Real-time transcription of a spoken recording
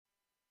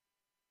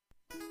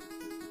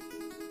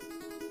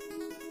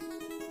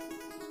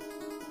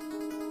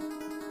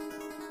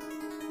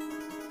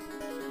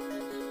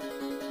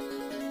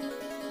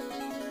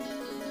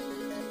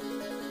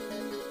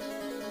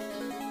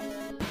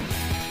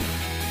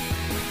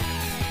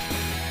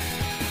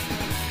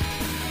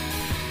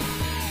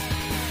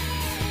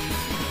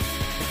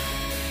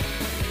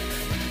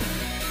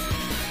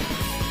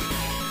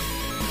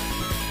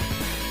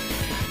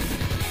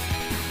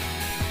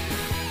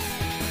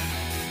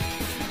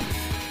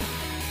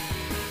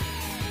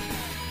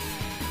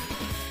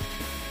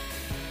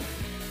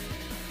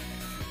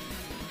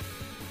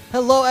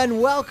Hello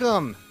and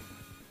welcome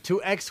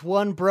to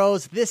X1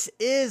 Bros. This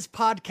is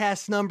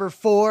podcast number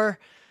 4.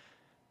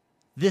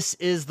 This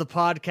is the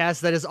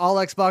podcast that is all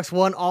Xbox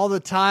One all the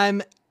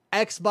time.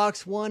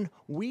 Xbox One,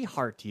 we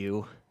heart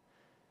you.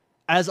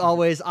 As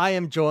always, I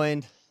am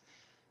joined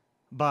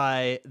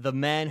by the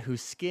man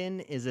whose skin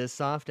is as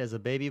soft as a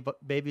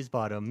baby's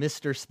bottom,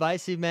 Mr.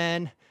 Spicy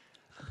Man,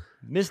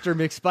 Mr.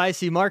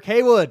 McSpicy, Mark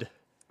Haywood.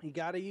 You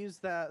got to use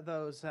the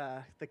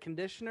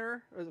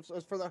conditioner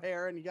for the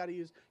hair, and you got to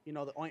use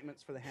the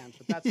ointments for the hands.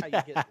 But that's how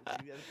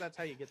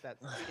you get that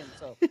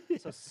skin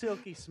so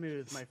silky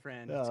smooth, my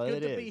friend. It's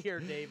good to be here,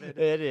 David.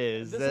 It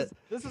is.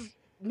 This is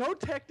no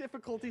tech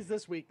difficulties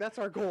this week. That's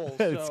our goal.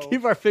 Let's So.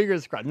 keep our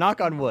fingers crossed.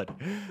 Knock on wood.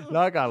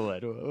 Knock on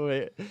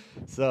wood.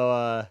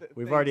 So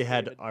we've already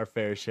had David. our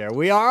fair share.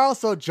 We are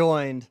also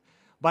joined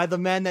by the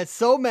man that's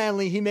so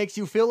manly he makes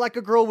you feel like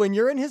a girl when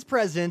you're in his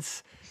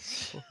presence.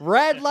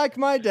 Rad like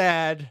my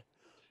dad,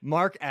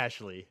 Mark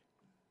Ashley.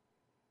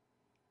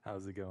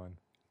 How's it going?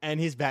 And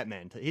he's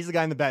Batman. He's the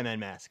guy in the Batman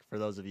mask, for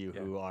those of you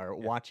who are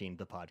watching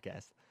the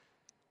podcast.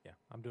 Yeah,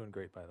 I'm doing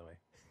great, by the way.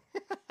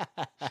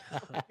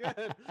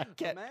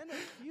 Good. Man,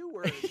 a few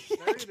words.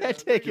 I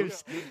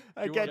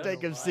can't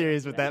take him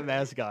serious with that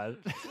mask on.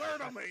 Swear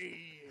to me.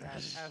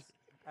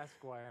 Ask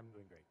why I'm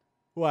doing great.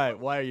 Why?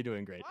 Why are you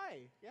doing great?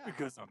 Why? Yeah.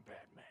 Because I'm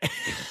Batman.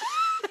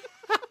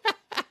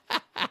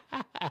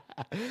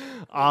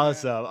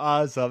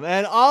 Awesome.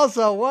 And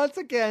also, once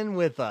again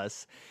with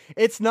us,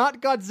 it's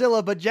not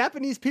Godzilla, but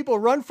Japanese people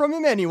run from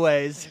him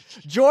anyways.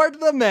 Jordan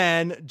the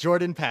man,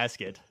 Jordan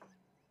Paskett.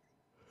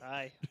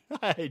 Hi.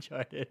 Hi,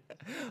 Jordan.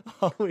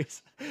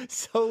 Always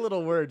so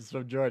little words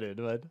from Jordan,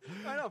 but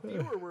I know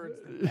fewer words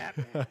than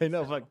Batman. I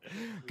know, but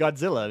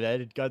Godzilla,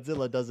 man.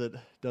 Godzilla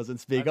doesn't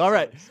speak. I'm All so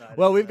right. excited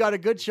Well, for we've that. got a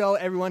good show,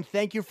 everyone.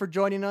 Thank you for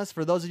joining us.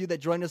 For those of you that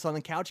joined us on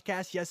the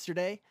Couchcast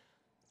yesterday,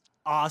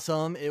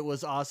 awesome. It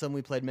was awesome.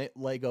 We played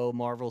Lego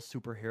Marvel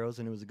Superheroes,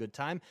 and it was a good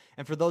time.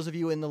 And for those of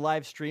you in the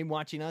live stream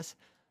watching us,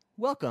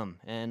 welcome,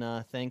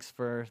 and thanks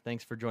for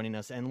joining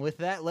us. And with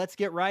that, let's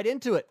get right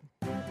into it.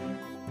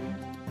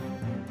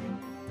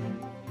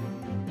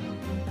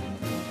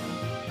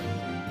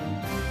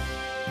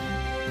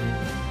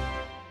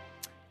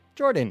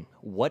 Jordan,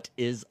 what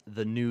is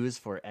the news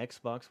for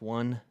Xbox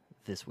One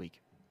this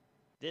week?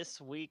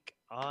 This week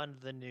on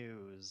the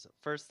news.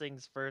 First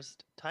things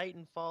first,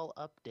 Titanfall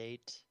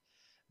update.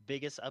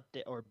 Biggest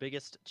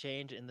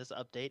change in this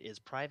update is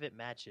private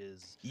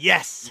matches.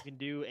 Yes! You can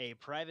do a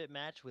private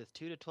match with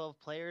 2 to 12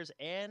 players,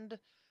 and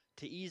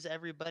to ease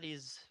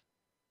everybody's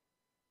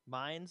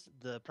minds,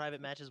 the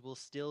private matches will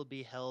still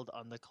be held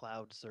on the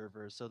cloud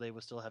servers, so they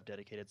will still have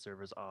dedicated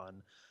servers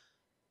on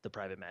the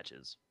private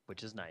matches,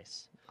 which is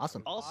nice.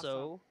 Awesome.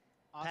 Also,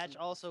 Awesome. patch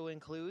also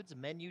includes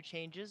menu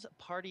changes,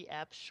 party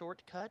app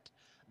shortcut.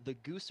 The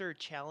Gooser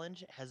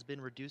challenge has been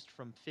reduced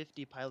from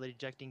 50 pilot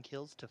ejecting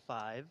kills to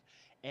 5,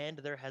 and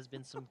there has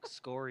been some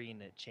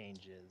scoring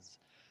changes.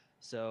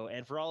 So,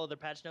 and for all other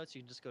patch notes,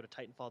 you can just go to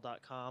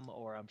Titanfall.com,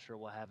 or I'm sure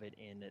we'll have it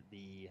in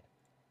the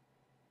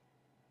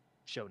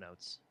show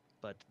notes.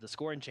 But the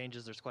scoring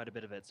changes, there's quite a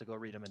bit of it, so go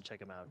read them and check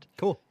them out.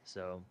 Cool.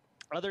 So,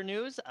 other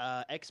news,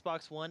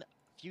 Xbox One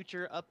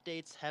future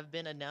updates have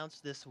been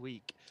announced this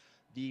week.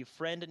 The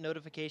friend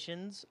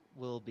notifications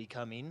will be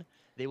coming.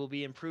 They will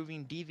be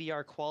improving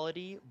DVR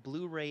quality,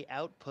 Blu-ray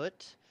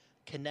output,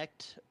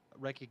 Kinect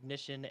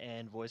recognition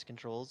and voice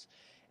controls,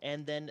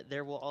 and then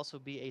there will also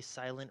be a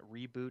silent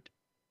reboot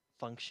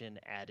function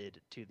added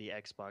to the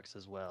Xbox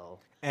as well.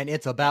 And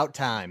it's about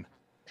time.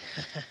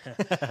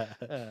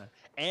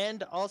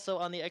 And also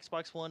on the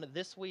Xbox One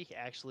this week,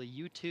 actually,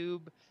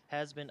 YouTube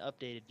has been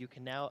updated. You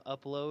can now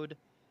upload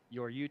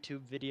your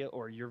YouTube video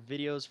or your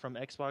videos from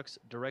Xbox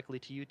directly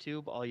to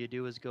YouTube. All you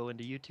do is go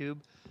into YouTube,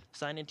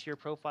 sign into your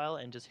profile,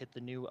 and just hit the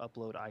new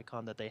upload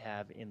icon that they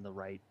have in the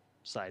right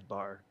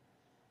sidebar.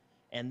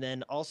 And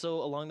then also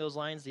along those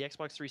lines, the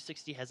Xbox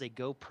 360 has a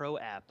GoPro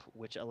app,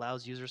 which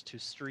allows users to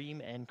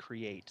stream and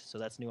create. So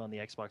that's new on the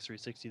Xbox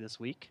 360 this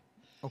week.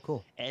 Oh,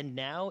 cool. And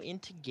now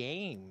into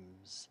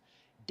games.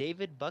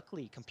 David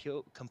Buckley,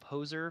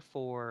 composer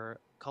for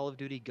Call of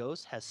Duty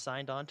Ghosts, has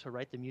signed on to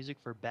write the music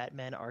for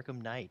Batman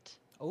Arkham Knight,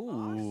 Oh,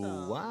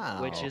 Awesome.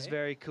 wow. which is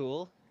very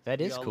cool. That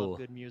We is all cool. love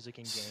good music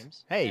in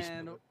games. Hey,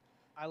 And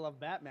I love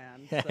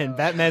Batman. and so-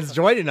 Batman's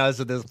joining us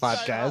in this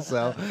podcast,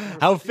 so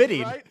how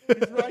fitting.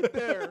 He's right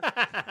there.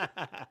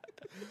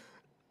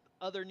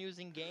 Other news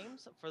in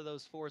games for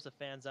those Forza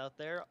fans out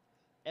there.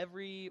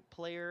 Every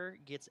player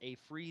gets a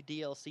free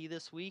DLC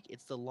this week.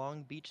 It's the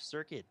Long Beach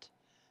Circuit.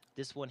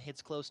 This one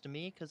hits close to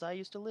me because I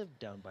used to live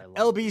down by Long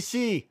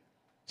LBC.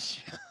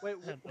 Beach. Wait,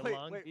 The wait,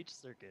 Long wait. Beach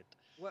Circuit.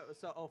 What?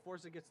 So,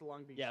 Forza gets the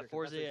Long Beach. Yeah, circuit.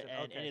 Forza, That's what you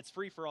said. and Okay. it's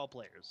free for all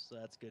players, so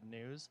that's good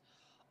news.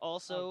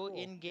 Also, cool.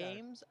 in Yeah.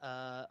 games,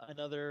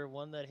 another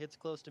one that hits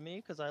close to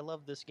me because I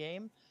love this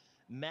game.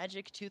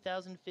 Magic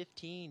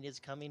 2015 is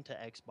coming to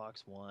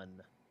Xbox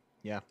One.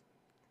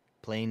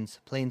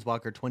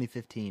 Planeswalker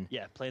 2015.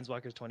 Yeah,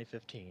 Planeswalkers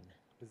 2015.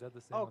 Is that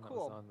the same Oh, one that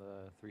cool. was on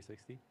the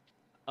 360?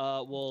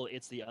 Well,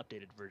 it's the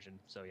updated version,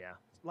 so yeah.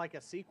 Like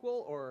a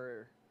sequel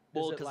or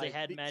Well, Is it 'cause they like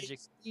had the Magic-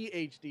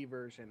 HD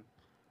version.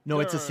 No,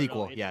 it's a no,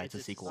 sequel. Yeah, it's a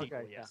a sequel. Okay,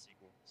 Yeah, yeah.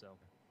 sequel. So,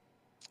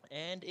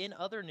 and in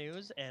other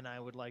news, and I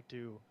would like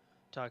to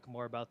talk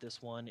more about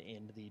this one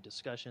in the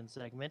discussion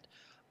segment,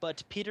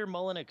 but Peter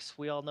Molyneux,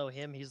 we all know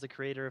him. He's the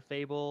creator of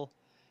Fable,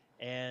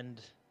 and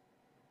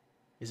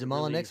Is it really-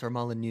 Molyneux or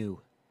Molyneux?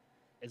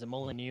 is it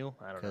Molyneux?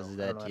 I don't know. Because I don't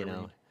that know how you to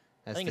know, read. I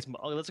that's think the-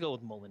 it's. Let's go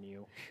with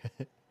Molyneux.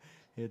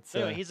 it's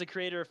Anyway, he's the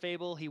creator of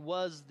Fable. He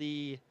was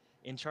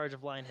in charge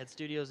of Lionhead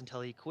Studios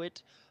until he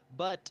quit,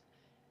 but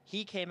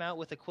he came out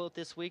with a quote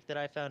this week that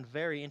I found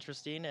very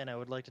interesting, and I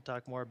would like to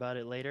talk more about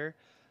it later.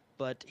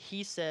 But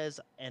he says,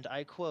 and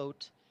I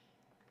quote,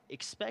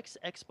 expects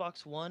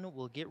Xbox One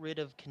will get rid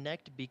of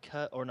Kinect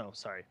because... Or no,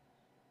 sorry.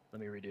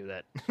 Let me redo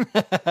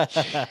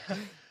that.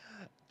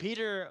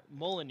 Peter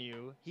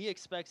Molyneux, he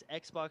expects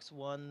Xbox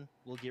One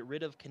will get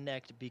rid of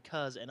Kinect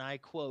because, and I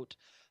quote,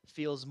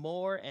 feels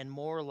more and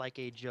more like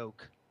a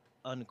joke,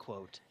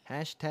 unquote.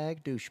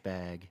 Hashtag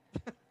douchebag.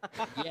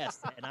 Yes,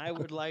 and I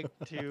would like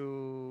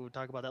to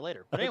talk about that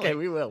later. But anyway, Okay,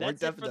 we will. We're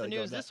that's it for the definitely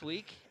going news there. this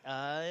week.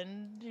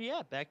 And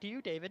yeah, back to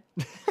you, David.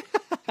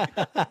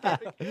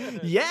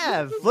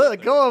 Yeah,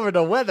 go over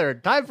to weather.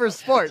 Time for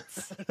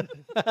sports.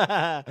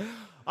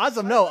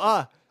 Awesome.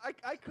 No,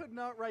 I could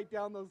not write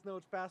down those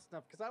notes fast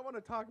enough because I want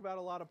to talk about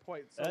a lot of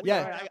points. So That's we Yeah.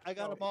 might all right. have I to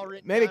got go. them all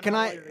written. Maybe down can on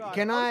I- my computer.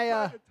 can was I,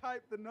 trying to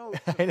type the notes.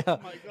 I know. Oh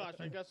my gosh,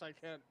 I guess I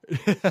can't.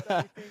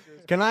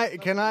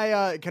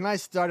 Can I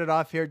start it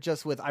off here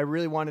just with I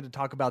really wanted to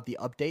talk about the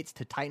updates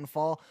to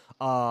Titanfall.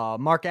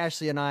 Mark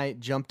Ashley and I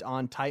jumped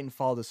on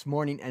Titanfall this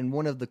morning, and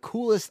one of the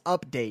coolest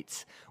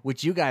updates,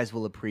 which you guys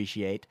will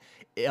appreciate,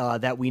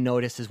 that we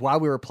noticed is while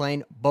we were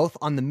playing, both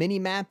on the mini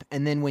map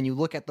and then when you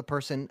look at the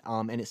person,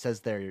 and it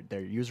says their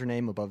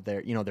username above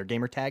their their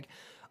gamer tag,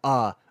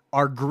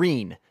 are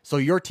green. So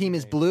your team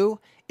is blue.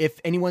 If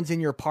anyone's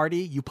in your party,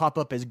 you pop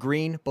up as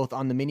green, both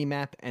on the mini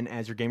map and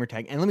as your gamer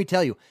tag. And let me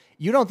tell you,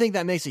 you don't think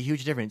that makes a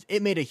huge difference.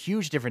 It made a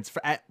huge difference.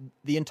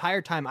 The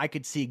entire time, I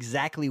could see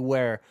exactly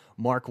where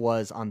Mark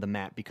was on the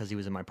map because he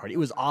was in my party. It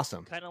was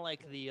awesome. Kind of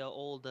like the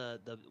old,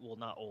 well,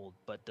 not old,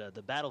 but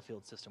the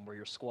Battlefield system where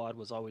your squad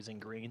was always in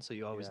green, so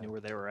you always Yeah. knew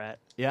where they were at.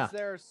 Yeah. Is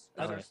there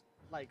Okay.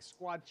 like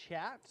squad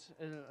chat?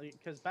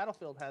 Because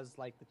Battlefield has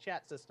like the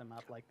chat system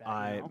up like that.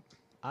 I- You know?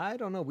 I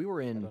don't know. We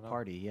were in don't know.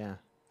 party, yeah.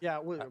 Yeah,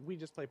 we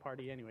just play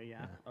party anyway.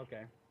 Yeah.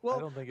 Okay. I Well,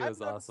 don't think it I've was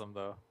never- awesome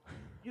though.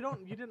 You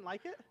didn't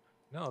like it?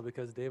 No,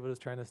 because David was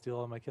trying to steal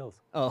all my kills.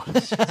 Oh.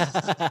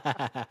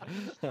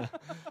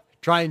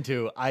 Trying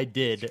to. I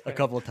did a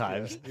couple of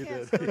times. He You can't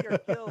did. steal your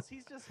kills.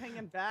 He's just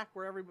hanging back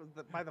wherever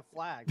by the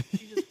flag.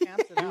 He just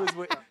camps it He was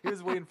out. he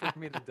was waiting for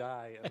me to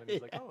die, and then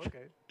he's like, "Oh,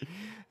 okay."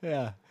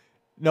 Yeah.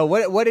 No,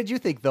 what did you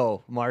think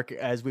though, Mark,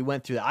 as we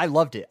went through that? I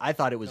loved it. I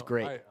thought it was No,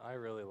 great. I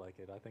really like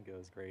it. I think it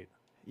was great.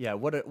 Yeah,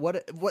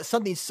 what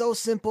something so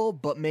simple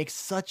but makes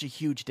such a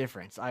huge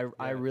difference. I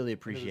Yeah, really and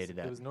appreciated It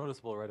that. was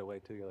noticeable right away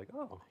too. You're like,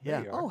 "Oh, Yeah.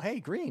 there you are. Oh, hey,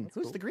 green. That's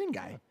Who's cool. the green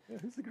guy? Yeah,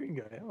 who's the green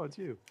guy? Oh, it's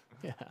you."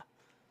 Yeah.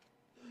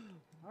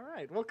 All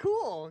right. Well,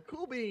 cool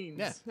beans.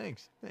 Yeah.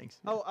 Thanks.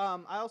 Oh,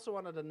 I also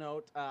wanted to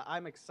note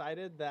I'm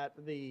excited that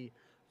the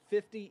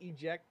 50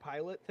 eject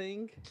pilot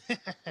thing Yeah.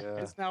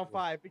 is now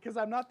 5 because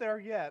I'm not there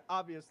yet.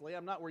 Obviously,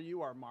 I'm not where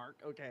you are, Mark.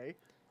 Okay,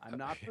 I'm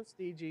not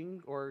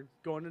prestiging or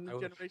going into I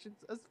wish- generations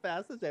as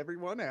fast as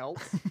everyone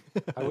else.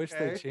 I wish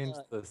they Okay. changed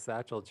the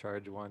satchel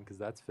charge one because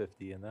that's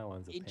 50, and that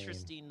one's a pain.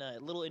 Interesting,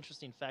 little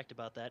interesting fact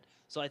about that.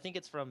 So I think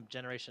it's from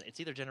generation. It's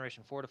either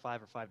generation 4 to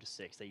 5 or 5 to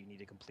 6 that you need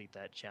to complete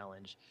that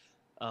challenge.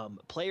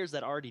 Players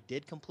that already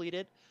did complete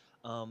it,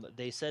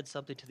 they said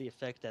something to the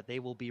effect that they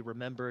will be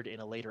remembered in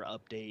a later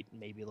update.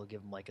 Maybe they'll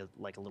give them like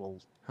a little,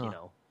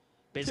 Huh.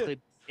 basically.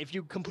 If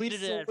you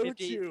completed it at salute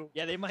 50, you.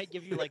 yeah, they might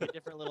give you like a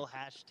different little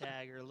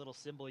hashtag or a little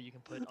symbol you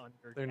can put on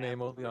your Their tab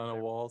name or will be on a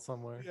whatever. wall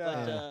somewhere. Yeah.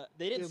 But Yeah.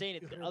 they didn't You'll- say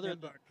anything you'll other.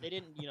 remember. They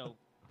didn't,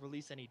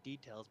 release any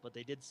details, but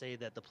they did say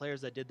that the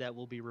players that did that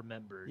will be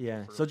remembered.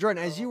 Yeah. for- So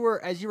Jordan, as you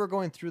were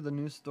going through the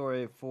news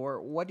story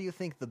for, what do you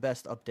think the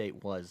best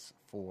update was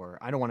for?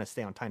 I don't want to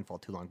stay on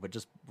Titanfall too long, but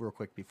just real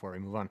quick before we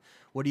move on,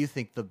 what do you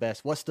think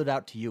what stood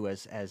out to you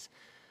as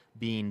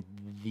being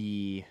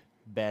the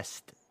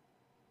best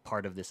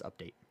part of this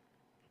update?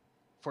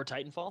 for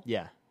Titanfall.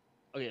 Yeah.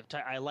 Okay,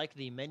 I like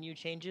the menu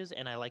changes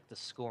and I like the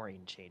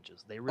scoring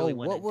changes. They really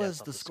went what in depth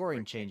was on the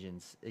scoring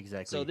changes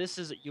exactly? So this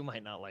is, you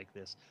might not like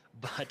this,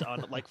 but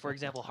on like for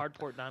example,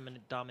 hardport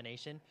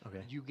domination,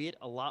 Okay. you get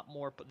a lot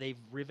more. They've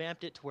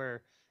revamped it to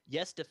where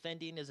yes,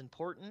 defending is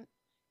important,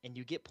 and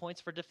you get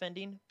points for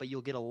defending, but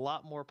you'll get a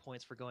lot more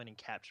points for going and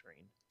capturing.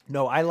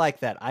 No, I like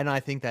that. I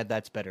think that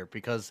that's better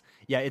because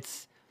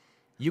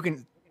you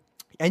can,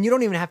 and you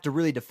don't even have to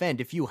really defend.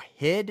 If you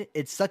hid,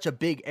 it's such a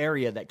big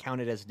area that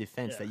counted as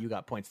defense Yeah. that you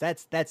got points.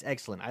 That's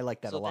excellent. I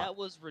like that so a lot. that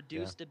was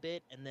reduced a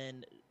bit, and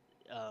then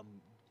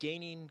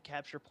gaining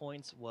capture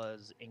points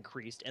was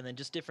increased, and then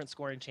just different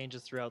scoring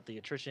changes throughout the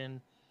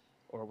attrition,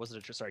 or was it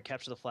attrition? Sorry,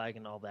 capture the flag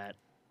and all that.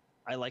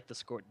 I like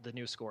the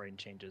new scoring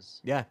changes,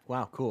 Yeah.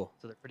 Wow. Cool.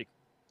 so they're pretty.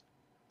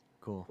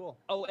 Cool. Cool.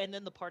 Oh, and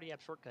then the party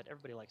app shortcut.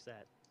 Everybody likes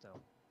that. So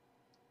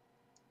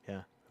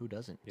Yeah. Who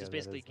doesn't? Yeah, Just that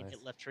basically is you can nice.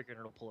 hit left trigger and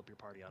it'll pull up your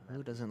party on that.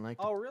 Who doesn't like?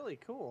 Oh, really?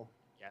 Cool.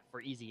 Yeah,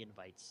 for easy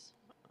invites.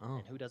 Oh,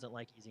 And who doesn't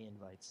like easy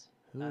invites?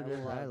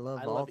 I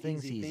love I all love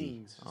things easy easy.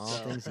 things, All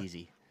so- things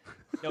easy.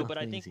 No, but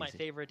I Things think my easy.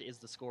 favorite is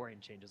the scoring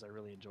changes. I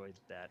really enjoyed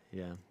that.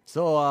 Yeah.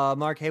 So,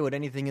 Mark Haywood,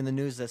 anything in the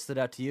news that stood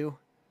out to you?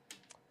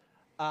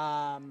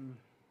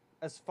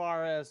 As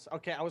far as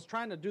okay, I was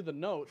trying to do the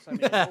notes. I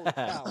mean, holy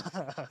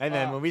cow. And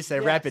then when we say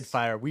rapid yes,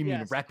 fire, we mean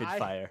yes, rapid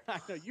fire. I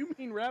know you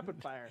mean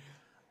rapid fire.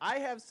 I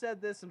have said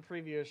this in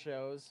previous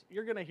shows.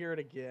 You're gonna hear it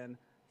again.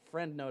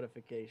 Friend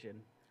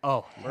notification.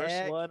 Oh, First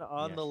Heck one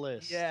on yes. the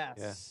list.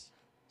 Yes.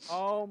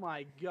 Oh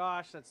my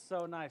gosh, that's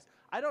so nice.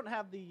 I don't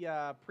have the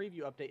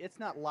preview update. It's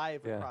not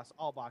live Yeah. across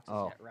all boxes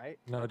Oh. yet, right?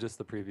 No, just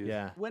the previews.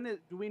 yeah.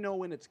 Do we know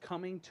when it's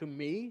coming to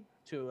me,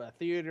 to a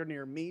theater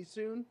near me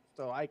soon,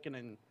 so I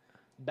can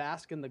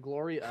bask in the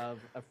glory of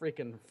a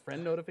freaking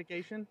friend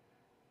notification?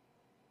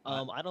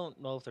 I don't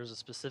know if there's a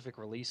specific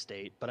release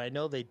date, but I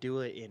know they do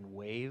it in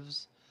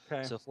waves.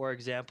 Okay. So, for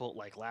example,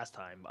 like last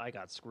time, I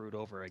got screwed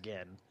over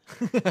again.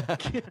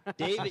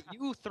 David,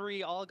 you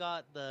three all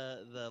got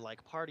the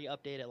like party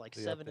update at like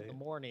The 7 in the update.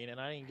 morning,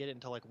 and I didn't get it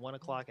until like 1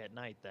 o'clock at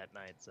night that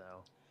night. So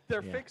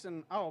They're Yeah.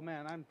 fixing. Oh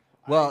man,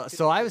 Well,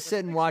 so I they're was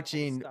sitting fixing all the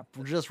watching stuff,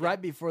 but- just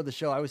right before the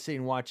show. I was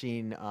sitting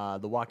watching The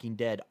Walking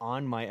Dead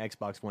on my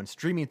Xbox One,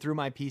 streaming through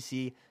my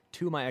PC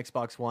to my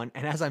Xbox One,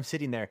 and as I'm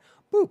sitting there,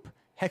 boop,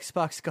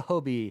 Hexbox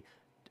Kahobi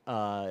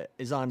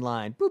is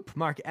online. Boop,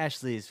 Mark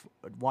Ashley's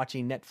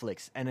watching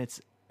Netflix, and it's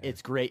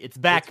great. It's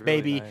back, really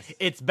baby. nice.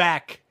 It's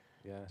back.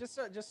 Yeah.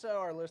 Just so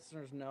our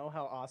listeners know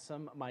how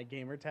awesome my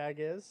gamer tag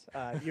is,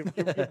 you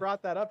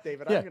brought that up,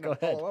 David. Yeah, I'm go going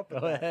to ahead. follow up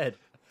with Go that. ahead.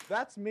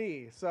 That's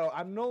me. So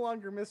I'm no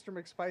longer Mr.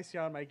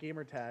 McSpicy on my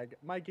gamer tag.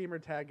 My gamer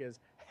tag is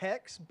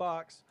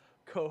Hexbox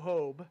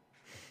Cohob.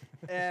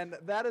 And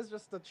that is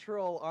just a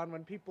troll on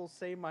when people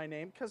say my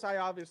name, because I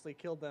obviously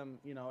killed them.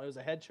 You know, it was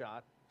a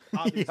headshot.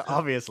 Obviously. Yeah,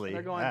 obviously. And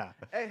they're going, yeah.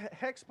 hey,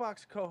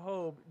 Hexbox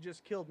Cohob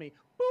just killed me.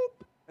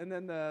 Boop. And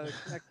then the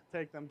Kinect will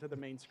take them to the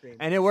main screen.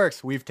 And it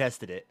works. We've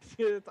tested it.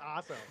 It's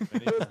awesome.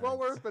 Many It was well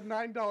times. worth the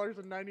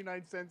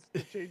 $9.99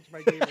 to change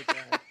my gamer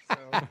tag.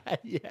 So,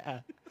 yeah.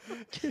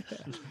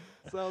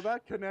 so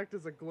that Kinect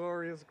is a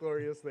glorious,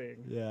 glorious thing.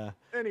 Yeah.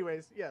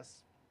 Anyways,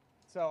 yes.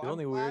 So The I'm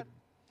only glad... weird.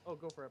 Oh,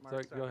 go for it, Mark.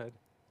 Sorry, Sorry. go ahead.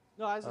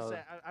 No, I was just Oh.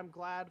 saying, I'm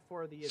glad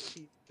for the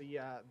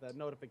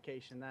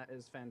notification. That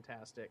is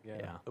fantastic. Yeah.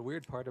 Yeah. The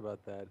weird part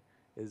about that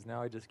is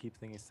now I just keep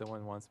thinking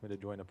someone wants me to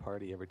join a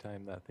party every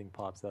time that thing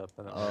pops up.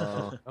 And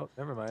I'm like, oh,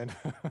 never mind.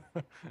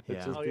 It's Yeah.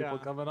 just Oh, people yeah.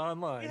 coming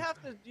online. Do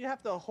you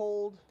have to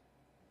hold?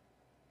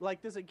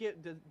 Like, do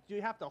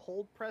you have to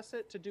hold press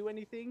it to do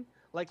anything?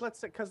 Like, let's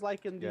say, because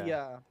like in the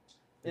Yeah.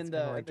 in It's the,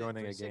 kinda like the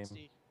joining a game.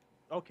 360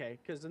 Okay,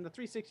 because in the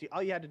 360,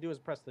 all you had to do is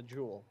press the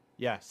jewel.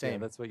 Yeah. Yeah, Same.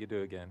 that's what you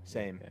do again. Yeah,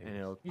 Same. yeah, And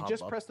it'll You pop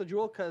just up. press the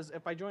jewel, because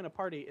if I join a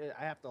party,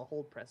 I have to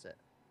hold press it.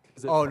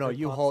 'Cause it- Oh, no, it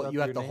you pops hold- up- you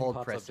have your to name hold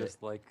pops up press it.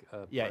 just like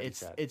a Yeah, party it's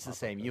chat the pop-up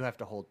same. You does. have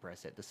to hold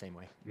press it the same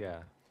way.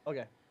 Yeah.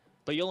 Okay.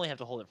 but you only have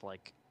to hold it for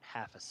like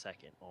half a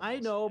second. I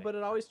almost, know, right? but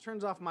it always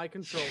turns off my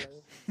controller.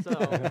 So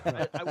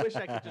I wish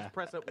I could just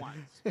press it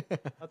once.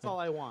 That's all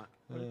I want.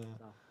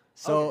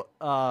 So,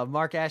 So,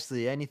 Mark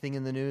Ashley, anything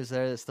in the news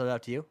there that stood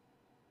out to you?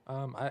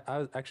 I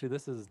was actually,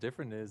 this is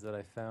different news that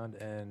I found,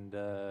 and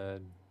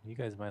you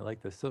guys might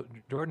like this. So,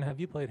 Jordan, have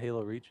you played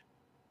Halo Reach?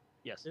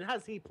 Yes.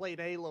 has he played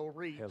Halo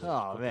Reach?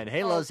 Halo. Oh man,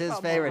 Halo's his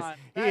come favorite. on.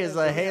 He That is is a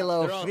a-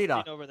 Halo They're all feeder.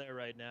 sitting over there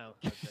right now.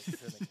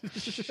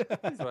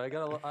 So I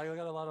got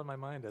a lot on my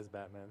mind as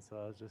Batman, so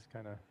I was just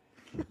kind of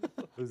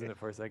losing it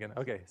for a second.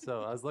 Okay,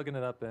 so I was looking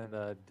it up, and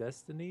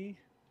Destiny,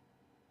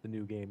 the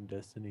new game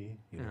Destiny,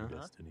 Uh-huh.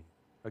 Destiny.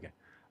 Okay,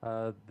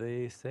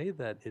 they say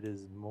that it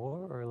is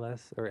more or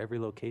less, or every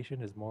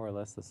location is more or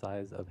less the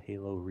size of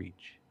Halo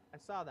Reach. I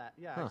saw that.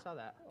 Yeah, Huh. I saw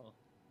that.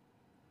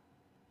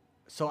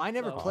 So I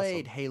never Awesome.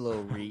 played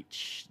Halo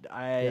Reach.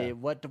 Yeah.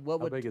 What How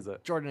would big is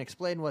it? Jordan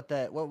explain what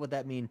would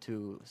that mean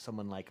to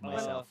someone like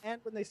myself? And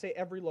when they say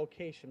every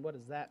location, what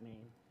does that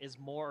mean? Is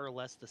more or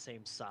less the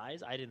same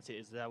size? I didn't see.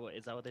 Is that what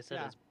they said?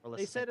 Yeah, Is more or less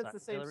They said it's size the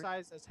as same Halo Reach?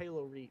 size as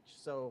Halo Reach.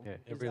 So Yeah, is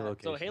every that-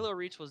 location. So Halo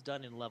Reach was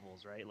done in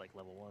levels, right? Like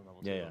level 1,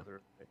 level 2, Yeah, level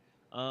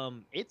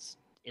 3.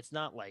 It's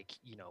not like,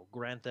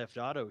 Grand Theft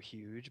Auto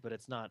huge, but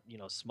it's not,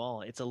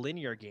 small. It's a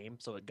linear game,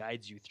 so it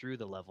guides you through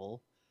the level.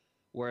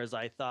 Whereas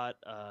I thought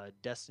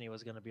Destiny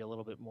was going to be a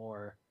little bit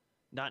more,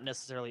 not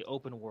necessarily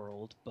open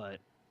world, but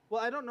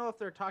Well, I don't know if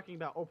they're talking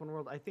about open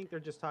world. I think they're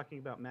just talking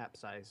about map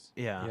size.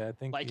 Yeah. Yeah, I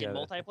think like yeah, in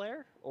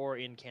multiplayer or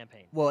in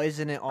campaign. Well,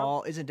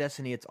 isn't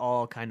Destiny? It's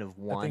all kind of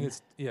one. I think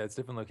it's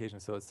different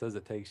locations. So it says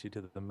it takes you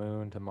to the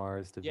moon, to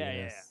Mars, to Yeah, yeah,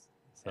 Venus. And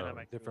So I'm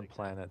actually different really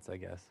planets, I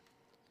guess.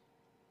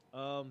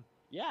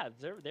 Yeah,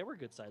 they were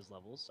good sized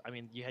levels. I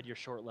mean, you had your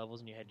short levels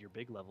and you had your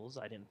big levels.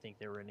 I didn't think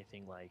there were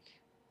anything like.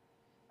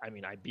 I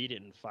mean, I beat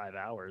it in 5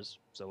 hours.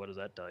 So what does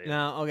that tell you?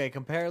 Now, okay,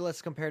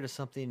 let's compare to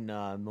something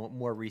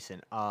more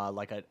recent,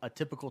 like a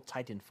typical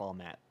Titanfall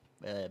map.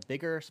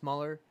 Bigger,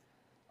 smaller?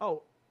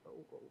 Oh,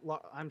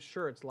 I'm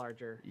sure it's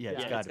larger. Yeah,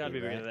 Yeah, gotta it's gotta be, be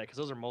bigger right? than that because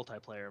those are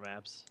multiplayer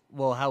maps.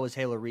 Well, how was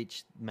Halo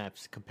Reach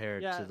maps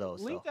compared Yeah, to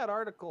those? link though? that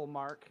article,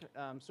 Mark,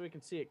 so we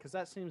can see it, because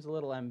that seems a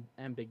little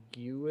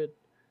ambiguous.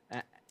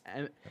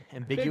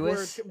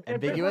 Ambiguous? Big word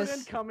Ambiguous?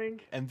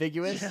 incoming.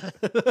 Ambiguous? Yes,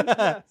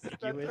 that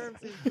Ambiguous. term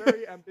seems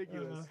very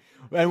ambiguous.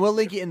 And we'll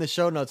link it in the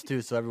show notes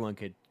too, so everyone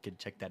could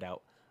check that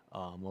out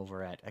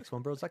over at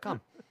x1bros.com.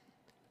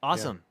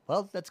 Awesome.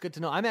 Well, that's good to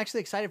know. I'm actually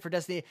excited for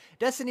Destiny.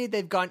 Destiny,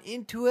 they've gone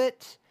into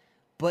it,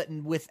 but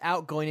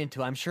without going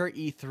into it. I'm sure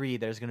E3,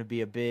 there's going to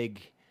be a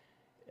big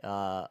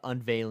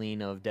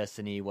unveiling of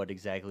Destiny, what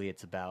exactly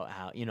it's about,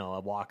 how, a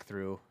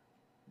walkthrough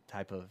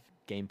type of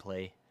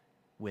gameplay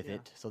with Yeah.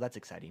 it. So that's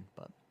exciting.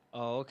 But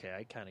Oh, okay.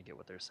 I kind of get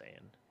what they're saying.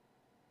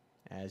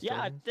 as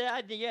Yeah, Jordan?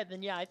 I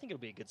think it'll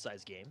be a good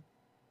sized game.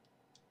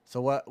 So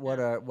what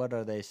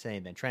are they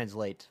saying then?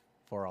 Translate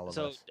for all of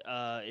So us.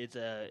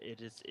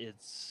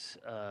 it's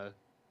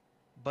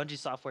Bungie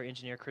software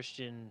engineer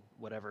Christian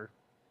whatever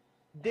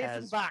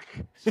has-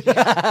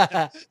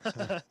 Dieffenbach.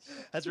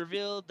 has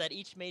revealed that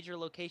each major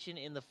location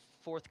in the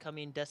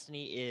forthcoming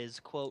Destiny is,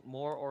 quote,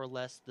 more or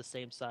less the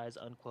same size,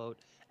 unquote,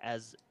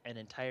 as an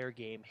entire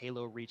game,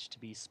 Halo Reach to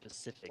be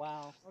specific.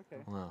 Wow.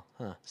 Okay. Wow.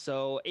 Huh.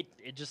 So it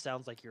just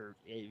sounds like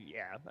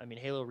yeah. I mean,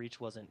 Halo Reach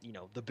wasn't,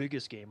 the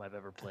biggest game I've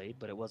ever played,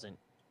 but it wasn't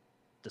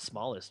the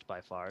smallest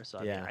by far. So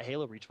I Yeah. mean,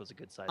 Halo Reach was a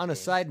good size On game. a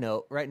side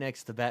note, right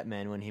next to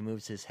Batman, when he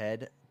moves his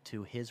head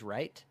to his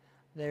right,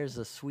 there's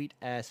a sweet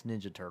ass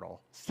Ninja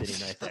Turtle sitting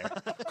right there.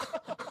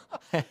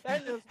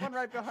 And there's one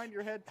right behind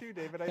your head too,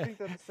 David. I think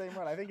that's the same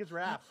one. I think it's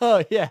Raph.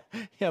 Oh yeah,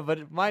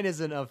 but mine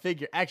isn't a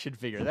action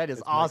figure. That is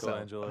It's awesome.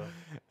 Michelangelo.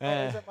 Oh,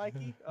 Eh, is it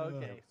Mikey?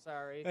 Okay,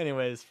 sorry.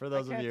 anyways, for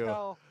those I of can't you,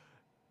 tell.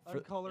 I'm for-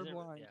 Is it-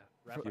 colorblind. Yeah,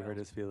 You Raphael. hurt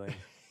his feelings.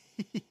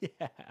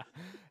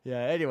 yeah.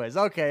 Anyways,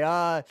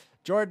 okay.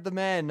 Jordan the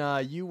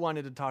man, you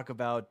wanted to talk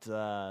about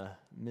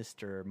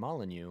Mr.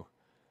 Molyneux.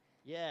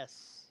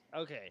 Yes.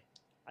 Okay.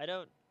 I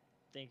don't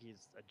think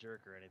he's a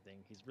jerk or anything.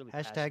 He's really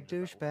Hashtag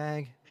passionate about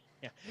douchebag.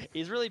 Yeah,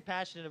 he's really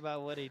passionate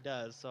about what he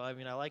does, so I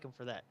mean, I like him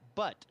for that.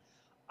 But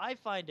I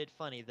find it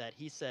funny that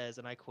he says,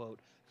 and I quote,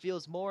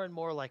 "feels more and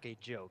more like a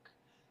joke,"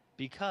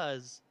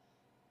 because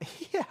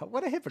Yeah,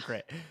 what a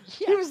hypocrite.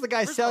 yeah, He was the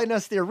guy first of all- selling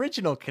us the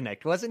original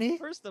Kinect, wasn't he?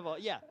 First of all,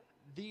 yeah,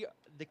 the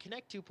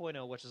Kinect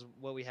 2.0, which is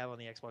what we have on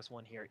the Xbox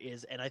One here,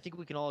 is, and I think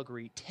we can all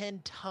agree, 10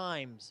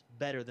 times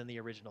better than the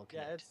original Kinect.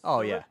 Yeah, it's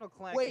Oh, the yeah. original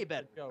Kinect way is a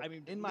better. joke, I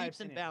mean, in my leaps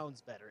and opinion.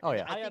 bounds better. Oh, And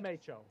yeah. I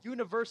think IMHO.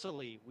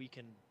 universally we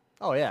can.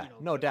 Oh yeah, you know,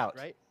 no do it, doubt.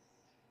 right?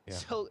 Yeah.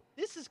 So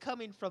this is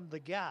coming from the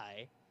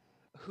guy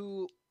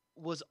who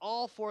was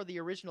all for the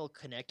original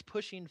Kinect,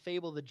 pushing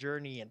Fable: The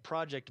Journey and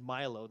Project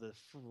Milo.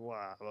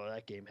 Wow,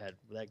 that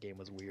game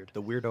was weird.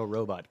 The weirdo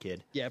robot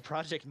kid. Yeah,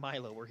 Project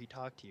Milo, where he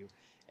talked to you,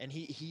 and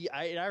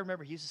I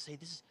remember he used to say,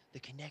 "This is the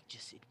Kinect.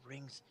 Just it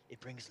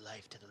brings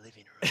life to the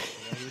living room."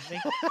 You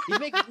know, he'd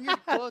make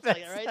weird quotes like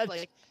that, right? That's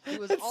Like he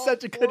was that's all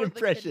such a good for the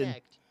impression.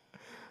 Kinect.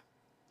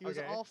 He was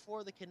Okay. all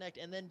for the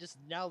Kinect, and then just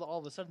now all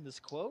of a sudden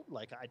this quote,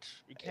 like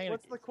you can't.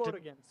 What's the quote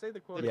again? Say the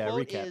quote. The Yeah,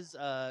 quote recap.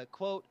 is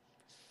quote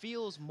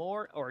feels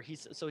more, or he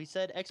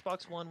said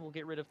Xbox One will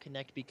get rid of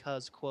Kinect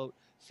because quote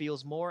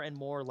feels more and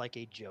more like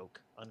a joke,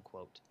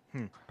 unquote.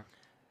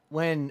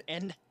 When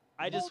And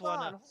I just hold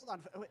want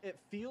on. It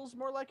feels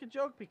more like a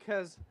joke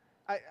because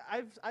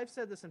I've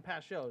said this in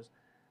past shows.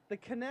 The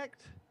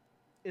Kinect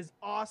is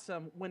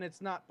awesome when it's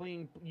not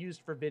being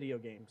used for video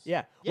games.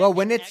 yeah, Yeah, well,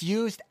 when it it's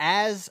used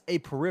as a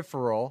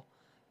peripheral,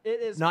 It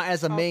is not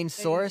as a main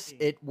source,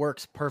 amazing. it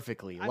works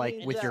perfectly. I Like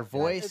mean, with your it's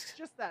voice.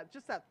 just that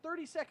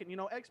 30-second.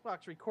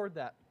 Xbox record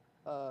that.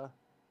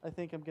 I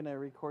think I'm gonna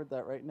record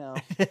that right now.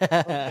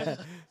 I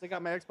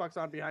got my Xbox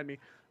on behind me.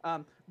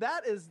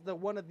 That is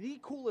one of the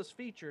coolest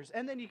features.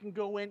 And then you can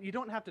go in. You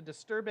don't have to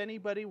disturb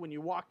anybody when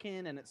you walk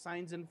in, and it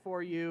signs in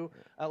for you.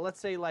 Let's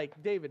say,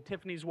 like David,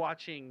 Tiffany's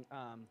watching.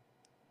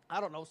 I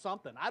don't know,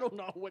 something. I don't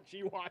know what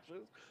she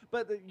watches,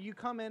 but you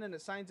come in and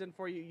it signs in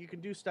for you. You can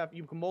do stuff.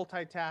 You can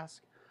multitask.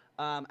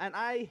 And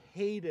I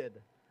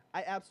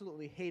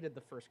absolutely hated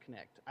the first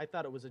Kinect. I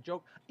thought it was a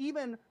joke.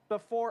 Even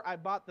before I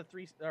bought the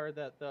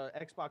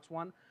Xbox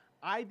One,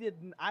 I've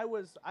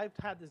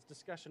had this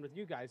discussion with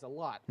you guys a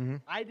lot. Mhm.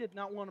 I did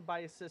not want to buy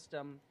a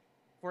system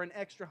for an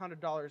extra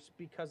 $100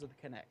 because of the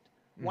Kinect.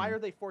 Why Mhm. are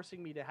they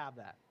forcing me to have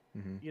that?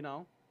 Mhm. You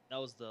know? that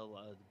was the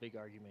big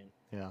argument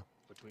Yeah.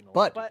 between a lot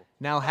But of people.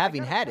 now I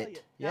having gotta had tell it,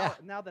 you, yeah.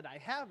 Now that I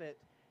have it,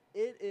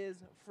 it is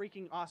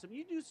freaking awesome.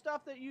 You do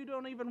stuff that you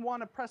don't even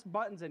want to press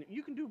buttons in.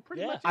 You can do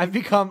pretty Yeah. much. I've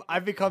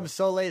become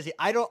so lazy.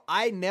 I don't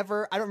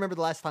remember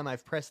the last time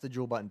I've pressed the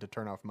jewel button to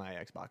turn off my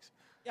Xbox.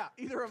 Yeah,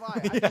 either have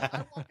I. Yeah.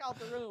 I walk out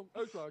the room.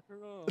 Xbox,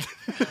 turn on.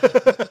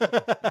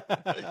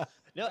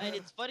 No, and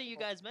it's funny you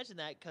guys mentioned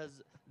that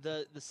because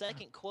the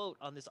second quote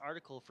on this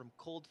article from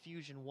Cold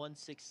Fusion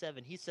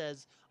 167, he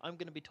says, "I'm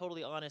going to be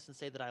totally honest and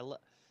say that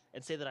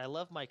and say that I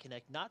love my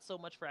Kinect, not so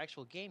much for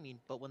actual gaming,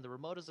 but when the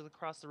remote is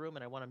across the room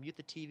and I want to mute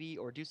the TV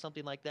or do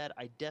something like that,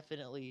 I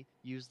definitely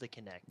use the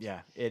Kinect. Yeah,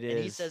 it is.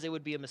 And he says it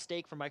would be a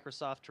mistake for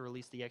Microsoft to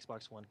release the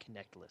Xbox One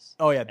Kinectless.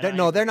 Oh yeah, And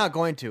they're not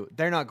going to.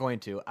 They're not going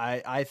to.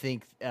 I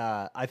think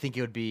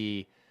it would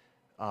be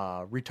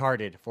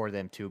retarded for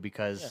them to,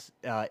 because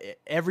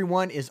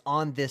everyone is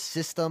on this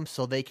system,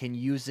 so they can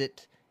use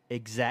it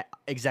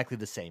exactly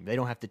the same. They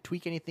don't have to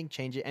tweak anything,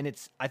 change it, and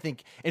I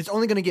think it's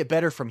only going to get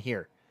better from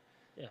here.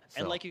 Yeah,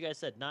 So. and like you guys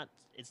said,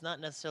 it's not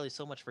necessarily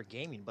so much for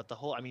gaming, but the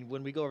whole. I mean,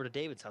 when we go over to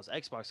David's house,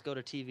 Xbox, go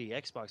to TV,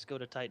 Xbox, go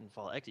to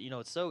Titanfall.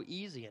 It's so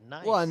easy and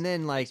nice. Well, and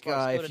then like Xbox,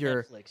 go if to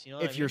you're Netflix, you know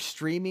what I if you're mean?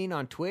 streaming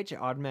on Twitch, it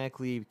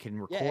automatically can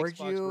record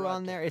Xbox you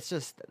on there.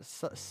 broadcast. It's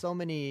just so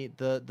many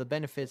the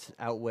benefits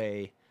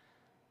outweigh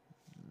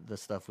the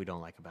stuff we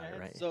don't like about it, Yeah,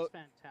 right? it's So-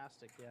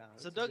 fantastic. Yeah.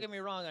 So it's don't just- get me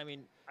wrong. I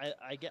mean,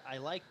 I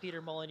like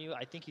Peter Molyneux.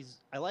 I think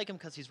I like him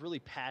because he's really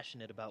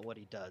passionate about what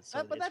he does.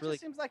 So but it's that really,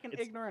 just seems like an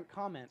it's- ignorant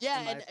comment. yeah,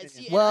 in my and opinion.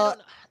 see, Well,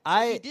 and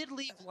I I- he did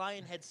leave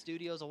Lionhead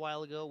Studios a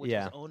while ago, which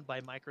Yeah. was owned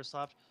by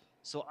Microsoft.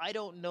 So I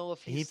don't know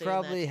if he's He saying that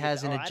probably to-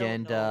 has an or I don't know,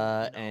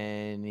 agenda, you know.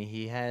 and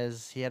he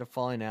had a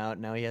falling out.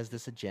 Now he has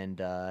this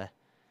agenda,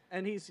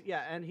 and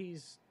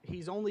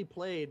he's only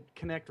played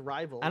Kinect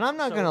Rivals. and I'm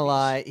not so gonna he's-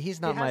 lie, he's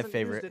he not my hasn't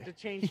favorite. Used it to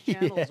change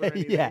channels or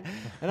anything. yeah,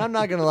 and I'm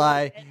not gonna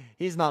lie,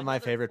 he's not my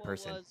Another favorite quote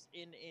person. Was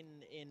in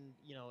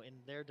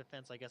their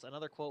defense, I guess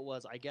another quote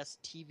was, I guess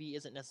TV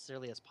isn't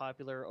necessarily as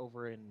popular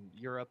over in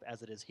Europe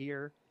as it is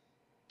here,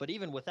 but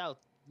even without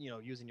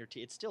using your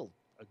it's still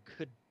a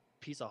good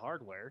piece of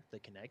hardware, the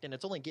Kinect, and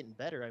it's only getting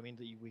better. I mean,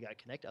 we got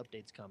Kinect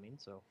updates coming,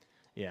 so.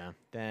 Yeah,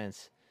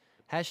 that's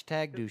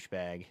hashtag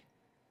douchebag,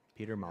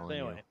 Peter But Molyneux.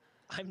 anyway,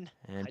 I And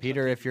don't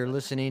Peter, think if he you're does.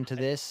 listening to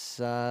this,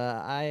 you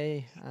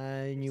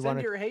Send want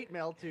to. your hate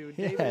mail to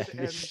Yeah, David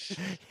and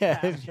yeah.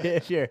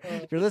 Ash.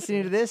 If you're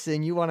listening to this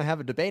and you want to have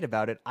a debate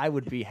about it, I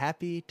would be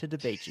happy to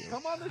debate you.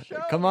 come on the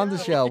show. Come on the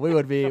yeah. show. We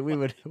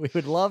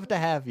would love to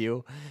have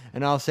you,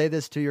 and I'll say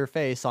this to your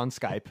face on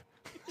Skype.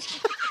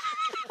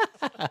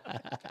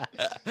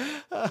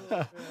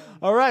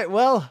 All right.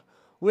 Well,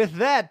 with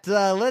that,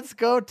 let's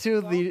go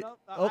to Well, the. no,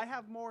 oh, I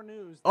have more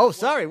news. that oh, wasn't-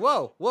 sorry.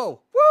 Whoa.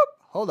 Whoop.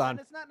 Hold And on.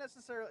 it's not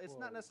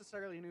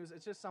necessarily news.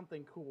 It's just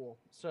something cool.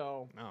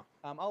 So Oh.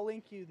 I'll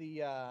link you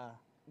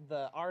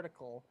the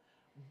article.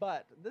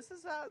 But this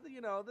is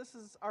this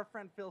is our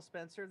friend Phil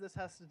Spencer. This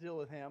has to deal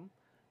with him.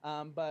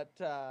 But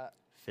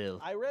Phil.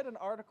 I read an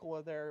article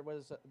where there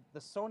was the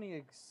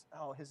Sony.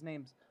 His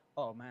name's.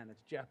 Oh man,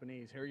 it's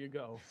Japanese. Here you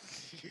go.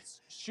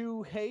 It's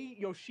Shuhei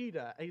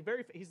Yoshida.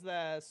 He's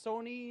the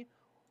Sony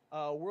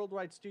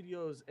Worldwide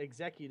Studios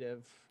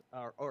executive,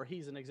 or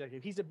he's an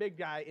executive. He's a big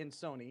guy in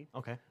Sony.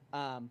 Okay.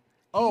 Um,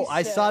 Oh, he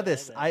I saw said-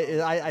 this.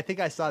 I think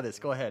I saw this.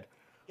 Go ahead.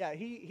 Yeah,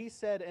 he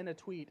said in a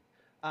tweet,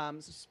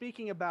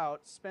 speaking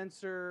about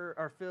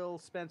Phil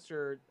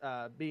Spencer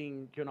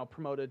being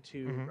promoted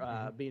to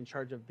be in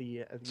charge of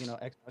the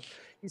Xbox.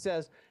 He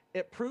says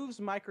it proves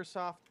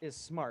Microsoft is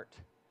smart.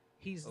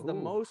 He's the Ooh.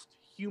 most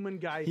human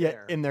guy Yeah,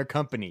 there. in their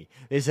company.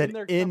 They said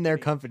In their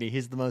company,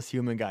 he's the most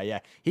human guy. Yeah,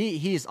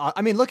 he's.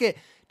 I mean, look at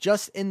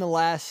just in the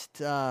last.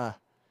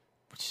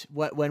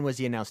 When was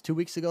he announced? 2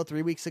 weeks ago?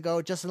 3 weeks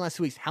ago? Just in the last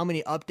 2 weeks. How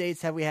many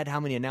updates have we had? How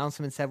many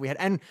announcements have we had?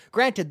 And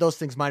granted, those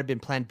things might have been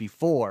planned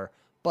before,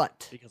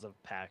 but Because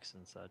of PAX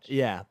and such.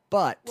 yeah,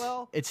 but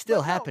Well, it's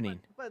still but no, happening.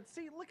 But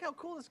see, look how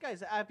cool this guy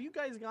is. Have you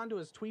guys gone to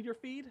his Twitter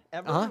feed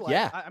ever? Uh-huh,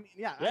 yeah. I mean,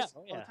 yeah. I Yeah, see oh,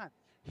 it all the yeah.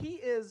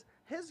 time.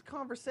 His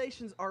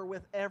conversations are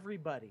with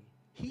everybody.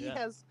 He Yeah.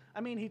 has. I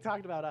mean, he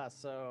talked about us,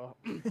 so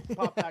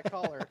pop that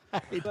collar.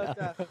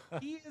 But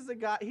he is a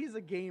guy. He's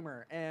a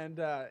gamer, and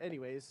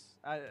anyways,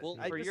 Well,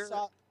 I for just your-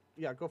 saw.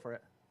 Yeah, go for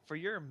it. For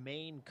your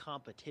main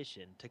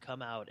competition to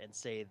come out and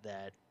say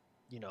that,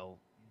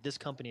 this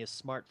company is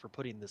smart for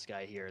putting this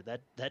guy here,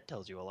 that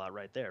tells you a lot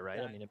right there, right?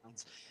 Yeah, I mean,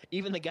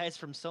 even the guys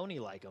from Sony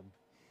like him.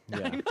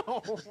 Yeah.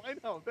 I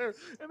know. They're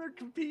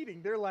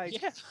competing. They're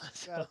like, Yeah.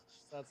 so-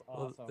 that's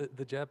Well, awesome.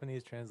 the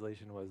Japanese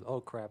translation was,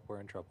 "Oh crap, we're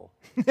in trouble."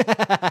 Is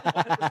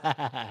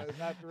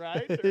that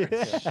right?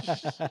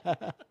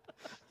 I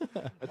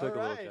took a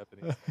little Alright.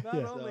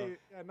 Japanese.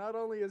 Not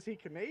only is he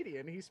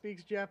Canadian, he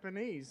speaks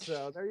Japanese.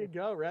 So there you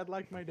go, red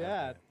like my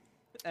dad,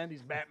 and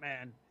he's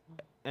Batman.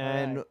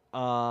 And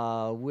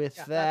with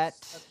Yeah, that,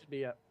 that should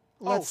be it.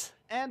 let's.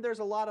 And there's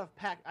a lot of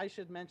PAX. I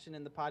should mention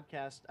in the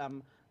podcast.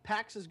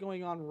 PAX is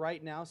going on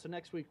right now, so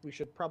next week we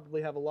should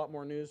probably have a lot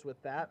more news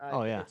with that.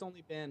 Oh, yeah.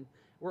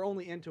 We're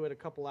only into it a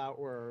couple hours,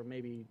 or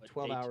maybe What,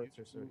 12 day hours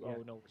two? or so. Oh, Yeah.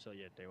 no, so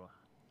yeah, day one.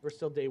 We're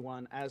still day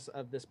one as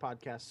of this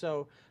podcast.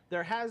 So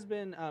there has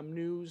been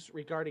news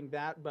regarding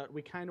that, but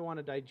we kind of want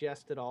to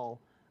digest it all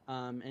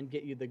and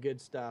get you the good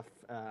stuff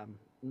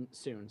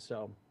soon.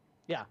 So,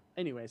 yeah.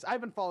 Anyways,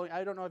 I've been following.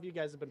 I don't know if you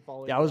guys have been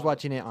following. Yeah, I was along.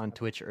 watching it on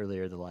Twitch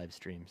earlier, the live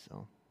stream.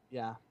 So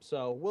Yeah.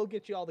 So we'll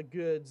get you all the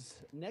goods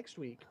next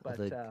week. But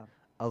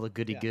all the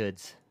goody Yeah.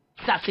 goods.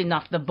 That's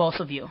enough, the both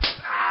of you.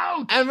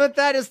 And with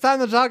that, it's time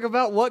to talk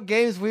about what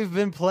games we've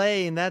been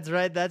playing. That's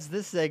right, that's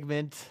this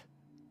segment.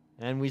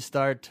 And we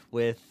start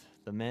with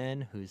the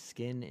man whose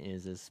skin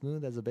is as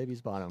smooth as a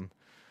baby's bottom,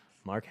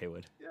 Mark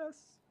Haywood. Yes.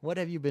 What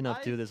have you been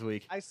up to this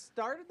week? I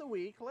started the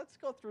week. Let's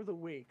go through the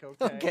week,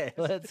 okay? Okay,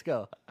 let's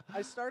go.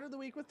 I started the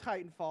week with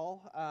Titanfall,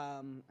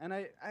 and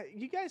I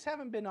you guys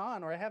haven't been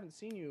on, or I haven't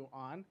seen you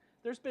on.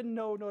 There's been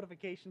no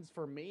notifications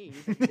for me.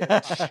 that you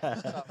guys are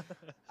on. So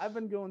I've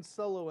been going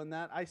solo in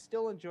that. I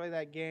still enjoy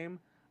that game.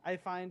 I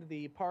find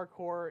the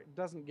parkour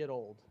doesn't get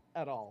old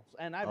at all,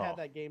 and I've had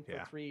that game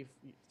for 3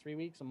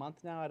 weeks, a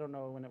month now. I don't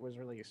know when it was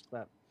released,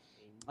 but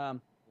or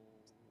March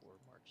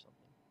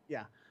something.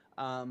 yeah.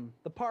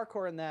 The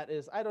parkour in that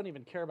is, I don't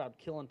even care about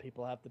killing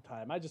people half the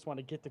time. I just want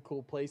to get to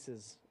cool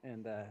places.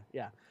 And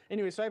yeah.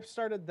 Anyway, so I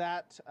started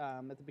that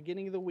at the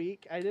beginning of the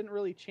week. I didn't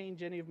really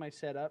change any of my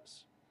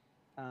setups.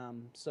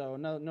 So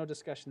no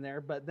discussion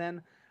there. But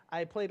then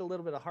I played a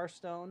little bit of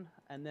Hearthstone,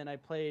 and then I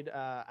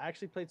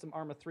actually played some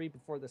Arma 3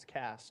 before this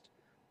cast,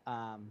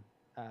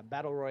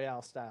 Battle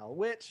Royale style,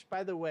 which,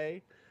 by the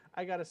way,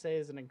 I got to say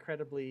is an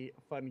incredibly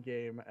fun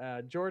game.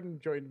 Jordan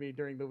joined me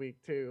during the week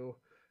too.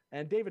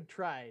 And David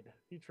tried.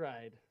 He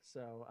tried.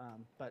 So,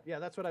 but yeah,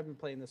 that's what I've been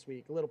playing this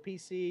week. A little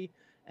PC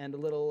and a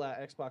little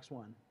Xbox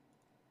One.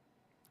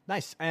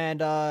 Nice.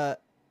 And how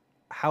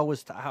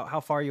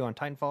far are you on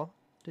Titanfall?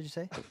 Did you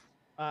say?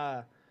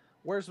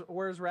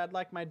 Where's Rad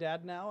Like My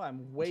Dad now?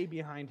 I'm way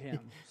behind him.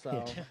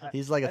 So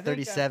he's like a I think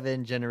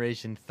 37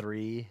 Generation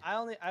 3.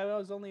 I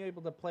was only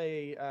able to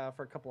play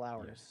for a couple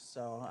hours.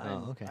 So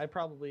okay. I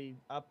probably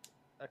up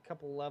a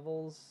couple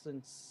levels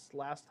since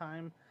last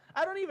time.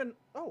 I don't even.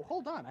 Oh,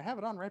 hold on! I have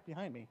it on right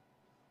behind me.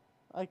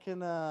 I can.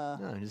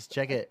 No, just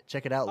check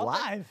it out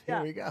live. Yeah.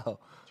 Here we go.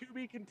 To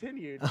be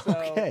continued. So,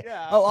 Okay.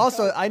 Yeah, Oh,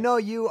 also, I know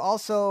you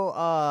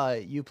also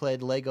you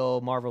played Lego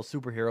Marvel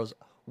Superheroes.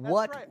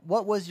 Right.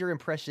 What was your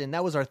impression?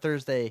 That was our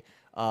Thursday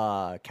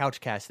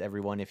couch cast.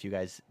 Everyone, if you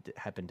guys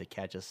happened to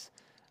catch us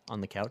on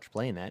the couch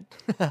playing that.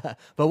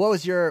 But what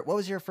was your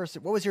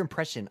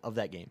impression of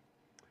that game?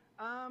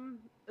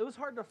 It was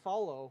hard to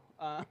follow.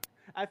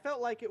 I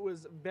felt like it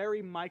was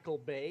very Michael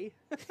Bay.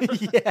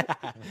 Yeah.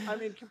 I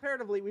mean,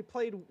 comparatively, we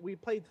played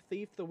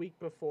Thief the week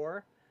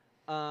before,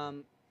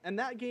 and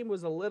that game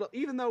was a little.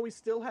 Even though we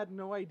still had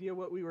no idea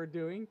what we were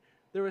doing,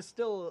 there was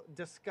still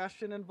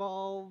discussion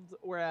involved.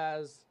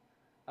 Whereas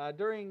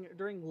during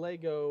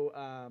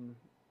Lego,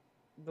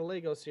 the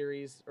Lego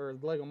series or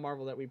the Lego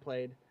Marvel that we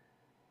played,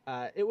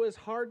 it was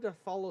hard to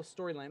follow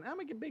storyline. I'm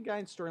a big guy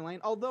in storyline,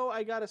 although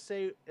I gotta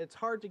say it's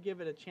hard to give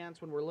it a chance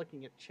when we're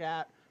looking at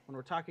chat, when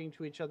we're talking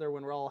to each other,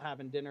 when we're all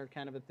having dinner,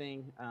 kind of a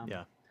thing.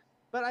 Yeah.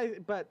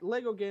 But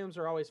Lego games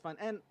are always fun,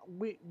 and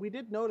we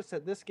did notice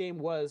that this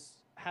game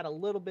had a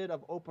little bit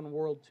of open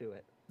world to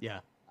it. Yeah.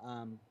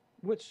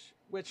 Which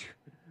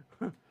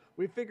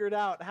we figured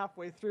out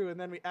halfway through, and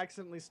then we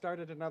accidentally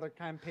started another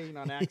campaign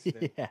on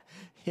accident.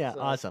 Yeah. So-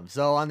 Awesome.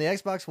 So on the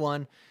Xbox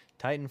One,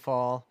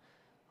 Titanfall,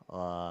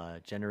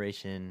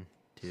 Generation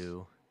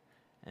 2,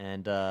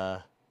 and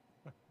Marvel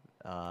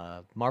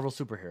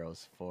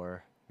Superheroes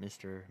for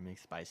Mr.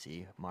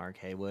 McSpicy, Mark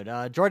Haywood.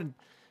 Jordan,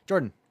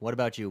 what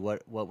about you?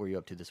 What were you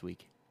up to this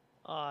week?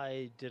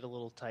 I did a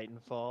little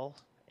Titanfall,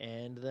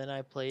 and then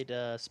I played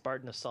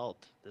Spartan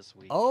Assault this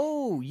week.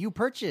 Oh, you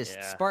purchased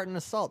Yeah. Spartan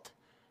Assault.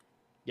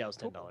 Yeah, it was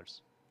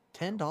 $10.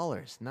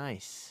 $10.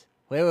 Nice.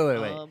 Wait.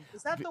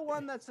 Is that the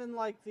one that's in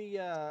like the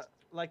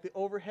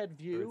overhead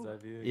view?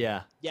 Bird's eye view.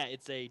 Yeah. Yeah,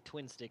 it's a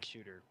twin stick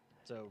shooter.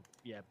 So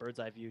yeah, bird's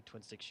eye view,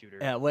 twin stick shooter.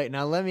 Yeah, wait.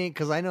 Now let me,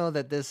 because I know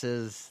that this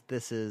has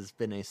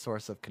been a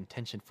source of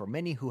contention for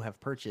many who have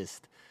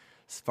purchased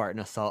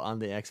Spartan Assault on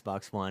the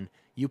Xbox One.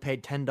 You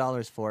paid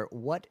 $10 for it.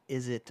 What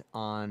is it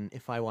on?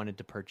 If I wanted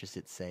to purchase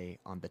it, say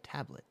on the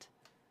tablet.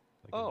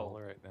 Like Oh.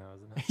 $1 right now,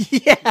 isn't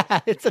it? Yeah,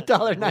 it's They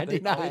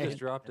 $1.99. just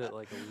dropped it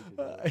like a week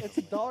ago. It's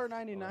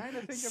 $1.99. I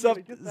think I'm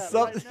gonna get that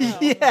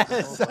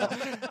right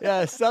now.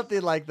 Yeah,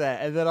 something like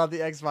that. And then on the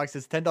Xbox,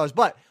 it's $10.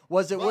 But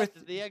was it But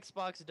worth? the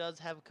Xbox does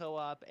have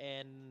co-op,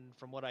 and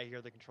from what I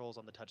hear, the controls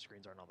on the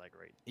touchscreens aren't all that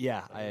great.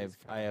 Yeah, That I is have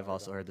kinda hard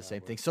also on heard the the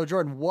same tablet. thing. So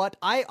Jordan, what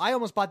I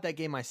almost bought that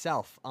game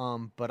myself,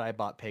 but I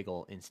bought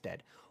Peggle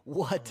instead.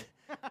 What?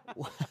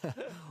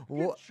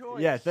 Good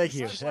choice. Yeah, thank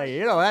you. Just Hey, like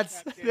you know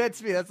that's that game.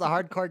 that's me. That's a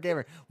hardcore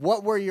gamer.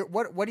 What do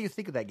you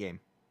think of that game?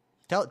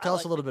 Tell I us a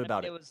liked little bit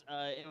about It it.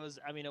 was.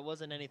 I mean, it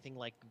wasn't anything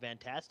like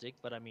fantastic,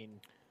 but I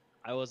mean,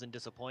 I wasn't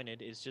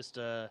disappointed. It's just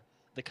the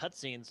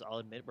cutscenes, I'll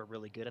admit, were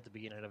really good at the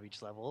beginning of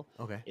each level.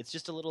 Okay, It's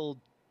just a little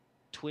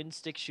twin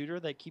stick shooter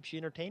that keeps you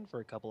entertained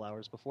for a couple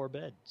hours before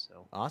bed.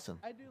 So awesome.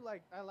 I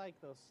like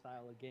those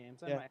style of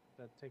games. I Yeah. might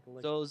have to take a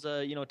look. those,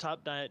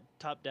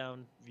 top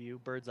down view,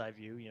 bird's eye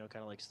view,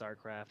 kind of like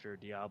StarCraft or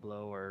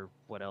Diablo or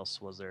what else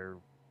was there?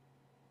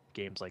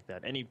 Games like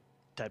that, any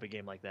type of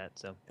game like that.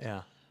 So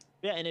Yeah.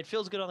 yeah, and it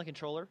feels good on the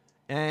controller.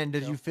 And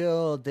did So- you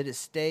feel? Did it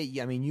stay?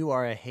 I mean, you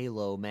are a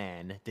Halo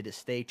man. Did it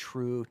stay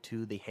true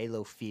to the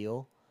Halo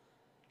feel?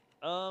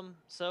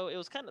 So it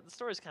was the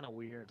story's kind of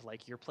weird.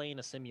 Like you're playing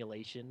a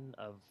simulation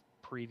of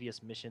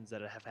previous missions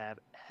that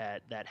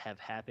have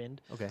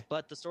happened, Okay.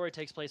 but the story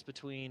takes place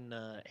between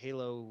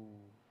Halo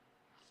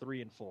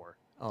 3 and 4.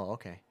 Oh,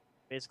 okay.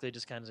 Basically,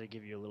 just kind of to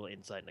give you a little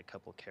insight into a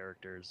couple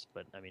characters.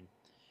 But I mean,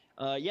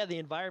 yeah, the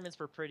environments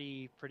were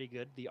pretty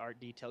good. The art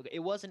detail. It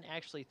wasn't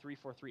actually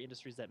 343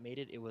 Industries that made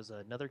it. It was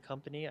another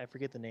company. I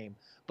forget the name,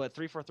 but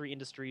 343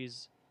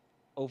 Industries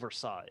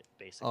oversaw it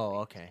basically. Oh,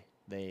 okay.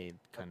 They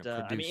kind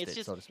of produced I mean, it's it,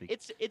 just so to speak.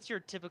 it's your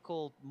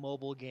typical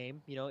mobile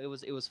game. You know, it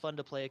was fun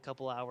to play a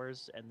couple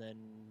hours, and then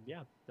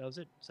yeah, that was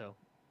it. So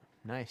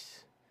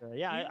Nice.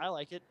 yeah, I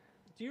like it.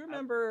 Do you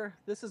remember?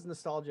 This is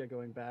nostalgia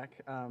going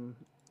back.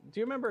 Do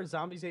you remember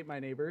Zombies Ate My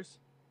Neighbors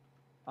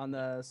on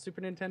the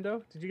Super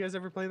Nintendo? Did you guys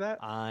ever play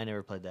that? I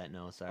never played that.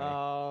 No, sorry.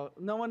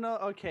 No one know.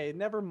 Okay,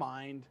 never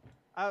mind.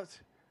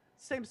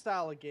 Same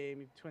style of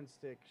game, twin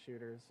stick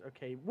shooters.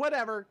 Okay,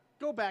 whatever.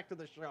 Go back to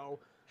the show.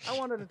 I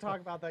wanted to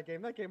talk about that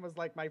game. That game was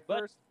like my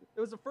first.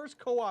 It was the first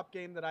co-op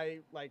game that I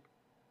like.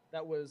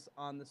 That was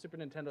on the Super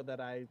Nintendo that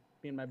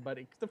me and my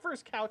buddy. The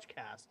first couch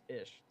cast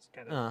ish. It's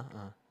kind of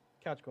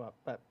couch co-op.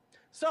 But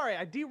sorry,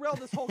 I derailed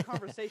this whole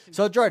conversation.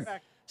 So Jordan,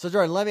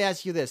 let me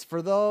ask you this: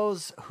 for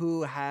those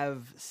who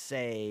have,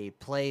 say,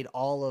 played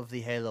all of the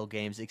Halo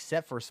games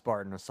except for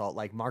Spartan Assault,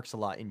 like Marks a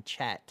lot in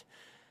chat,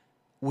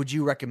 would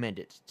you recommend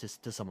it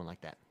to someone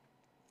like that?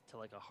 To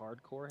like a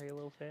hardcore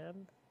Halo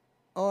fan,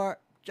 or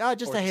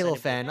just a Halo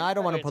fan? I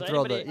don't want to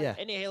throw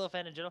any Halo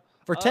fan in general.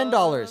 For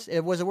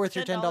 $10, was it worth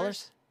your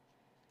 $10?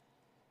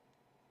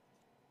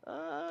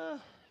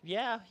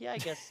 Yeah, I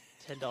guess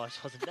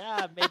 $10 wasn't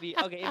that. Maybe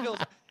okay. If it was,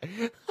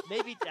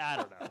 maybe I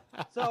don't know.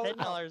 So $10.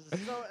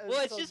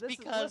 Well, it's just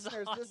because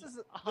this is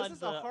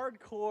a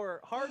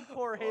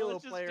hardcore Halo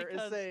player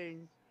is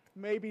saying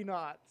maybe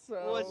not. So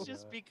well, it's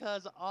just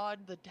because on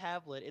the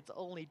tablet it's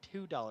only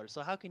 $2.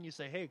 So how can you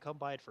say, hey, come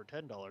buy it for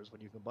 $10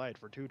 when you can buy it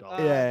for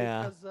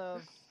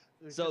 $2?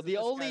 So the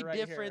only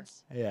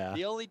difference,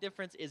 the only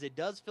difference is it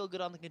does feel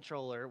good on the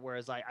controller,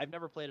 whereas I've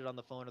never played it on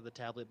the phone or the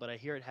tablet, but I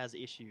hear it has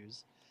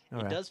issues.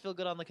 It does feel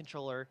good on the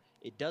controller.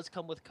 It does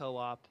come with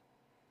co-op.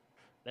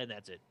 Then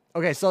that's it.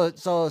 Okay,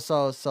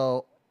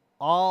 so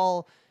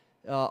all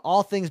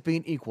things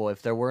being equal,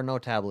 if there were no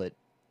tablet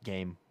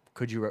game,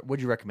 would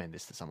you recommend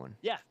this to someone?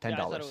 Yeah,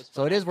 $10.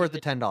 So it is worth the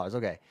 $10.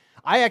 Okay,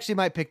 I actually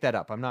might pick that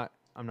up. I'm not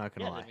gonna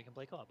lie. Then we can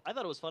play co-op. I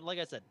thought it was fun. Like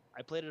I said,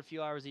 I played it a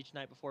few hours each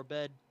night before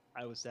bed.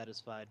 I was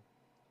satisfied.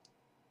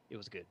 It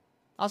was good.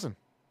 Awesome.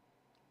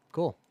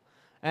 Cool.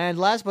 And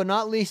last but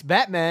not least,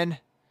 Batman.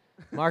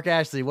 Mark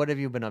Ashley, what have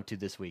you been up to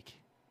this week?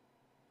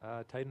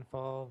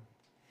 Titanfall,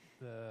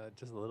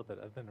 just a little bit.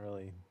 I've been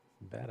really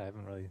bad.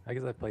 I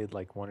guess I've played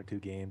like 1 or 2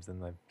 games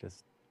and I've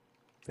just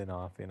been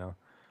off, you know.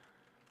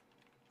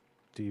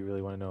 Do you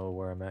really want to know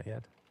where I'm at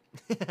yet?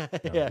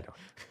 No, yeah.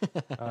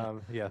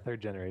 Yeah, 3rd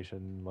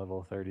generation,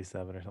 level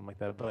 37 or something like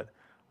that. But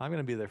I'm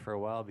going to be there for a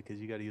while because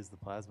you got to use the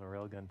plasma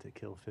railgun to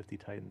kill 50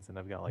 Titans, and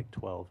I've got like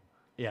 12.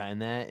 Yeah,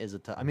 and that is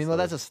I mean, well,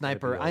 that's a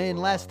sniper.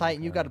 Last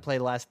Titan, you got to play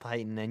Last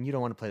Titan, and you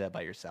don't want to play that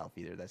by yourself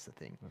either. That's the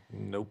thing.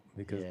 Nope,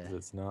 because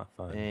it's not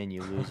fun. And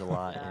you lose a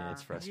lot, and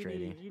it's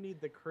frustrating. You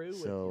need the crew.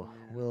 So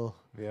with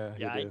you, man.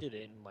 Yeah, I did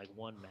it in like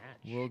one match.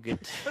 We'll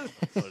get.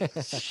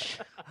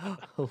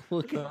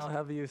 I'll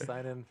have you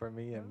sign in for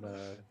me and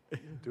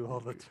do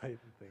all the Titan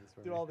things for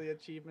me. Do all the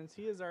achievements.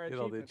 He is our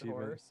achievement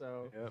whore,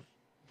 so. Yep.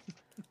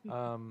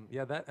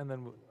 Yeah, that, and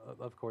then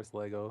of course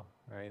Lego,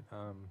 right?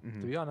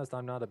 To be honest,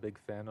 I'm not a big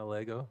fan of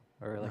Lego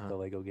or like the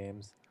Lego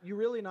games. You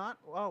really not?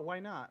 Oh,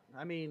 why not?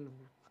 I mean,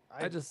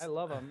 I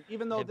love them.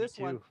 Even though this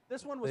one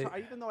was,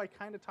 even though I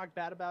kind of talked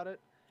bad about it,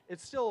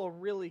 it's still a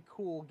really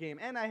cool game,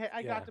 and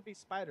I got to be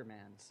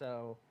Spider-Man,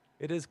 so.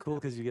 It is cool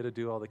because you get to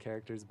do all the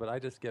characters, but I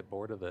just get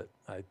bored of it.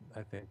 I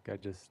think I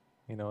just,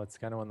 it's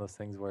kind of one of those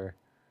things where.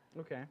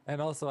 Okay. And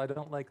also, I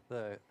don't like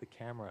the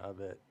camera of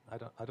it.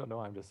 I don't know.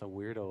 I'm just a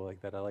weirdo like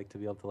that. I like to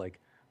be able to like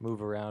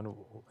move around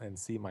and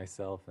see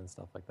myself and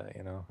stuff like that.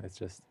 It's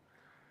just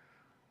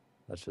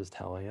that's just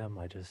how I am.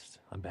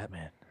 I'm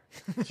Batman.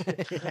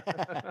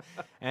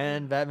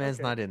 And Batman's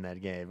not in that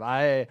game.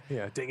 Dang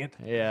it.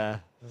 Yeah.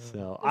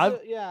 So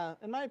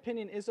in my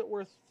opinion, is it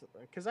worth?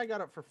 Because I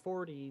got it for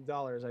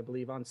 $40, I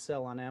believe, on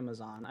sale on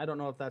Amazon. I don't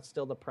know if that's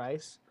still the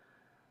price.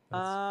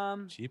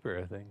 That's cheaper,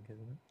 I think,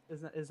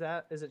 isn't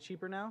it? Is it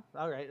cheaper now?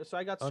 All right, so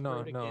I got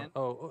screwed again.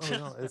 Oh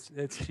no,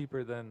 it's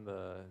cheaper than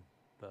the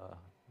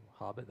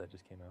Hobbit that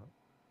just came out.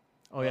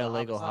 Oh yeah,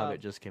 Lego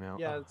Hobbit just came out.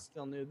 Yeah, it's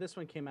still new. This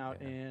one came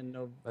out in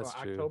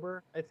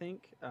October, I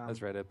think.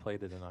 That's right. I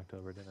played it in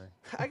October, didn't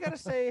I? I gotta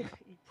say,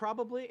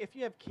 probably if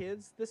you have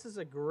kids, this is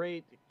a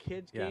great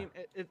kids game.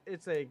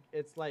 It's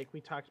like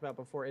we talked about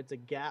before. It's a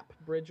gap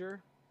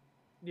bridger.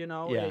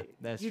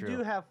 That's true. You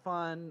do have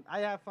fun. I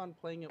have fun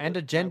playing it. And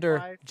a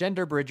gender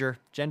bridger.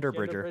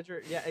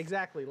 Yeah,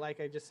 exactly.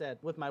 Like I just said,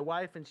 with my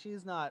wife, and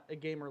she's not a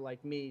gamer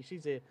like me.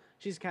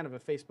 She's kind of a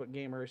Facebook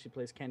gamer. She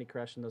plays Candy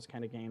Crush and those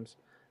kind of games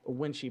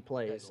when she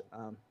plays.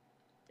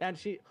 And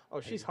she's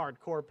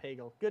hardcore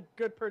Pagel.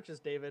 Good purchase,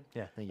 David.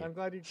 Yeah, thank you. I'm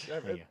glad you.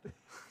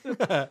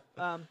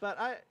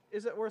 But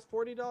is it worth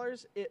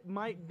 $40? It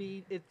might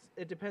be.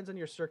 It depends on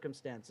your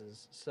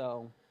circumstances.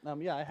 So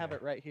I have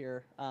it right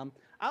here.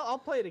 I'll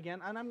play it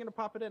again, and I'm gonna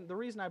pop it in. The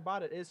reason I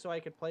bought it is so I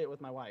could play it with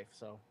my wife.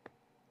 So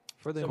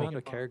For the So amount we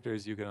of can-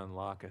 characters you can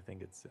unlock, I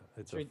think it's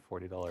a re-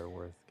 $40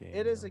 worth game.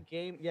 It is you a know?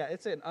 game. Yeah,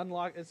 it's an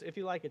unlock. It's, if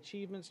you like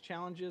achievements,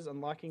 challenges,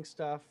 unlocking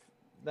stuff,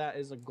 that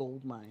is a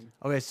gold mine.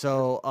 Okay,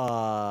 so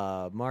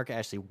Mark,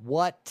 Ashley,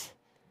 what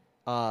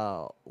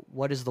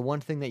is the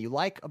one thing that you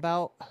like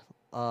about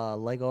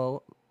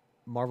Lego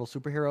Marvel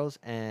Superheroes,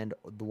 and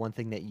the one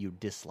thing that you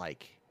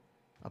dislike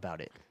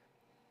about it?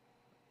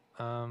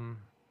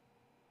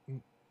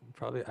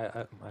 Probably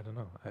I don't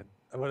know.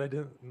 What I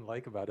didn't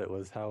like about it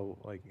was how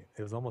like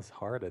it was almost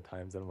hard at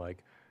times. And I'm like,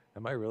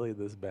 am I really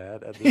this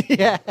bad at this?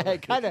 Yeah,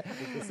 Like, kind of.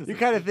 this is You a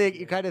kind of kid's think.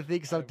 game. You kind of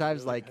think I'm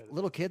sometimes really like bad at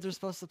little this. kids are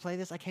supposed to play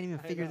this. I can't even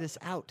I figure know. this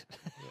out.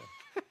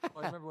 Yeah.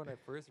 Well, I remember when I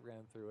first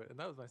ran through it, and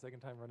that was my second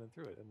time running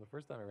through it. And the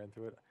first time I ran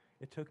through it,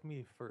 it took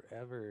me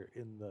forever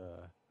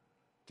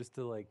just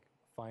to like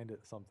find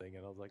something,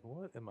 and I was like,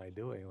 "What am I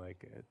doing?"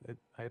 Like,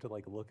 I had to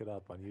like look it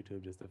up on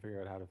YouTube just to figure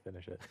out how to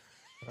finish it.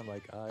 And I'm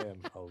like, I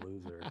am a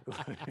loser.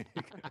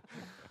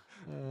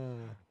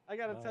 I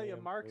gotta tell I you,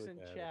 am Mark's really in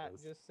bad at chat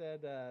this. just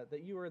said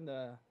that you were in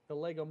the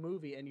Lego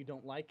movie and you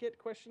don't like it?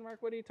 Question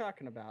mark. What are you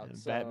talking about?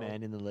 So-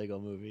 Batman in the Lego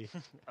movie.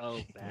 Oh,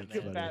 That's Batman.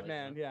 funny. Good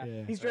Batman, yeah.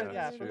 Yeah. He's dressed. Yeah,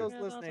 Yeah, that's for true.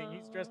 those listening,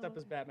 he's dressed up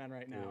as Batman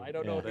right now. Yeah. I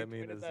don't Yeah. know What if I he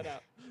mean pointed is- that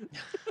out.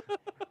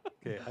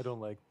 Okay, I don't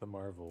like the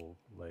Marvel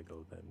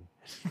Lego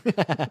then.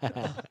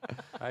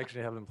 I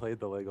actually haven't played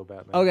the Lego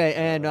Batman. Okay,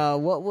 and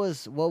what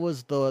was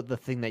the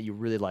thing that you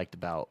really liked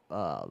about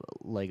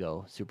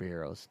Lego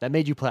Superheroes that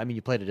made you play? I mean,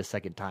 you played it a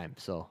second time,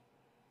 so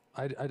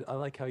I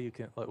like how you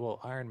can like.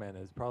 Well, Iron Man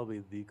is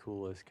probably the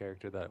coolest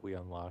character that we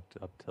unlocked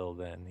up till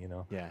then. You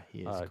know, yeah, he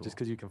is cool. just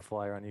because you can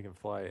fly around, you can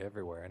fly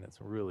everywhere, and it's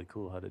really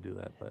cool how to do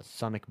that. But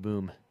Sonic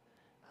Boom,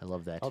 I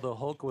love that. although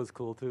Hulk was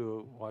cool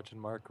too, watching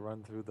Mark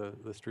run through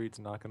the streets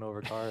knocking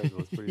over cars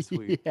was pretty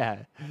sweet. Yeah,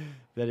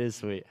 that is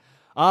sweet.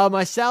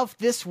 Myself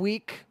this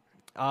week,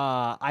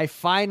 I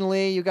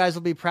finally, you guys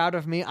will be proud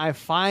of me. I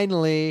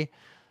finally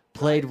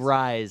played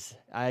Rise.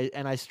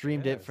 I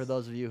streamed it for Yes.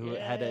 those of you who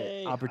had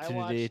Yay, an I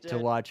opportunity watched to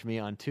it. watch me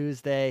on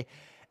Tuesday.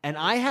 And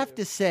I I did have too.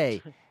 to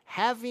say,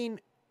 having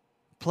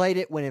played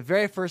it when it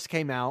very first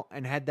came out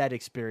and had that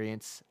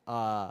experience,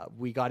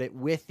 we got it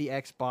with the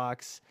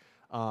Xbox.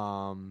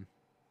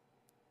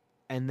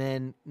 And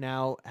then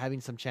now having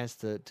some chance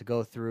to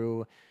go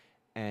through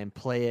and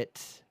play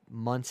it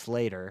months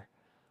later,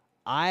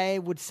 I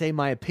would say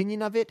my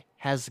opinion of it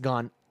has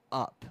gone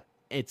up.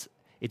 It's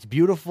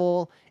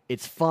beautiful.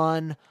 It's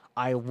fun.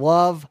 I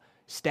love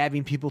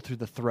stabbing people through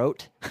the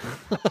throat.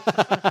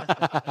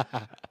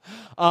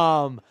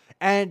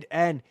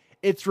 And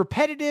it's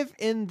repetitive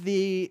in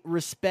the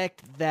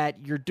respect that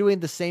you're doing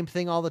the same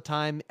thing all the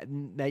time,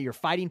 that you're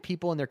fighting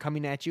people and they're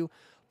coming at you,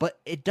 but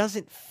it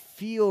doesn't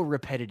feel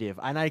repetitive.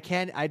 And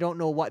I don't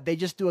know what, they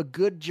just do a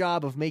good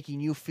job of making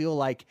you feel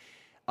like,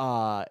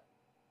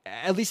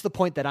 at least the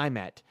point that I'm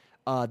at,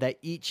 that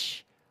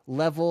each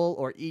level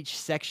or each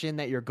section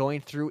that you're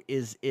going through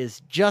is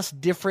just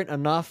different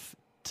enough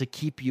to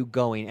keep you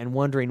going and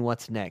wondering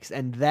what's next.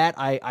 And that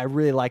I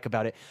really like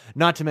about it.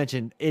 Not to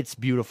mention, it's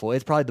beautiful.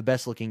 It's probably the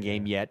best looking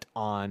game yet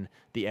on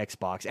the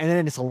Xbox. And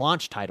then it's a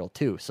launch title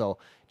too. So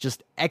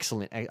just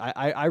excellent.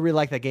 I really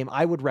like that game.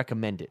 I would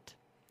recommend it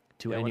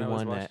to Yeah, when I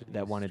was anyone watching that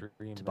you wanted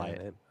stream, to buy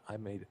man, it.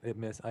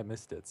 I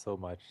missed it so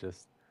much.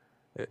 Just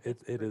it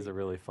is a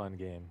really fun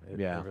game. It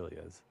really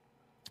is.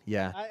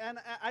 Yeah.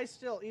 I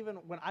still, even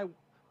when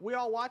we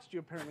all watched you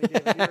apparently,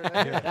 David. You were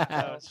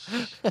there,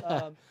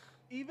 so,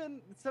 even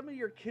some of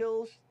your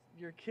kill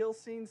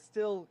scenes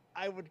still,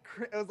 I was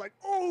like,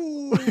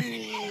 oh,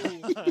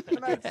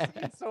 and I've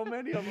seen so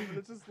many of them, and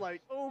it's just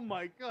like, oh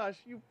my gosh,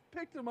 you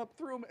picked him up,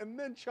 threw him, and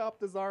then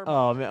chopped his arm.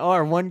 Oh man!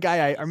 Or one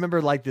guy I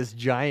remember, like this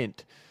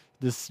giant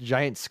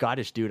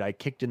Scottish dude. I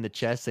kicked in the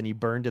chest and he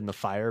burned in the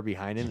fire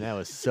behind him. That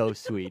was so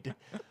sweet.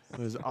 It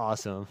was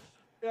awesome.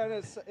 Yeah,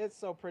 and it's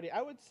so pretty.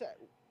 I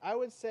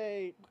would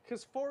say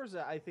because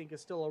Forza, I think,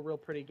 is still a real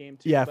pretty game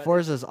too. Yeah, but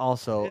Forza's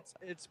also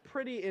it's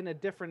pretty in a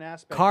different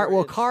aspect. car.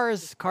 where Well,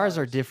 it's cars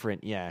are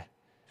different. Yeah.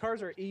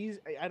 Cars are easy.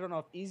 I don't know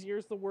if easier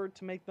is the word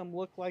to make them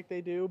look like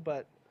they do,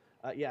 but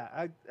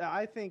yeah,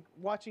 I think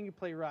watching you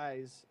play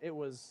Rise, that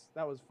was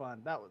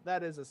fun.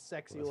 That is a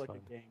sexy was looking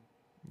fun. game.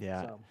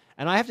 Yeah. So.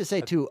 And I have to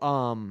say too,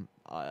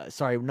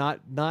 sorry, not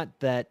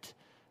that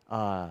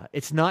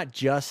it's not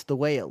just the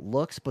way it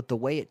looks, but the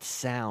way it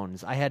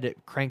sounds. I had it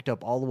cranked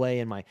up all the way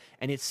and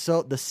it's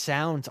the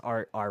sounds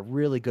are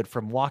really good,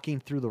 from walking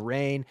through the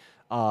rain,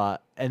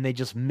 and they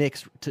just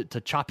mix to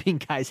chopping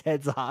guys'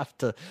 heads off,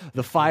 to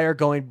the fire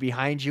going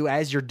behind you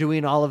as you're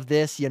doing all of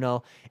this. You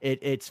know,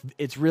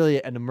 it's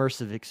really an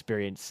immersive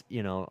experience,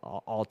 you know,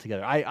 all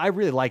together. I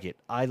really like it.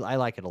 I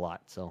like it a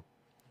lot. So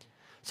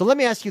let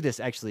me ask you this,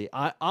 actually.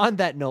 On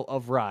that note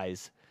of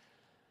Rise,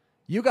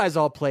 you guys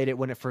all played it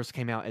when it first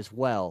came out as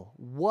well.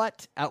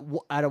 What at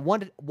a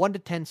 1 to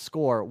 10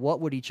 score, what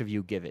would each of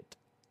you give it?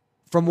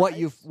 From what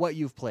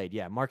you've played,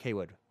 yeah. Mark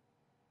Haywood.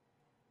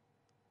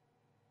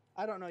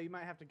 I don't know. You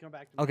might have to come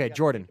back to me. Okay, I gotta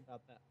Jordan. think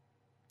about that.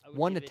 I would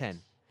 1 to give it 10. 1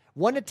 to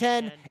 1 to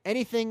 10. 10.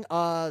 Anything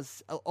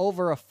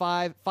over a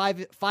 5.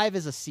 5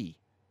 is a C.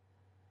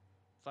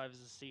 5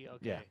 is a C. Okay.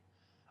 Yeah.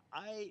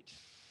 I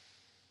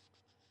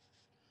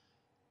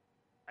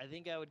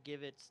think I would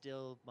give it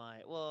still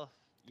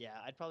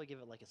I'd probably give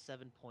it like a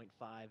 7.5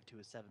 to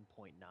a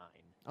 7.9.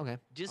 Okay.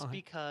 Just Okay.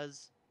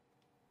 because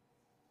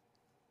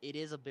it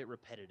is a bit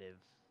repetitive.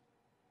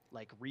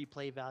 Like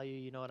replay value,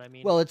 you know what I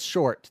mean? Well, it's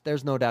short.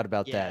 There's no doubt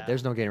about that. Yeah.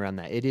 There's no getting around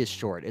that. It is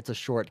short. It's a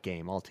short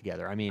game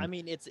altogether. I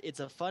mean, it's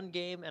a fun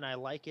game and I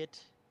like it,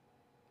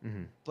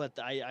 mhm. but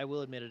I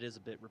will admit it is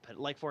a bit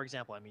repetitive. Like for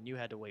example, I mean, you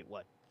had to wait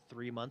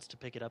 3 months to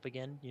pick it up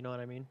again. You know what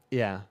I mean?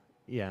 Yeah.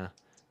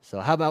 So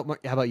how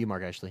about you,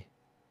 Mark Ashley?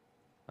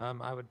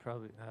 I would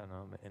probably, I don't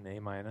know, an A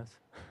minus.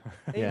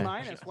 Yeah. A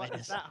minus. What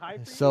is that high for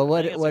you? So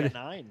I think it's like a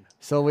 9.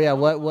 So yeah,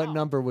 what Wow.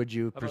 number would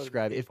you How about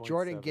prescribe if 8.7?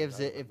 Jordan gives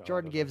I it? don't If know, I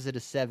Jordan don't know. gives it a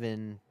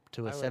 7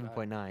 to a I would-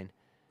 7.9.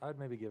 I would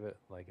maybe give it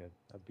like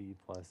a B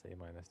plus, A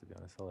minus, to be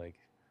honest. So like,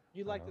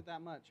 You I liked know. it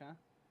that much, huh?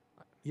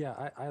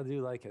 yeah, I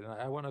do like it. And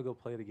I want to go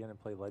play it again and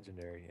play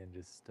Legendary and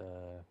just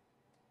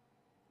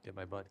get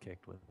my butt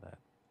kicked with that.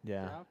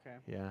 Yeah. Okay.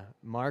 Yeah.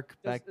 Mark,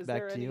 Is back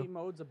there to any you.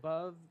 modes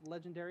above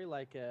Legendary,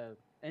 like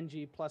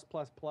NG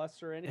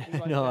or anything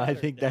like No, that? I or-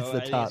 think that's No, the I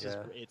think top. It's,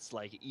 it's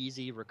like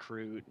easy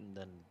recruit and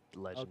then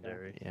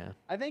legendary. Yeah.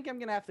 I think I'm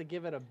gonna have to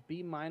give it a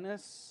B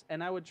minus,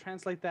 and I would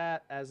translate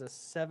that as a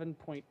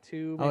 7.2.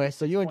 maybe Okay,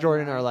 so you and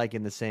Jordan 6.9. are like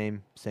in the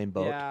same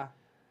boat. Yeah.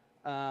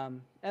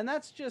 And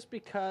that's just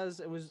because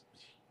it was.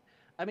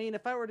 I mean,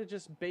 if I were to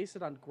just base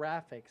it on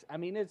graphics, I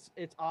mean, it's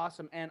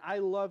awesome, and I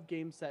love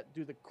games that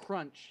do the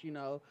crunch,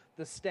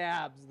 the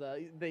stabs,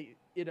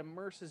 it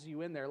immerses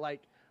you in there.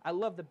 Like I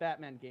love the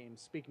Batman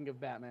games. Speaking of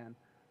Batman,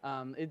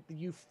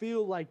 you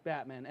feel like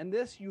Batman, and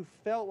this you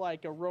felt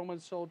like a Roman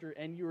soldier,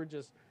 and you were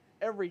just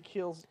every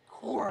kill's.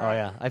 Oh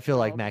yeah, I feel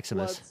like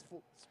Maximus.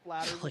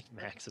 Splatters. Like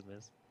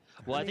Maximus.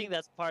 Well, I think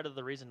that's part of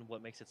the reason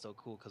what makes it so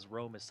cool because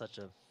Rome is such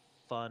a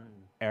fun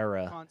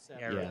Era.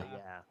 concept. area.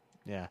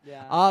 Yeah.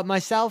 Yeah.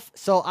 Myself,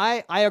 so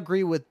I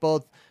agree with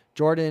both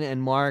Jordan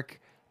and Mark,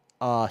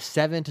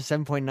 7 to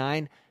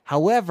 7.9.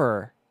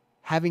 However,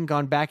 having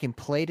gone back and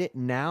played it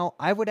now,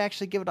 I would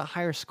actually give it a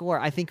higher score.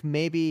 I think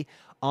maybe,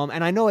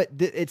 and I know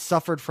it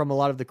suffered from a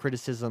lot of the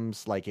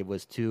criticisms, like it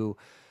was too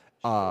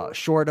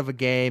short of a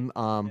game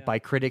by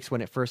critics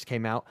when it first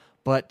came out.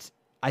 But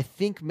I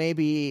think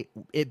maybe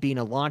it being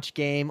a launch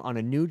game on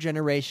a new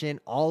generation,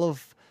 all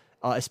of,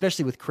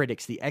 especially with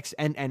critics,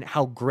 and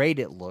how great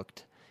it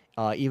looked.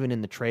 Even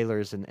in the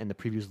trailers and the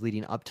previews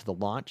leading up to the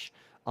launch,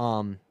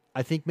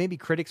 I think maybe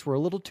critics were a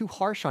little too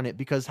harsh on it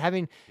because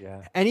and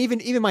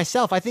even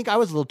myself, I think I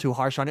was a little too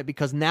harsh on it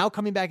because now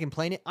coming back and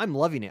playing it, I'm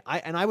loving it.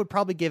 I would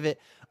probably give it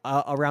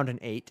around an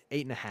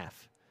 8.5.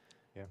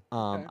 Yeah.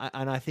 Okay.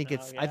 I think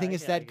it's yeah, I think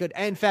it's I that good.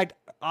 And in fact,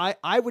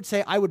 I would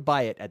say I would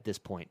buy it at this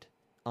point.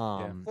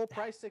 Full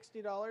price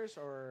 $60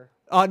 or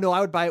No,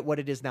 I would buy it what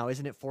it is now.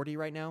 Isn't it 40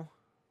 right now?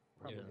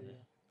 probably. Yeah.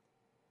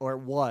 Or it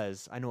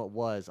was. I know it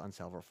was on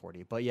sale for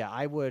 40. But yeah,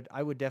 I would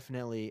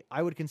definitely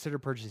consider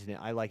purchasing it.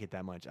 I like it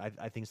that much. I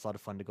think it's a lot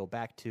of fun to go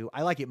back to.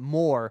 I like it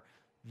more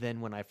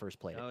than when I first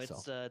played No, it.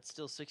 it's So. it's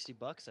still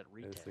 $60 at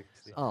retail.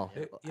 60. Oh.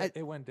 Yeah.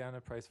 It went down in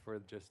price for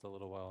just a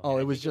little while. Oh,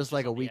 I it was think it was just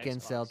like just a on the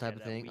weekend sale Xbox, type yeah, of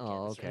that thing. weekend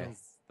Oh, sale. okay.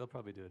 They'll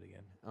probably do it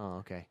again. Oh,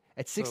 okay.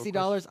 At So,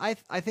 $60,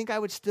 I think I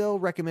would still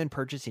recommend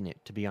purchasing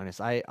it. To be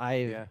honest, I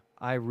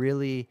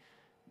really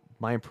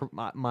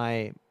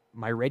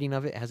my rating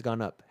of it has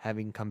gone up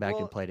having come back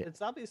Well, and played it.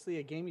 It's obviously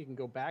a game you can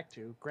go back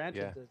to.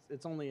 Granted,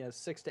 it's only a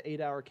 6 to 8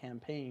 hour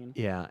campaign.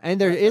 Yeah,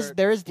 and there But is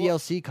well-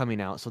 DLC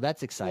coming out, so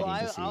that's exciting Well,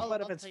 to see. I'll-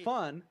 But if it's tell you-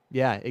 fun,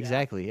 Yeah,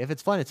 exactly. If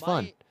it's fun, it's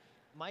fun.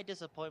 My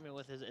disappointment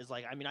with it is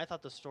like, I mean, I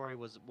thought the story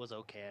was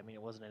okay. I mean,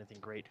 it wasn't anything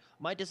great.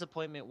 My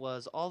disappointment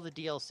was all the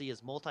DLC is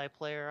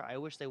multiplayer. I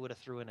wish they would have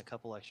threw in a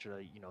couple extra,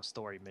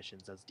 story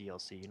missions as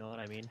DLC. You know what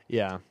I mean?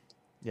 Yeah,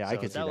 I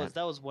So could see that.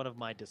 that was one of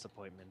my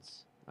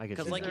disappointments. I could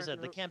Because, see like that. you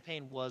said, the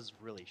campaign was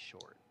really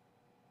short.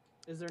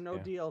 is there no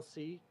Yeah.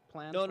 DLC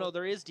planned? No,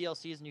 there is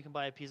DLCs and you can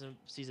buy a piece of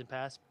season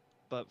pass,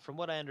 but from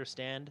what I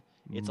understand,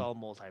 it's all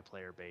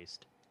multiplayer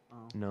based.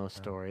 No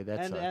story. That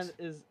and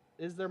sucks.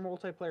 is there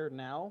multiplayer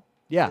now?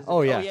 Yeah. is it- Oh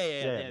Oh, yeah.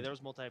 Yeah. There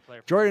was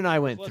multiplayer. Jordan and I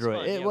Which went was through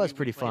fun. it. It Yeah, was we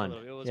pretty played a fun.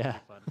 little. It was Yeah.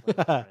 pretty fun. Playing with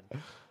a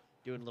friend,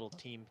 doing little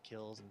team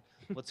kills. And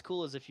what's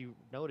cool is if you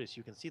notice,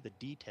 you can see the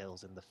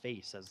details in the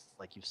face as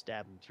like you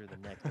stab them through the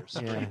neck. They're Yeah.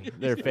 screaming.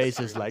 Their face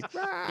is like.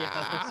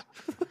 Yeah.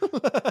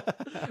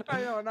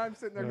 I know, and I'm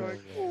sitting there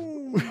going, Oh,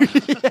 "Ooh,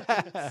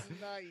 Yeah.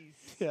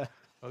 nice." Yeah.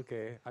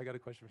 Okay, I got a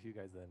question for you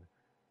guys then.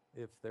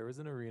 If there was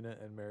an arena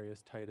and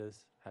Marius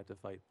Titus had to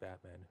fight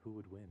Batman, who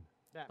would win?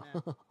 Batman.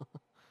 Batman.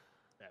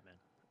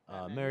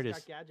 Batman. Meredith.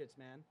 He's got gadgets,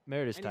 man.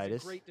 Meredith And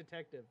Titus. He's a great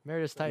detective.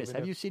 Meredith Titus. Even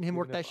Have if- you seen him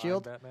work even that if I'm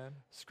shield? Batman?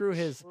 Screw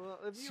his. Well,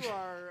 if you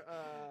are,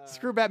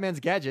 Screw Batman's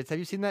gadgets. Have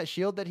you seen that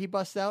shield that he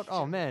busts out?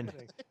 Oh man.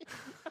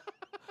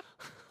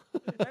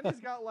 and he's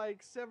got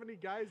like 70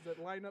 guys that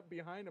line up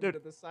behind him Dude, to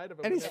the side of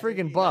him. and he's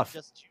whenever freaking he- buff.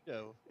 Just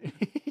judo.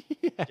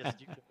 Yeah. Just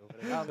judo.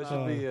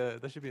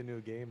 That should be a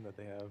new game that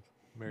they have.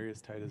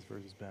 Marius Titus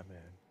versus Batman.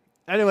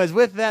 Anyways,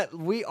 with that,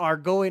 we are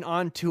going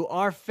on to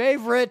our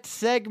favorite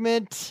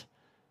segment,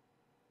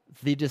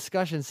 the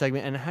discussion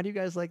segment. And how do you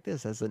guys like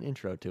this as an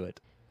intro to it?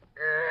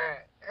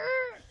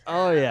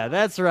 Oh yeah,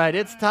 that's right.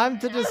 It's time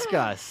to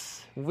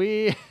discuss.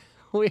 We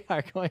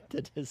are going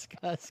to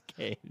discuss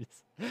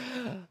games.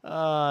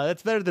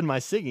 That's better than my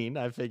singing,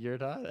 I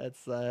figured, huh?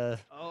 That's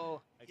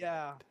Oh,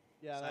 Yeah,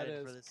 that excited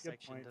is for this good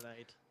section point.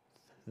 tonight.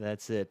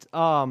 that's it.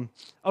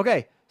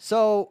 Okay,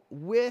 so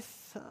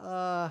with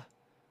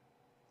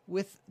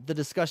the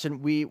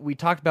discussion we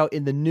talked about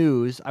in the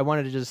news, I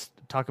wanted to just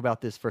talk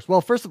about this first.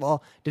 Well, first of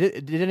all,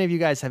 did any of you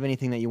guys have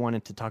anything that you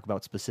wanted to talk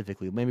about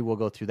specifically? Maybe we'll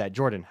go through that.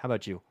 Jordan, how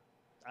about you?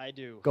 I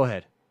do. Go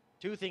ahead.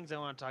 Two things I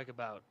want to talk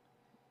about.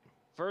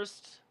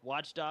 First,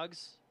 Watch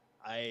Dogs.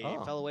 I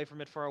Oh. fell away from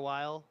it for a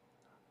while,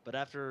 but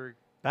after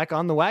Back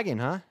on the wagon,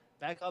 huh?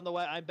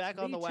 I'm back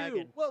on Me the too.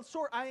 wagon. Well,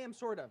 I am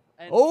sort of.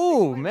 And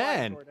Oh explain why,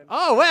 man! Jordan.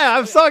 Oh man! I'm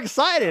yeah. so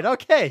excited.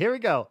 Okay, here we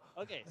go.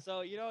 Okay,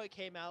 so it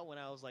came out when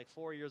I was like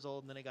 4 years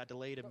old, and then it got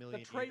delayed a The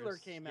million trailer years.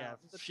 came Yeah, out.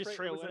 The just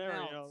trailer was whatever,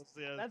 announced.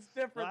 yeah. That's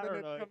different I than don't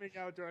it know. coming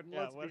out, Jordan.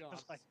 Yeah, Let's what- be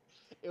honest.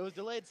 it was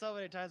delayed so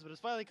many times, but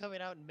it's finally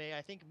coming out in May.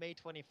 I think May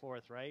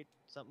 24th, right?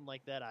 Something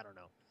like that. I don't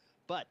know.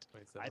 But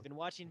 27. I've been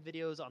watching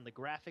videos on the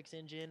graphics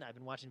engine. I've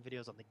been watching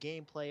videos on the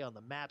gameplay, on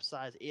the map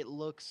size. It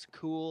looks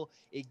cool.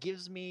 It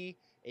gives me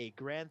a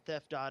Grand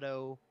Theft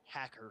Auto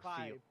hacker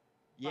Vibe. feel.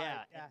 Yeah,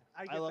 Yeah,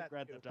 I get love that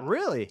Grand too. Theft Auto.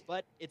 Really?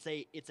 But it's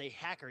a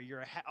hacker.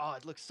 You're oh,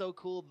 it looks so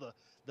cool.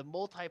 The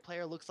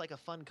multiplayer looks like a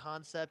fun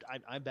concept.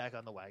 I'm back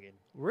on the wagon.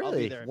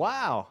 Really? there in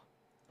Wow.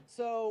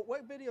 So,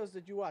 what videos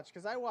did you watch?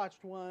 Because I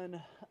watched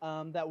one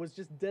that was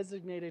just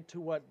designated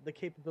to what the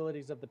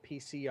capabilities of the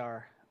PC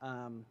are,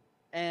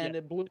 and Yeah.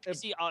 it blew.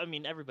 PC, I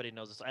mean, everybody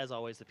knows this. As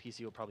always, the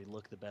PC will probably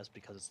look the best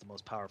because it's the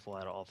most powerful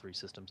out of all three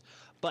systems.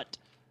 But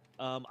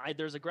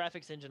there's a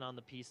graphics engine on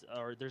the PC,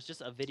 or there's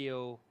just a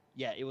video.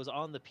 Yeah, it was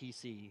on the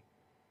PC,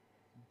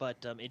 but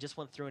it just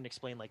went through and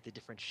explained like the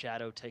different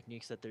shadow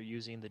techniques that they're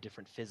using, the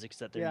different physics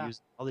that they're Yeah.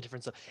 using, all the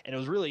different stuff, and it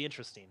was really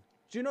interesting.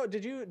 Do you know?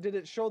 Did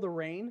it show the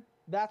rain?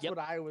 That's Yep. what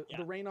I was. Yeah.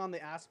 The rain on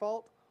the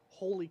asphalt.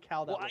 Holy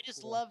cow! That Well, I looked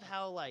just cool. love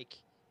how like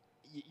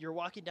you're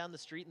walking down the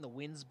street and the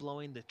wind's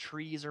blowing, the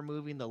trees are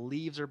moving, the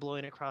leaves are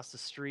blowing across the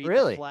street.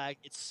 Really? The flag.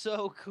 It's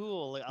so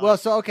cool. Like, Well,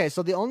 so okay,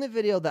 so the only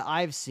video that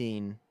I've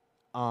seen,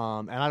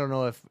 and I don't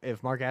know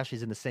if Mark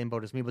Ashley's in the same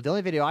boat as me, but the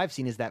only video I've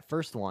seen is that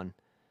first one.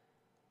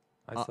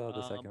 I saw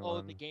the second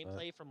one. the but-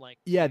 gameplay from like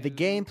Yeah, the two-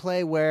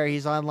 gameplay where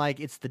he's on like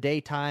it's the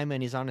daytime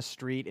and he's on a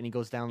street and he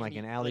goes down and like he,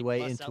 an alleyway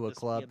busts into out a this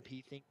club. EMP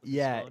thing with his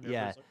Yeah, phone, yeah.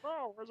 everybody's like,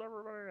 oh, where's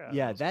everybody at?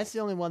 Yeah, That was that's cool.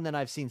 the only one that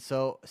I've seen.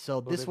 So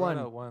Well, this they brought one,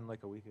 out one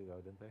like a week ago,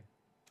 didn't they?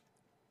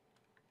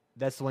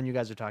 that's the one you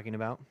guys are talking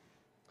about.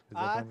 Is that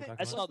I the one you're think- talking I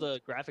about? saw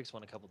the graphics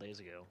one a couple days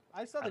ago.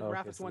 I saw the Oh, okay,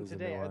 graphics so one there's a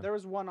new today. one. There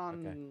was one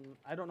on. Okay.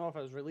 I don't know if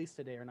it was released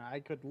today or not. I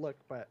could look,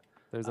 but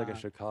There's like a Uh,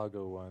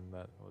 Chicago one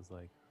that was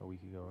like a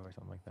week ago or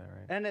something like that,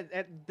 right?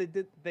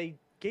 and they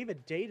gave a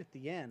date at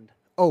the end.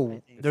 Oh,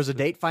 think there's a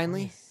date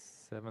finally.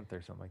 7th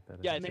or something like that.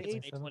 Yeah, I isn't think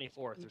it? it's May 24th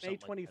or May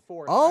something.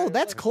 24th. Oh, I-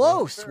 that's I-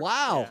 close. ver-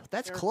 Wow, yeah,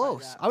 that's verify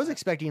close. that, I was but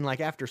expecting like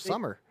after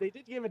summer. They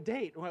did give a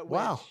date. Which,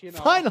 Wow, you know,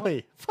 finally,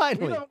 We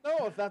finally. don't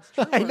know if that's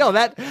true. I or know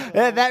not, that you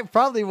know. that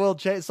probably will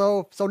change.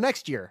 So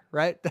next year,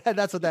 right?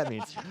 That's what that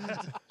means.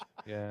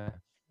 Yeah,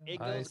 It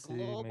I goes see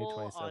May global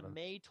on 27th.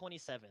 May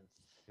 27th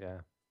yeah.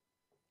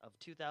 of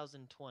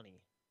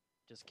 2020.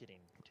 Just kidding,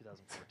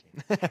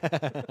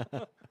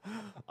 2014.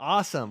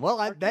 Awesome. Well,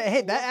 Our kids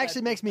hey, will that love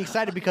actually that. makes me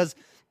excited because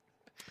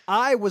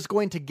I was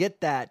going to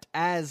get that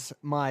as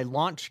my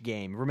launch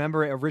game.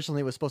 Remember,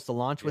 originally it was supposed to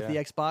launch with the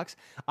Yeah. Xbox.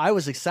 I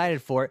was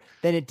excited for it.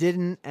 Then it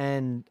didn't,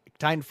 and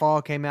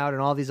Titanfall came out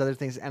and all these other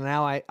things. And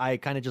now I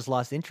kind of just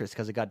lost interest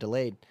because it got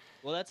delayed.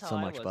 Well, that's how So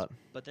I much, was.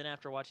 but- then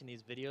after watching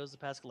these videos the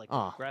past, like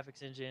Aw. the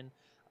graphics engine,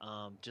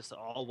 just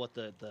all what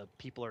the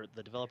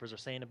developers are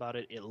saying about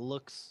it, it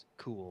looks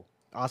cool,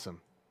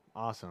 Awesome.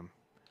 Awesome.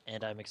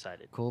 and I'm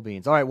excited. Cool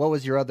beans. All right. What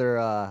was your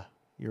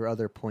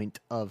other point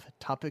of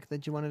topic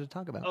that you wanted to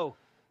talk about? Oh,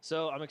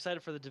 so I'm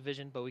excited for the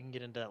Division, but we can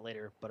get into that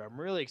later. But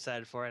I'm really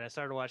excited for it. And I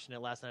started watching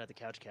it last night at the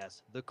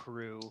Couchcast. The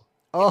Crew.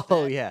 Oh,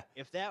 that- yeah.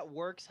 If that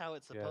works how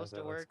it's Yeah, supposed that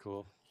to looks work,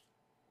 cool.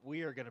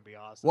 we are gonna be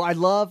awesome. Well, I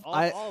love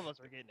all of us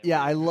are getting it. Yeah,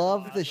 We're I gonna be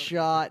love the awesome.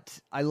 shot.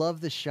 I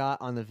love the shot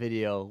on the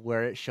video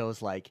where it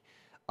shows like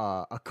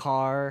a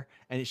car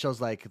and it shows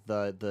like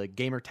the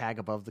gamer tag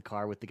above the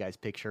car with the guy's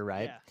picture,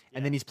 right? Yeah,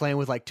 And then he's playing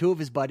with like two of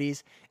his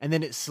buddies, and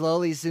then it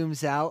slowly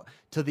zooms out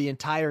to the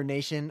entire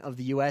nation of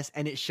the U.S.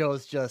 and it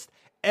shows just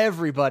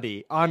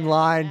everybody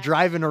online exactly.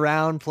 driving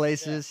around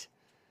places.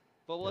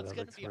 But what's that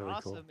gonna looks be really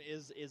cool. awesome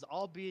is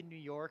I'll be in New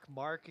York,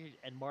 Mark,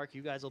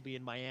 you guys will be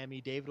in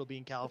Miami, David will be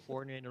in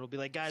California, and it'll be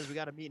like, guys, we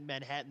got to meet in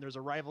Manhattan. There's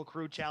a rival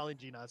crew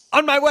challenging us.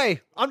 On my way.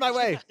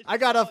 I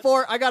got a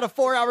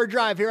 4-hour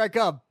drive. Here I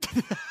come.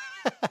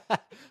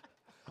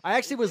 I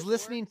actually was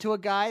listening to a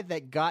guy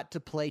that got to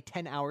play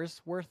 10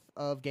 hours worth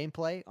of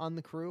gameplay on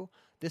the Crew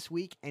this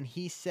week, and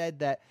he said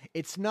that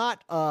it's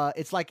not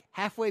it's like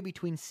halfway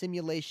between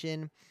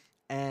simulation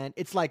and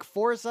it's like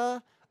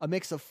Forza, a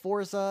mix of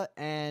Forza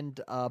and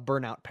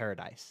Burnout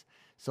Paradise.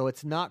 So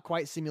it's not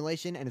quite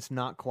simulation and it's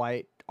not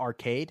quite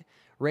arcade,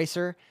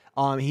 racer.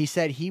 He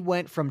said he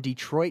went from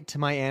Detroit to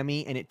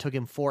Miami, and it took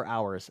him 4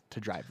 hours to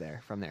drive there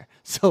from there.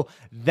 So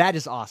that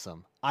is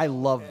awesome. I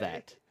love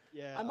that.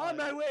 Yeah, I'm on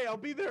my way. I'll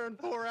be there in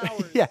 4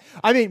 hours. Yeah,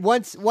 I mean,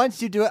 once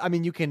you do it, I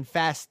mean, you can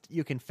fast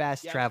yeah,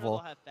 travel.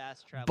 Have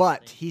fast travel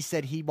But things. he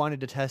said he wanted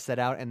to test that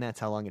out, and that's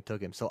how long it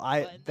took him. So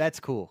But that's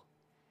cool.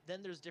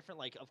 then there's different,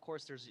 like, of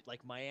course there's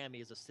like Miami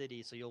is a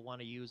city, so you'll want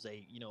to use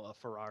a a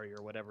Ferrari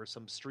or whatever,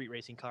 some street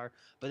racing car.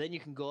 But then you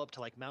can go up to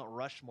like Mount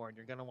Rushmore, and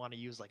you're gonna want to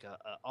use like a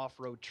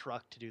off-road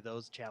truck to do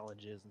those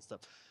challenges and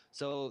stuff.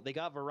 So they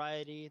got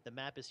variety. The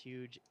map is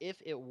huge. If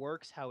it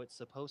works how it's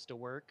supposed to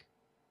work,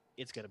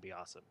 it's gonna be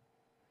awesome.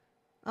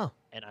 Oh.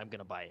 And I'm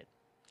gonna buy it,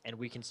 and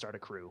we can start a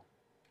crew,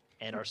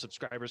 and our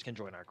subscribers can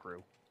join our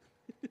crew.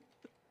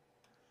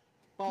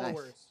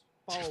 Followers.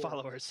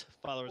 Followers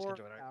Or, can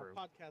join our crew.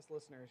 podcast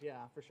listeners, yeah,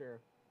 for sure.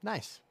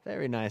 Nice.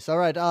 Very nice. All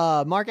right.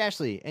 Mark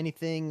Ashley,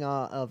 anything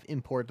of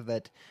import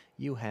that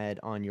you had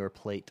on your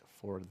plate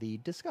for the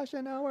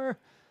discussion hour?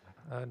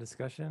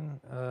 Discussion.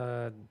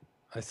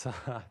 I saw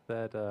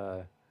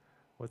that.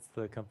 What's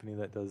the company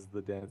that does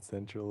the Dance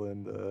Central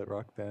and the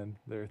Rock Band?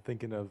 They're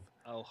thinking of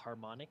Oh,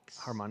 Harmonix.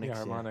 Harmonix. yeah,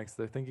 Harmonix.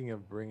 They're thinking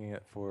of bringing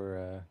it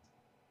for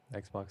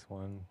Xbox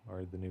One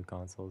or the new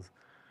consoles.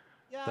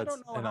 Yeah, That's I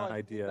don't know an how I feel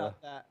idea.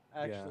 about that,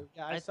 actually.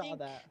 Yeah, I saw think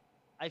that.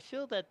 I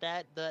feel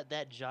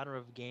that genre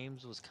of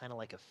games was kind of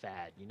like a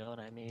fad. You know what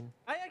I mean?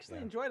 I actually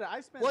Yeah. enjoyed it. I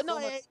spent Well, so no,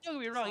 much... don't get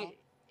me wrong. time.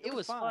 It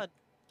was fun, fun.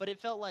 but it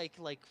felt like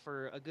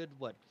for a good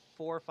 4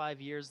 or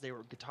 5 years, they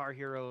were Guitar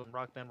Hero and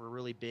Rock Band were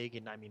really big.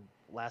 And I mean,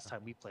 last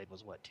time we played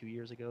was 2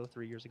 years ago,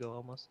 3 years ago,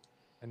 almost.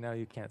 And now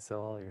you can't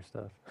sell all your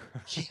stuff.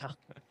 Yeah.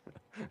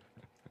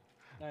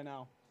 I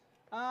know.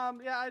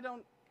 Yeah, I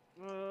don't...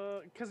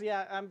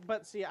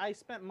 but see, I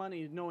spent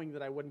money knowing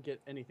that I wouldn't get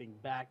anything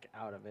back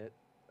out of it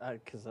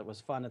because it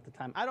was fun at the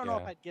time. I don't know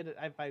if Yeah. I'd get it.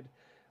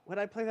 Would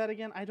I play that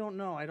again? I don't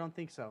know. I don't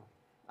think so.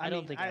 I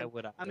don't think I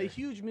would. I'm a either.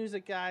 huge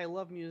music guy. I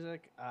love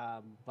music,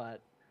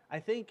 but I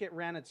think it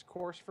ran its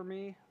course for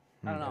me.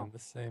 I don't know. And the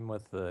same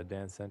with the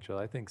Dance Central.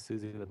 I think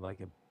Susie would like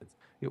it.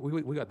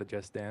 We got the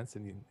Just Dance,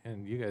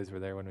 and you guys were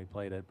there when we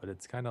played it. But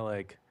it's kind of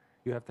like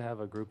you have to have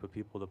a group of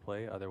people to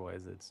play.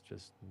 Otherwise, it's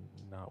just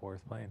not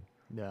worth playing.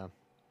 Yeah.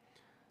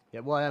 Yeah,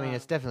 well, I mean,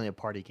 it's definitely a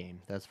party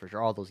game. That's for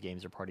sure. All those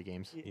games are party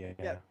games.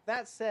 Yeah.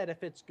 That said,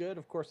 if it's good,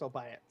 of course I'll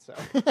buy it. So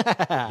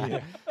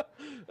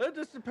it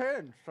just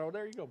depends. So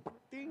there you go.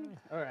 Ding.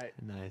 All right.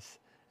 Nice.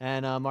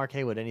 And Mark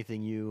Haywood,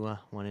 anything you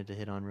wanted to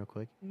hit on real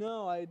quick?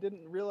 No, I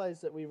didn't realize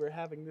that we were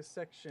having this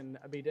section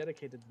be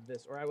dedicated to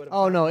this, or I would have.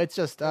 Oh no, it's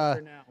just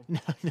for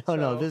now. no.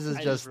 So, This is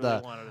I just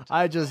really wanted to talk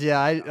I just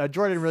about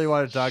Jordan really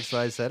wanted to talk, so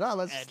I said,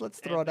 let's And-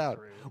 throw and it the out.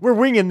 crew. We're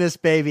winging this,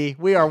 baby.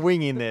 We are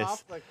winging this.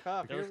 Off the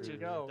cuff. Here Those we two-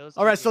 go. those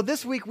All two right, so games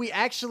this are- week we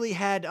actually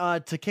had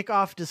to kick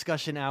off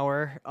discussion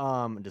hour.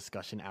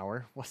 Discussion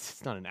hour.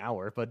 It's not an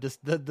hour, but this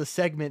the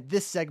segment.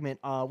 This segment.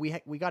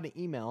 We got an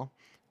email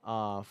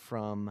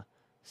from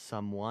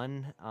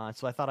someone.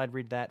 So I thought I'd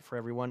read that for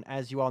everyone.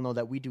 As you all know,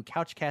 that we do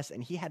Couchcast,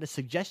 and he had a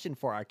suggestion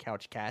for our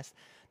Couchcast.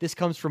 This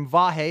comes from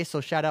Vahe,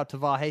 so shout out to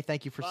Vahe.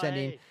 Thank you for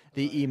sending Vahe.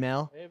 the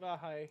email. Hey,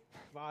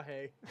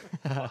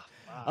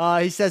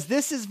 Vahe. He says,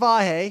 "This is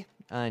Vahe,"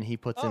 and he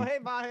puts Oh, in hey,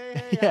 Vahe.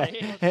 Hey, yeah,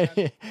 hey, what's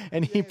up?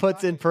 and he Yay,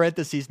 puts in Vahe.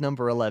 parentheses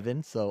number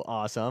 11. So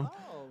awesome.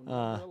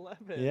 Oh, number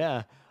 11.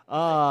 Yeah.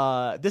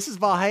 This is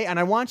Vahe, and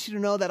I want you to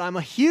know that I'm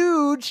a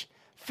huge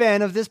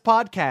fan of this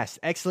podcast.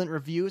 Excellent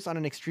reviews on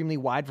an extremely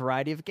wide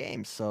variety of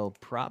games. So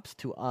props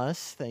to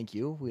us. Thank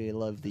you. We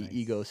love the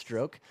ego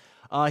stroke.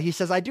 He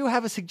says, I do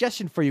have a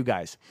suggestion for you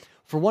guys.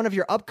 For one of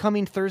your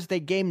upcoming Thursday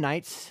game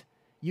nights,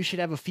 you should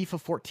have a FIFA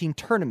 14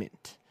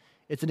 tournament.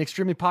 It's an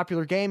extremely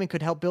popular game and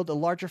could help build a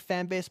larger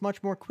fan base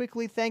much more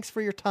quickly. Thanks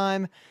for your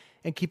time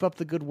and keep up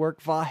the good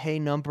work, Vahe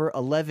number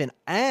 11.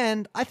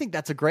 And I think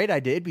that's a great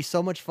idea. It'd be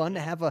so much fun to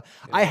have a...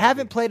 I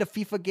haven't played a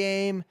FIFA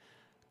game,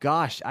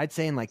 gosh, I'd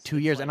say in like 2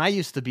 years. And I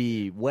used to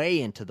be way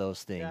into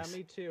those Yeah, things.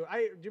 me too. Do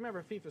you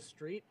remember FIFA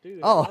Street?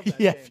 Dude, I Oh, love that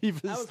yeah, game.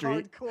 FIFA that was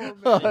Street. Hardcore, man.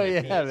 Oh, NBA yeah,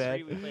 Street,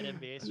 man. We played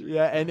NBA Street.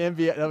 Yeah, and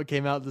NBA that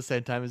came out at the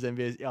same time as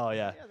NBA. Oh,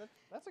 yeah. Yeah,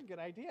 that's a good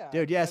idea.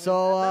 Dude, yeah, I mean,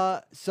 so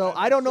that's- so I'm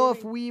I don't know if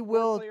assuming we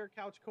will... Four-player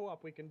couch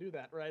co-op, we can do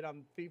that, right,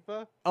 on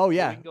FIFA? Oh, We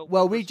yeah. can go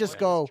Well, one we versus just one,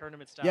 go...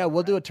 tournament style, Yeah,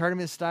 we'll do a right?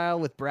 tournament style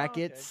with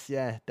brackets.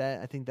 Yeah,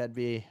 I think that'd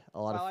be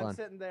a lot While of I'm fun.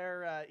 sitting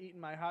there eating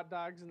my hot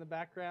dogs in the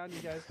background, you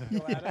guys can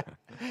go at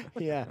it.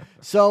 Yeah.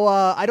 So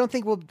I don't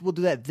think we'll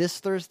do that this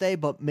Thursday,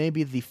 but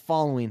maybe the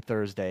following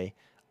Thursday.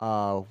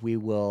 We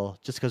will,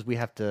 just because we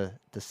have to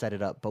set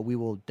it up, but we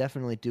will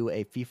definitely do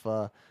a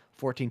FIFA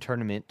 14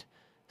 tournament.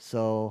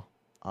 So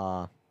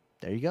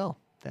there you go.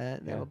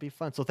 That'll be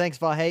fun. So thanks,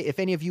 Vahe. If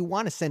any of you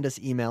want to send us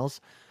emails,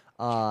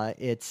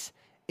 it's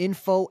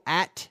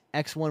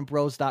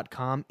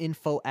info@x1bros.com.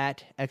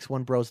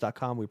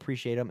 Info@x1bros.com. We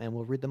appreciate them, and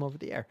we'll read them over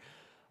the air.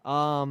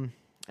 And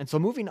so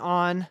moving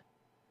on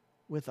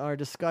with our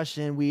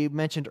discussion, we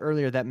mentioned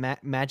earlier that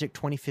Magic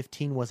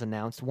 2015 was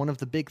announced. One of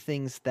the big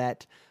things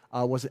that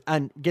was,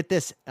 and get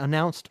this,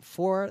 announced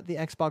for the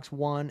Xbox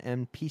One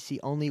and PC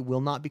only,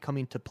 will not be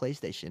coming to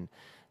PlayStation.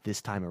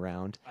 this time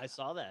around. I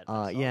saw that.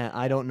 I saw Yeah, that.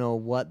 I don't know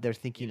what their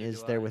thinking Neither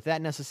is do there I. with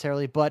that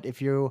necessarily, but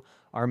if you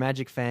are a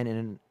Magic fan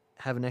and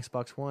have an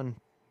Xbox One,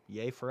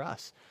 yay for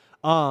us.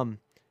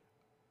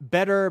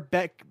 Better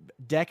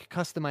deck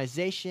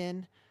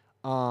customization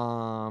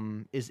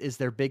is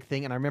their big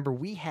thing, and I remember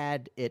we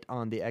had it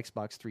on the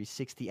Xbox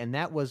 360, and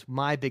that was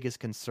my biggest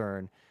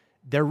concern.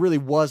 There really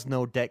was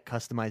no deck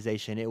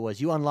customization. It was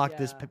you unlock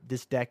Yeah.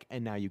 this deck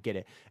and now you get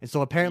it. And so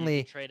You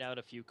apparently, can trade out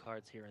a few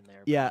cards here and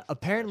there. but yeah, nothing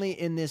apparently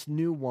special. in this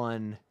new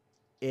one,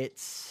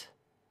 it's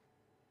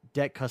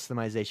deck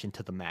customization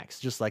to the max,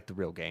 just like the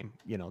real game,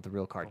 the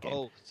real card game.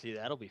 Oh, see,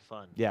 that'll be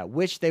fun. Yeah,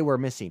 which they were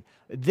missing.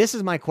 This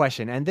is my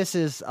question, and this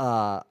is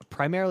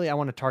primarily I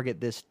want to target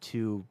this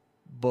to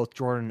both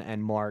Jordan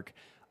and Mark,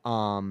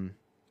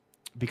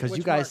 because Which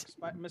you guys,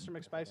 Mark? Mr.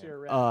 McSpicy or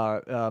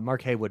Red?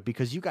 Mark Haywood,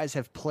 because you guys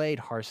have played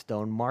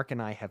Hearthstone, Mark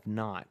and I have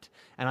not,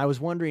 and I was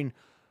wondering.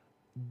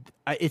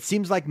 It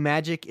seems like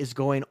Magic is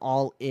going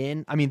all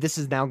in. I mean, this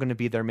is now going to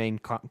be their main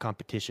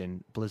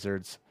competition,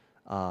 Blizzard's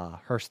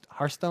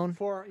Hearthstone.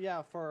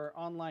 For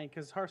online,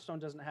 because Hearthstone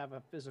doesn't have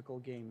a physical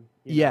game.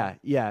 Yeah.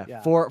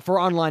 Yeah. For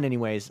online,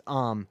 anyways.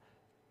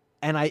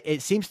 And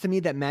it seems to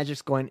me that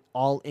Magic's going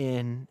all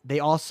in. They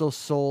also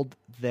sold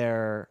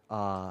their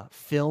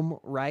film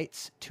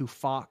rights to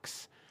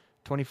Fox,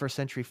 21st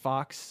Century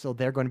Fox. So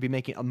they're going to be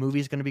making a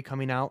movie's going to be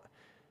coming out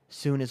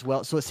soon as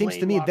well. So it seems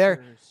to me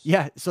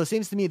So it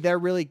seems to me they're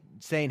really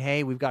saying,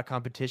 "Hey, we've got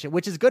competition,"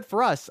 which is good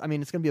for us. I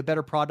mean, it's going to be a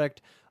better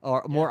product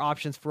or more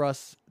options for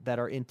us that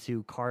are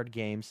into card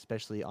games,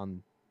 especially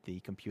on the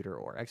computer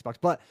or Xbox.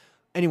 But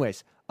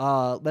anyways,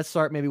 let's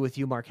start maybe with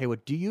you, Mark Haywood.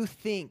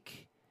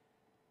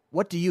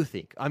 What do you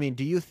think? I mean,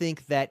 do you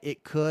think that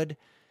it could,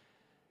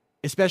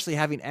 especially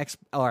having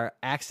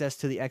access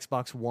to the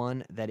Xbox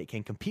One, that it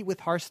can compete with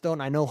Hearthstone?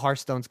 I know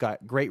Hearthstone's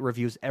got great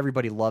reviews.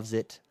 Everybody loves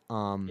it.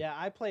 Yeah,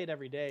 I play it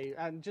every day,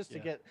 and just to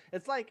get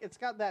it's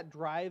got that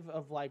drive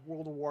of like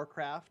World of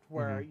Warcraft,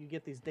 where you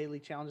get these daily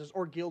challenges,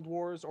 or Guild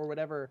Wars, or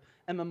whatever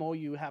MMO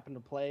you happen to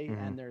play,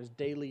 and there's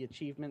daily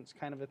achievements,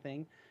 kind of a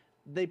thing.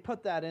 They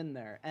put that in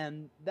there,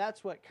 and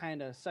that's what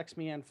kind of sucks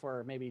me in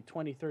for maybe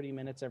 20-30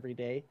 minutes every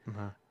day.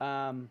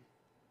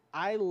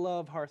 I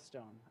love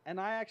Hearthstone,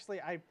 and I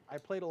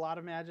played a lot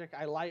of Magic.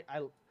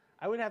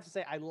 I would have to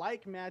say I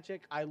like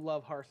Magic. I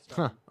love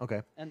Hearthstone.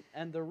 Okay.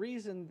 And the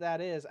reason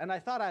that is, and I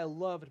thought I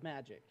loved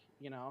Magic,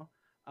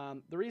 the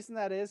reason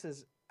that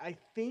is I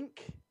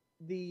think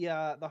the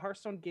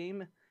Hearthstone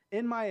game,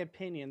 in my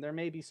opinion, there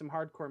may be some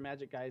hardcore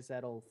Magic guys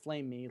that'll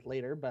flame me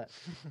later, but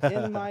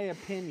in my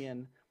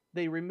opinion,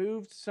 they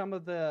removed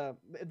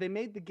they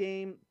made the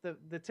game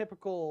the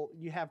typical,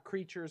 you have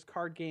creatures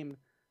card game.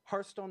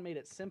 Hearthstone made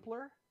it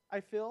simpler,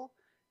 I feel.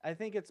 I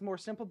think it's more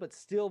simple, but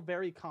still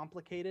very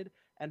complicated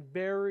and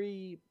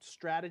very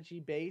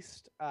strategy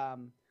based.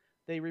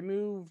 They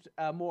removed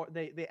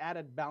they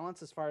added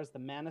balance as far as the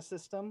mana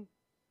system.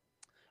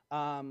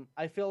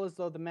 I feel as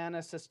though the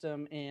mana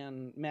system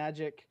in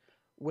Magic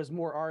was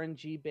more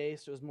RNG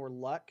based. It was more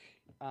luck.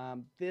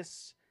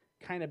 This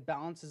kind of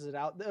balances it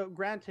out.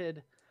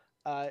 Granted,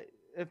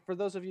 for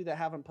those of you that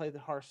haven't played the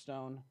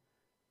Hearthstone,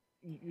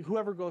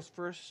 whoever goes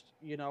first,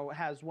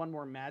 has one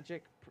more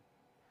magic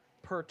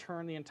per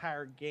turn the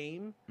entire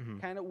game,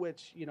 kind of,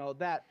 which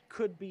that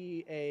could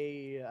be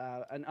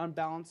an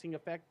unbalancing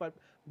effect. But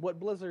what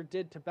Blizzard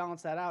did to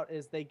balance that out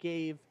is they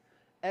gave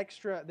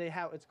extra.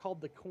 It's called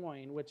the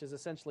coin, which is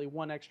essentially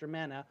one extra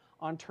mana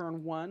on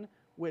turn one,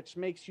 which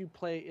makes you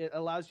play. It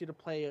allows you to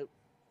play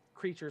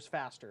creatures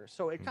faster.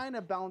 So it kind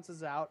of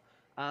balances out,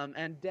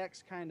 and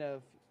decks kind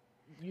of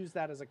use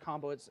that as a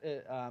combo.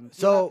 You'll have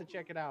to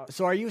check it out.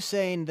 So are you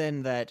saying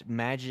then that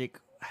Magic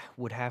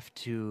would have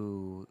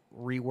to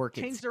rework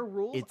their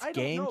rules? its I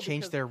don't game, know,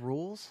 change their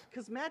rules?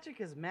 Because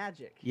Magic is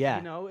Magic.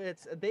 Yeah.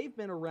 They've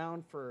been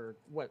around for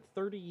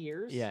 30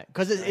 years. Yeah,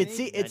 because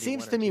it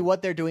seems to me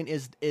what they're doing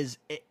is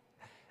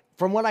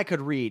from what I could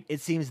read, it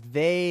seems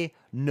they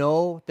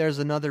know there's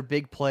another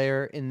big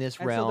player in this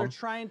realm. So they're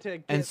trying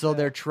to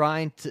they're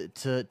trying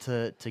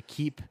to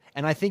keep,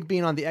 and I think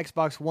being on the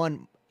Xbox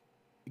One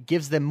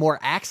gives them more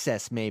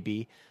access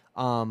maybe.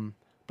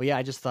 But yeah,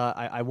 I just thought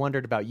I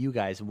wondered about you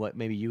guys and what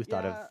maybe you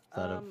thought of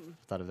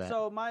that.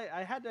 So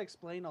I had to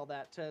explain all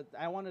that.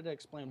 I wanted to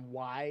explain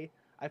why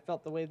I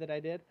felt the way that I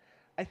did.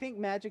 I think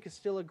Magic is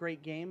still a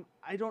great game.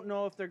 I don't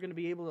know if they're going to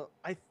be able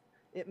to.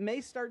 It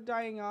may start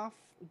dying off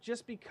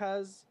just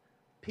because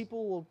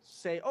people will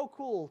say, "Oh,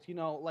 cool,"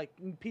 like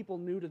people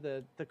new to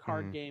the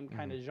card game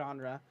kind of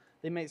genre.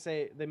 They might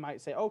say,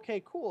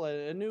 "Okay, cool,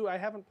 I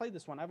haven't played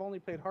this one. I've only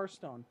played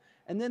Hearthstone,"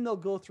 and then they'll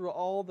go through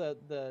all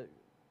the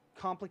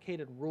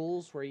complicated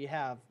rules where you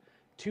have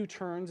 2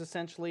 turns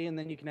essentially, and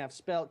then you can have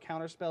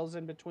counter spells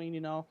in between.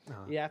 You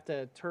have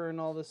to turn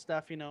all this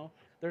stuff.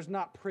 There's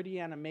not pretty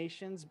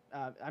animations.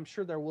 I'm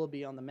sure there will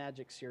be on the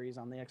Magic series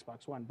on the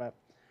Xbox One, but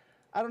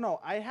I don't know.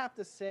 I have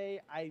to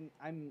say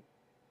I'm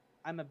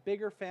a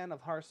bigger fan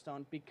of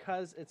Hearthstone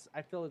because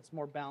I feel it's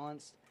more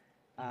balanced,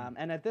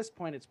 and at this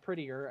point it's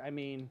prettier. I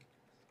mean,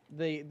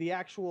 the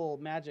actual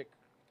Magic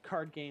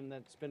card game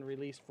that's been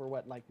released for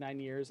like 9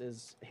 years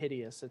is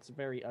hideous. It's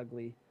very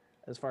ugly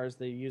as far as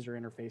the user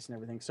interface and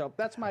everything. So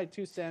that's my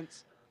 2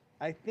 cents.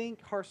 I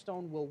think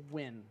Hearthstone will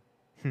win.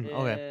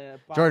 Okay,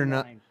 bottom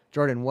line.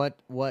 Jordan,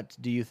 what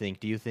do you think?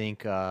 Do you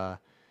think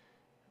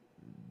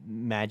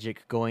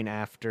Magic going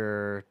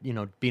after,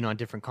 being on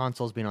different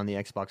consoles, being on the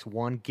Xbox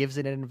One gives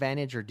it an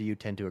advantage, or do you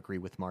tend to agree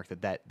with Mark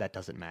that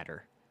doesn't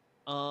matter?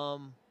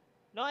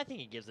 No, I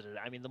think it gives it.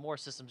 I mean, the more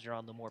systems you're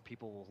on, the more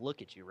people will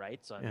look at you, right?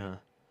 So I mean,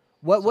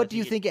 what do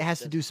you think it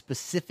has to do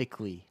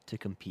specifically to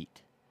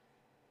compete?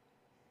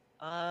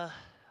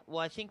 Well,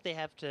 I think they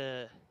have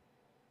to.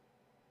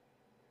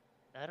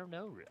 I don't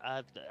know.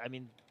 I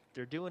mean,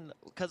 they're doing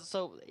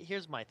so.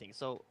 Here's my thing.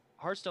 So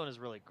Hearthstone is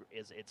really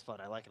it's fun.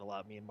 I like it a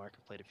lot. Me and Mark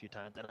have played a few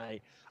times, and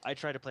I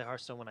try to play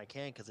Hearthstone when I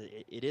can because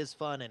it is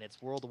fun and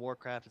it's World of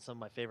Warcraft and some of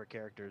my favorite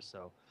characters.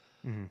 So.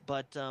 Mm-hmm.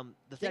 But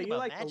the thing you about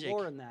like Magic, the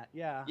lore in that,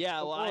 yeah.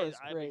 Yeah, well, I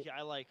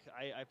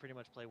pretty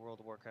much play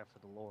World of Warcraft for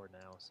the lore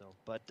now. So,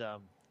 but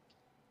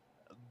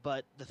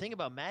the thing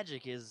about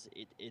Magic is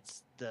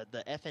it's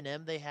the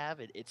FNM they have.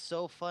 It's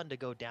so fun to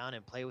go down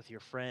and play with your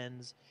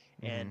friends,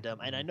 and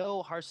I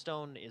know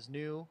Hearthstone is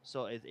new,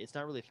 so it's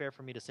not really fair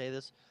for me to say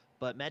this.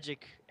 But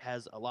Magic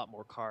has a lot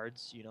more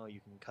cards. You can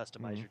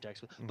customize your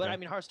decks with. But I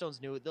mean,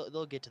 Hearthstone's new.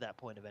 They'll get to that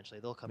point eventually.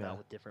 They'll come out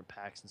with different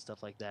packs and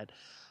stuff like that,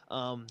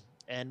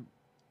 and.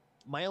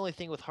 My only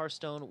thing with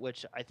Hearthstone,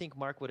 which I think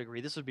Mark would agree,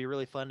 this would be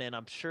really fun, and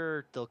I'm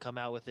sure they'll come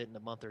out with it in a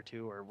month or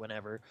two or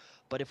whenever.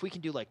 But if we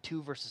can do like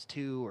 2 versus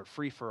 2 or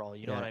free for all,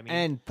 you know what I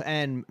mean?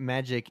 And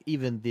Magic,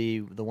 even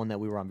the one that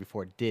we were on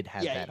before, did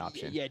have that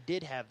option. Yeah, it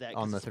did have that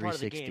on the it's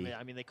 360. Part of the game.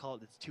 I mean, they call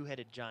it it's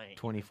Two-Headed Giant.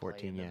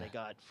 2014, and they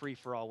got free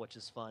for all, which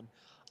is fun.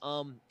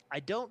 I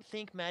don't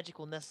think Magic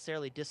will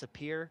necessarily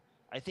disappear.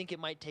 I think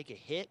it might take a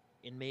hit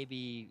in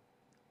maybe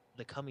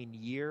the coming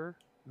year.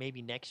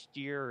 Maybe next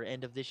year or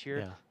end of this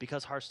year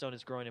because Hearthstone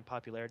is growing in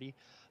popularity.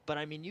 But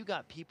I mean, you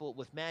got people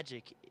with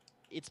Magic.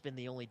 It's been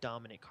the only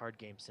dominant card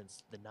game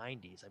since the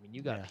 90s. I mean,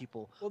 you got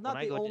people. Well,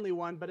 not the only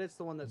one, but it's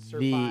the one that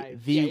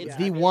survived.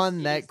 The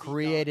one that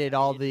created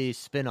all the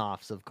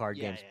spin-offs of card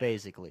games,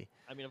 basically.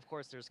 I mean, of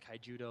course, there's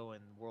Kaijudo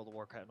and World of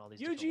Warcraft and all these.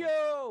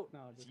 Yu-Gi-Oh! No,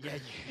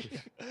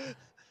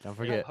 don't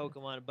forget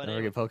Pokemon. But don't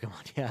forget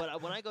Pokemon. Yeah.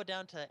 But when I go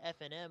down to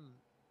FNM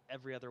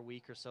every other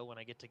week or so, when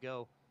I get to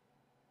go.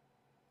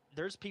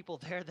 There's people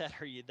there that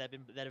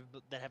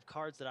have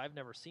cards that I've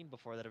never seen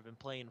before that have been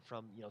playing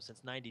from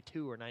since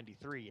 '92 or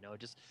 '93.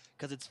 Just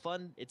because it's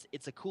fun.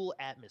 It's a cool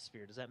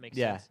atmosphere. Does that make sense?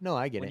 Yeah. No,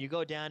 I get it. When you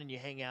go down and you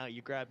hang out,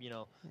 you grab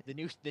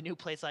the new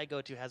place I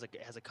go to has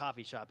a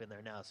coffee shop in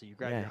there now. So you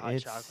grab your hot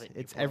chocolate.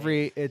 It's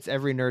every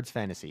nerd's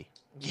fantasy.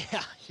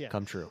 Yeah.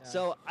 Come true. Yeah.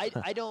 So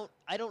I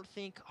don't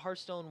think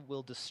Hearthstone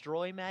will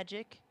destroy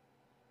Magic.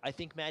 I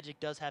think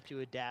Magic does have to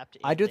adapt.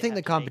 I do think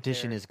the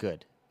competition is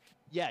good.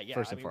 Yeah.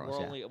 First and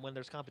foremost, when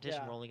there's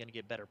competition, we're only going to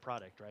get better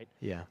product, right?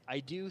 Yeah.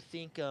 I do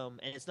think, and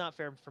it's not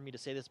fair for me to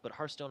say this, but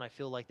Hearthstone, I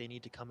feel like they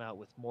need to come out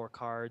with more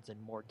cards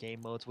and more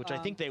game modes, which I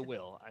think they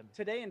will.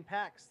 Today in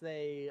PAX,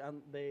 they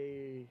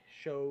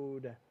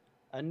showed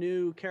a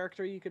new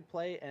character you could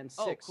play and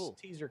 6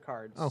 teaser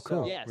cards. Oh,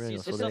 cool! So, yeah, really?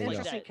 so it's an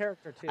interesting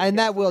character too. And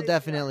that will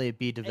definitely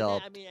be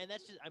developed. And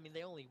that's just. I mean,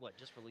 they only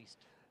just released.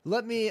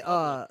 Let me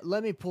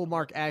pull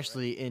Mark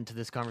Ashley into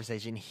this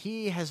conversation.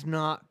 He has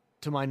not,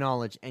 to my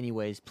knowledge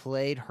anyways,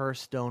 played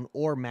Hearthstone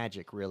or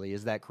Magic, really.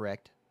 Is that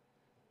correct?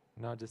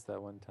 No, just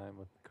that one time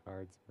with the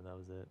cards, but that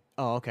was it.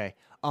 Oh, okay.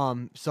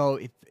 So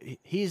if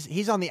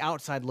he's on the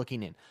outside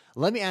looking in.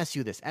 Let me ask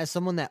you this. As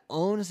someone that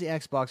owns the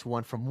Xbox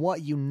One, from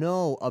what you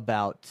know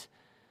about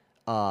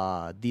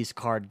these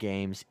card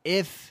games,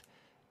 if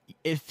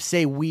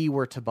say we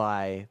were to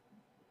buy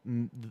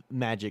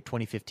Magic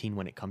 2015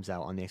 when it comes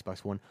out on the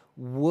Xbox One,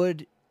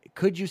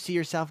 could you see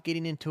yourself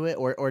getting into it,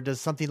 or does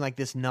something like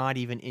this not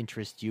even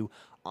interest you?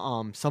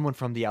 Someone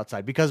from the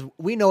outside, because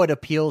we know it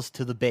appeals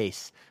to the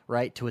base,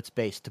 right? To its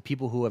base, to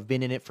people who have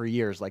been in it for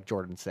years, like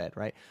Jordan said,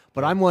 right?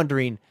 But I'm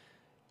wondering,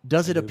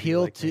 does it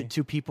appeal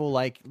to people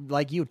like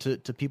you,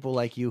 to people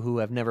like you who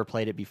have never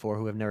played it before,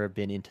 who have never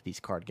been into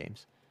these card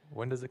games?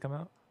 When does it come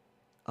out?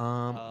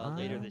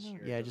 Later this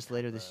year. Yeah, just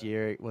later this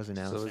year. It was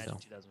announced. So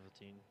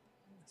 2015.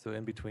 So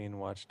in between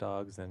Watch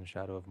Dogs and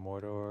Shadow of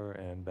Mordor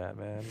and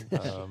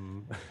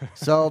Batman.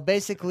 So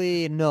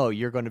basically, no,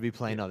 you're going to be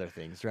playing other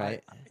things,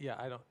 right?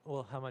 I don't.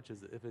 Well, how much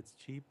is it? If it's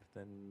cheap,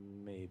 then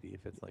maybe.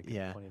 If it's like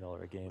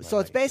 $20 a game. So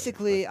it's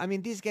basically, I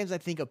mean, these games I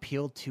think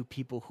appeal to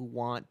people who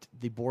want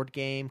the board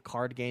game,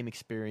 card game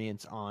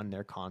experience on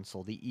their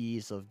console, the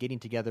ease of getting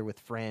together with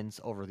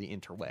friends over the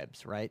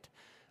interwebs, right?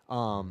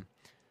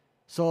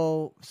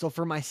 So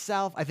for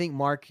myself, I think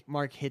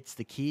Mark hits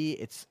the key.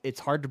 It's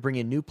hard to bring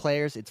in new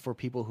players. It's for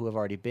people who have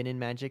already been in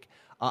Magic.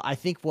 I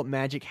think what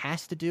Magic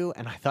has to do,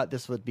 and I thought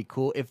this would be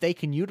cool, if they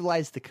can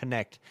utilize the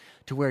Kinect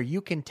to where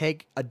you can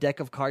take a deck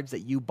of cards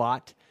that you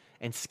bought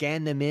and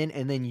scan them in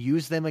and then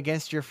use them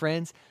against your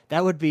friends,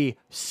 that would be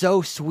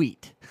so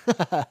sweet.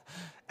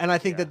 And I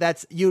think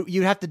that's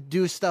you have to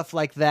do stuff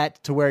like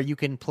that to where you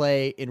can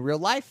play in real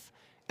life,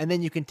 and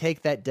then you can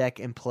take that deck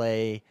and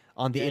play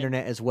on the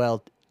internet as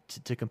well,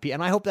 to compete.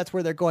 And I hope that's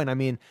where they're going. I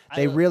mean, I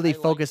they li- really I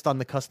like- focused on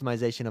the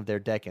customization of their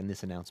deck in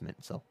this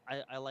announcement. So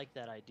I like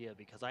that idea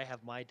because I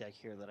have my deck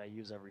here that I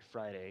use every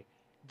Friday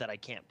that I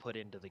can't put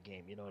into the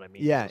game. You know what I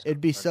mean? yeah, Those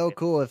it'd be cards so are-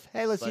 cool if,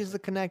 hey, let's But- use the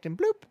Connect and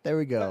bloop, there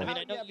we go. I mean,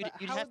 I know but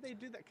you'd how have would they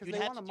do that? Because You'd they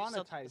have want to to do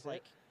something monetize with,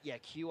 it.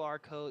 like,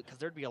 QR code, because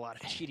there'd be a lot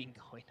of cheating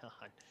going on.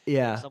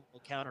 Yeah. Some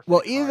will counterfeit Well,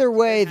 cards. either There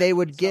way, has they to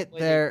would be some get way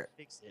they their. would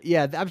fix it.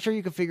 Yeah, I'm sure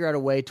you could figure out a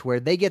way to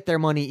where they get their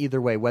money either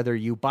way, whether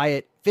you buy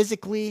it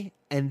physically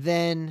and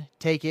then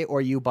take it,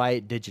 or you buy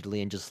it digitally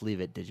and just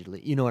leave it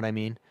digitally. You know what I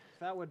mean?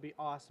 That would be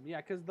awesome. Yeah,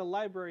 because the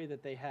library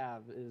that they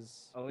have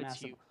is Oh, it's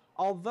massive. huge.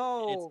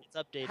 Although It's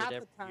updated half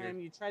every the time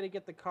year. you try to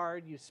get the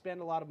card, you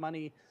spend a lot of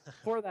money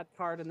for that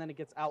card, and then it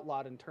gets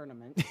outlawed in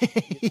tournaments.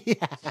 yeah.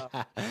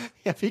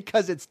 Yeah,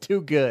 because it's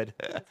too good.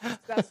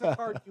 That's the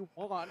card you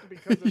want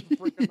because it's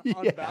freaking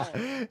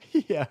unbalanced.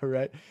 Yeah,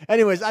 right.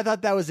 Anyways, I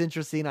thought that was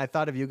interesting. I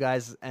thought of you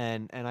guys,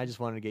 and I just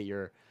wanted to get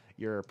your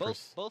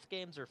Both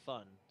games are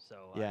fun. So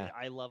Yeah.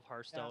 I love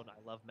Hearthstone.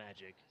 I love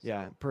Magic. So.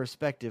 yeah,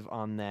 perspective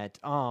on that.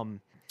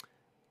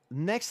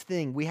 Next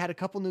thing, we had a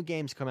couple new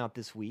games come out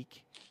this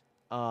week.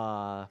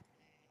 And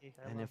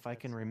if I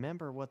can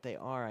remember what they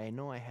are, I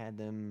know I had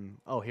them.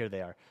 Oh, here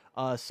they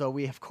are. So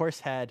we of course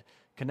had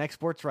Connect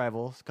Sports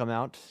Rivals come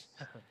out.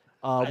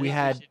 I We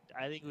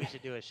think we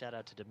should do a shout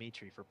out to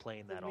Dimitri for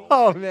playing that all.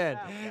 Oh man,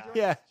 we joined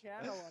yeah. his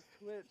channel on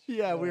Twitch.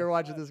 Yeah, we were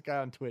watching this guy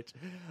on Twitch.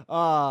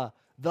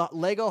 The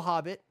Lego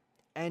Hobbit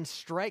and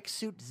Strike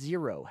Suit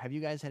Zero. Have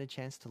you guys had a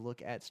chance to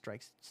look at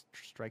Strike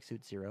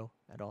Suit Zero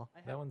at all?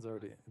 That one's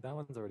already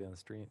on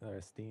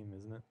Steam,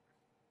 isn't it?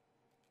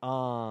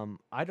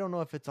 I don't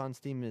know if it's on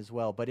Steam as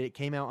well, but it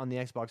came out on the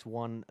Xbox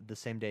One the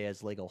same day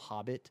as Lego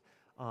Hobbit.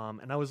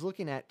 And I was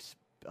looking at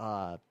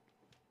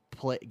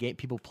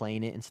people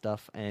playing it and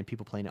stuff, and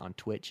people playing it on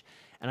Twitch,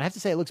 and I have to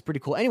say it looks pretty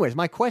cool. Anyways,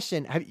 my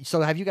question: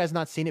 have you guys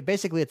not seen it?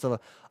 Basically, it's a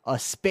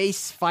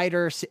space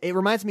fighter. It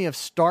reminds me of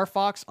Star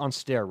Fox on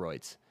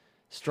steroids.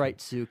 Strike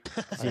Suit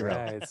Zero.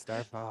 Right,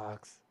 Star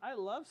Fox. I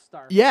love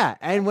Star. Yeah,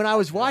 and when I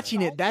was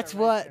watching it,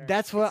 Nostalgia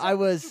that's right what there. I Except the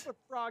was. stupid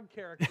frog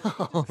character.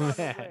 Oh Just got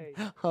man! away.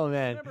 Oh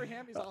man! Remember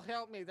him? He's all,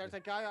 help me. There's a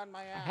guy on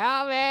my ass.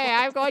 Help me!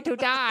 I'm going to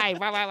die!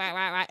 Wah, wah, wah,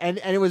 wah, wah. And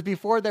it was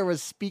before there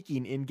was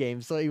speaking in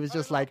game, so he was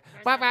just like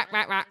wah, wah,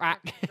 wah, wah, wah.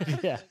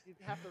 Yeah. You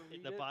have to In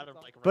read the it, bottom, it's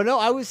all- like. But no,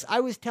 right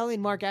I was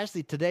telling Mark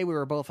Ashley today, we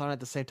were both on at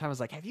the same time. I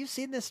was like, "Have you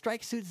seen this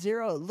Strike Suit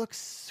Zero? It looks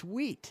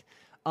sweet."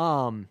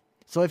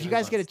 So if you It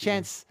guys is get on a Steam.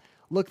 chance,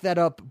 look that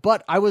up.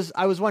 But I was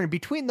wondering,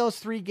 between those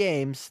three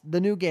games, the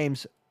new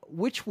games,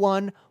 which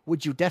one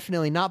would you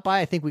definitely not buy?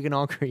 I think we can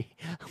all agree.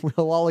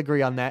 We'll all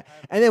agree on that.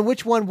 And then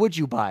which one would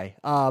you buy?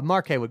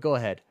 Mark Haywood, go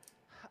ahead.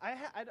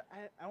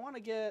 I want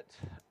to get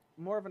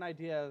more of an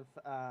idea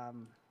of.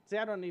 See,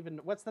 I don't even.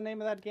 What's the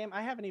name of that game?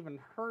 I haven't even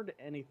heard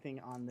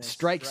anything on this.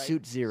 Strike right?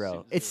 Suit Zero.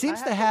 Suit It Zero.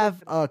 seems I to have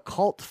have to look a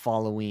cult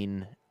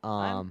following.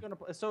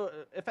 So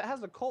if it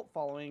has a cult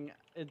following,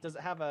 does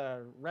it have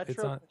a retro?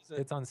 It's on. is it-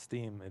 It's on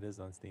Steam. It is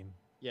on Steam.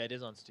 Yeah, it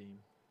is on Steam.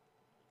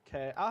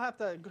 Okay, I'll have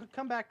to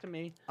come back to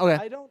me. Okay.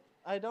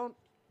 I don't.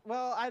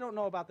 Well, I don't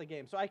know about the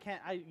game, so I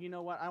can't. You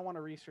know what? I want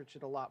to research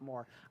it a lot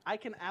more. I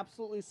can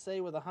absolutely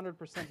say with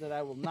 100% that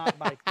I will not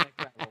buy Connect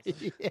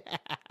Rivals. Yeah.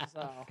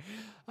 So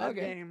that Okay.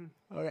 game.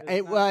 Okay. is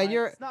Hey, not well, my-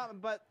 you're It's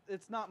not, but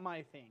it's not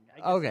my thing. I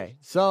guess okay. there's-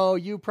 So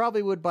you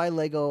probably would buy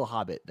Lego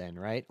Hobbit then,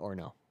 right? Or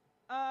no?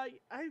 I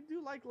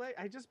do like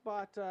I just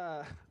bought.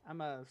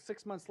 I'm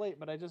 6 months late,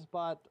 but I just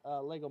bought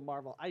Lego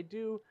Marvel. I've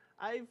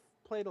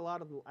played a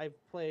lot of. I've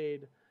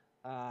played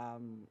a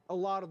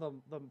lot of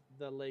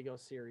the Lego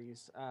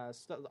series.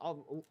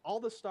 All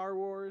the Star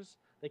Wars.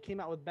 They came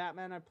out with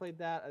Batman. I played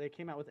that. They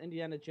came out with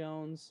Indiana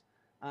Jones,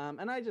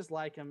 and I just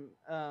like them.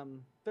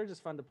 They're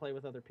just fun to play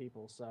with other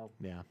people. So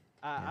Yeah.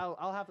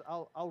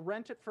 I'll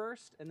rent it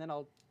first, and then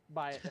I'll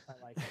buy it if I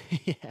like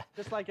it. Yeah.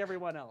 Just like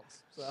everyone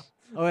else. So.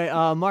 All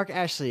right, Mark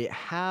Ashley,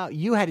 how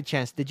you had a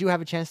chance? Did you have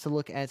a chance to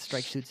look at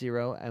Strike Suit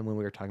Zero? And when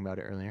we were talking about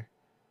it earlier,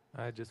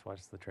 I just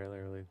watched the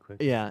trailer really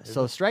quick. yeah.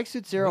 So Strike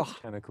Suit Zero,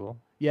 kind of cool.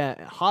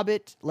 yeah,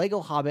 Hobbit, Lego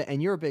Hobbit,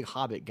 and you're a big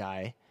Hobbit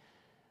guy.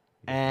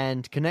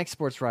 And Connect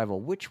Sports Rival,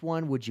 which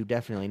one would you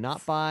definitely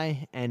not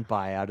buy and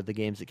buy out of the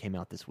games that came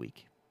out this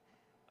week?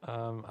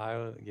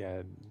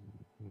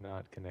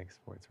 Not Connect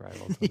Sports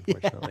Rivals,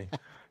 unfortunately.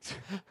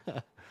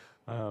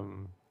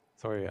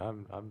 Sorry,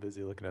 I'm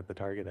busy looking at the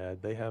Target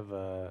ad. They have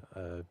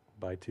a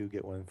buy two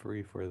get one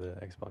free for the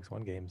Xbox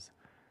One games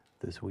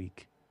this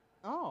week.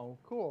 Oh,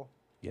 cool.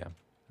 Yeah.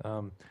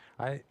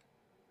 I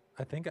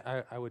think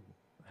I would.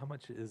 How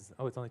much is?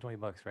 Oh, it's only $20,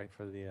 right,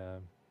 for the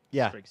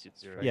Yeah, Strike Suit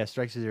Zero. yeah.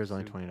 Strike Suit Zero is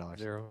only Suit $20.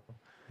 Zero.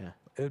 Yeah.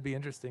 It would be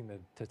interesting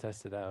to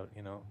test it out.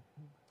 You know.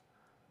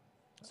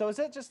 So is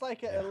it just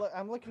like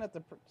I'm looking at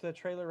the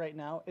trailer right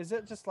now? Is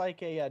it just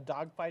like a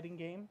dogfighting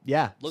game?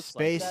 Yeah, Looks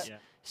space. like that. Yeah.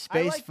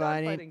 Space like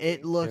fighting. dogfighting It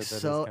games. looks Yeah, that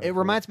is so. kinda It cool.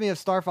 reminds me of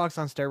Star Fox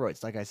on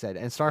steroids, like I said.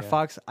 And Star Yeah.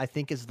 Fox, I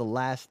think, is the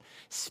last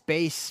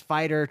space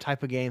fighter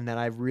type of game that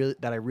I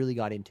really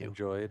got into.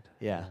 Enjoyed.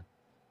 Yeah.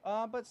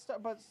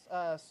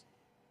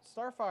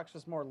 Star Fox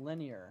was more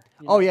linear.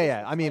 Oh This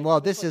yeah. was I mean, like- well,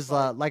 this this was is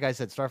like- like I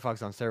said, Star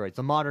Fox on steroids,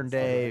 the modern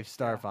day Steroids,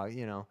 Star yeah. Fox.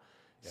 Yeah.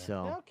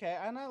 So Yeah, okay,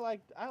 and I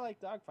like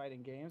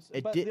dogfighting games,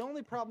 It but did- the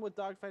only problem with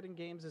dogfighting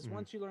games is Mhm.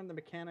 once you learn the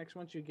mechanics,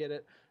 once you get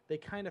it, they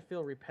kind of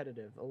feel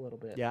repetitive a little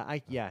bit.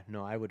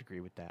 no, I would agree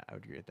with that.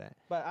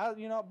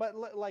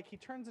 But like he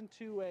turns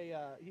into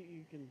a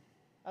you can,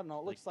 I don't know,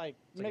 it looks like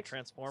It's like a mixed-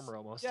 transformer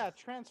almost. Yeah,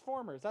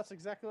 Transformers. That's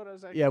exactly what I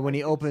was. Yeah, when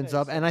he I was gonna opens say,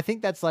 up, so- and I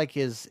think that's like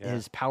his Yeah.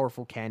 his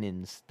powerful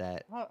cannons.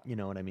 That Well, you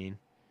know what I mean.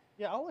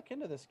 yeah, I'll look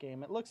into this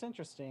game. It looks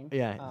interesting.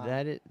 Yeah, Um,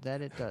 that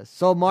it does.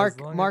 So Mark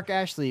long as- Mark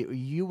Ashley,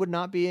 you would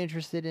not be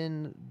interested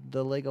in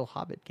the Lego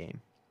Hobbit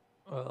game.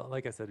 Well,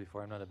 like I said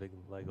before, I'm not a big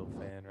Lego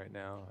fan right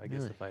now. I guess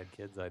Really? if I had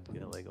kids, I'd be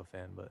a Lego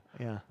fan. But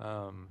Yeah,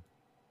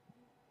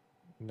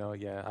 no,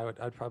 yeah,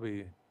 I'd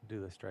probably do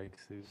the strike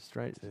suit.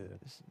 straight. to-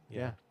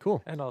 Yeah,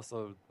 cool. And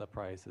also the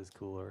price is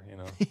cooler. You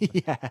know,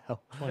 Yeah.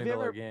 $20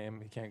 ever- game.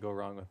 You can't go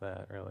wrong with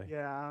that, really.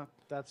 Yeah,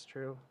 that's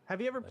true.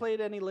 Have you ever Like- played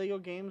any Lego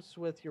games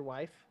with your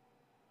wife?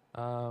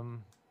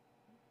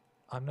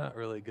 I'm not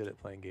really good at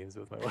playing games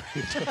with my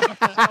wife.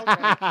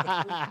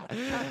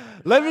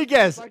 Let me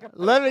guess. Like a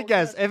Let me personal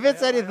guess. test, If I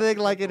it's have to anything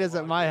go like it is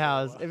walk at my in a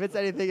house, while. if it's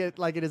anything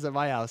like it is at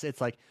my house,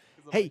 it's like,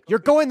 hey, you're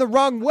going the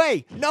wrong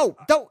way. No,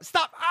 don't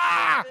stop.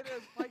 Ah! It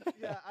is like,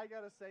 yeah, I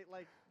gotta say,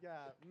 like, yeah,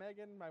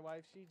 Megan, my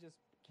wife,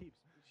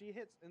 she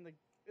hits in the.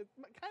 It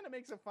kind of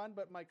makes it fun,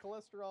 but my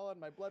cholesterol and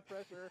my blood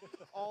pressure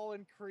all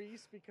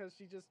increase because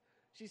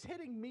she's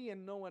hitting me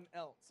and no one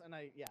else, and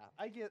I get it, Yeah.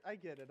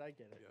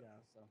 yeah.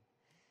 So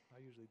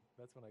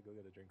That's when I go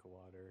get a drink of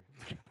water.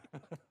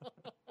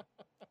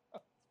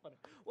 it's funny.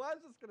 Well, I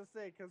was just gonna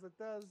say because it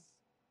does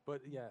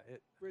But yeah,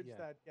 it bridge yeah.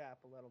 that gap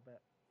a little bit.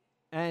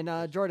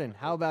 And Jordan,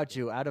 how about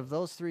you? Out of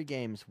those 3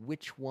 games,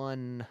 which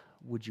one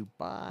would you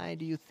buy,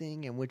 do you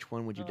think, and which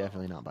one would you Oh.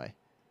 definitely not buy?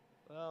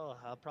 Well,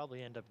 I'll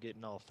probably end up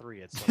getting all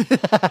 3 at some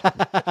point.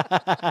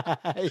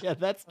 Yeah,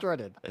 that's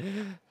Jordan.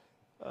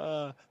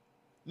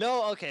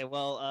 No, okay,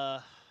 well,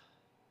 I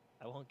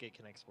won't get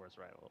Connect Sports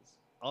Rivals.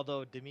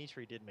 Although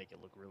Dimitri did make it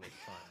look really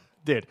fun.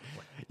 Dude,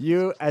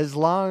 you as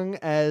long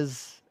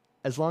as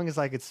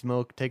I could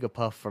smoke, take a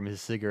puff from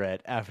his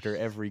cigarette after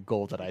every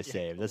goal that I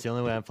saved. That's the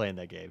only way I'm playing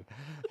that game.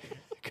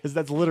 Because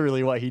that's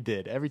literally what he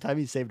did. Every time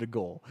he saved a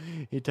goal,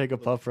 he'd take a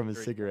puff from his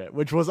Very cigarette,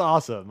 which was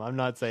awesome. I'm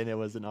not saying it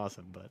wasn't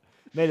awesome, but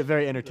made it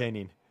very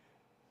entertaining.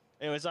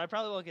 Anyway, so I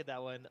probably won't get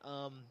that one.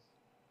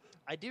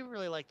 I do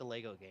really like the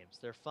Lego games.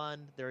 They're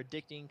fun. They're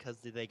addicting because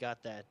they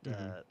got that,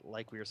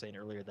 like we were saying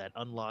earlier, that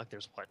unlock.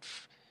 There's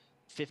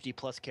 50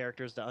 plus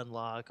characters to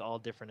unlock, all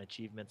different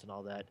achievements and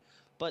all that.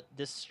 But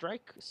this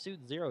Strike Suit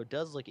Zero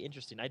does look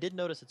interesting. I did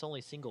notice it's only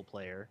single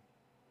player,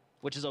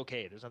 which is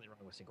okay. There's nothing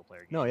wrong with single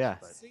player games. No, yeah.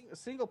 But,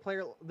 Single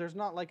player, there's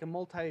not like a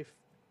multiplayer.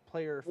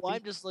 well,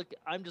 feature.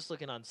 I'm just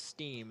looking on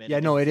Steam. And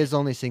Yeah, no, it is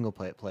only single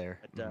player.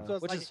 But, Mhm. So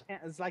it's which like is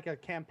it's like a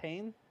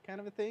campaign kind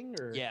of a thing,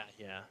 or yeah.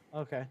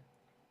 Okay.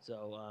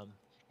 So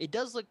it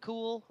does look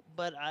cool,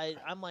 but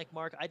I'm like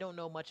Mark. I don't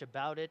know much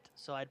about it,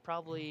 so I'd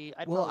probably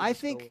Well, I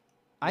just go think with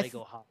I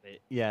Lego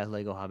Hobbit. yeah,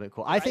 Lego Hobbit,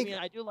 cool. I I think mean,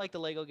 I do like the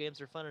Lego games.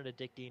 They're fun and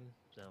addicting.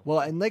 So well,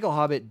 and Lego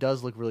Hobbit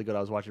does look really good.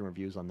 I was watching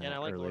reviews on that And I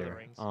like Lord of the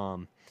earlier.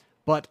 Rings.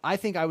 But I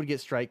think I would get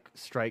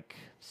Strike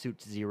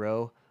Suit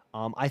Zero.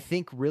 I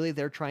think really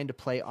they're trying to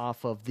play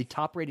off of the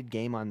top-rated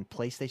game on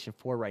PlayStation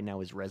 4 right now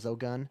is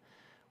Resogun,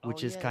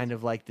 which Oh, is yeah, kind that's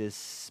of like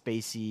this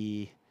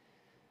spacey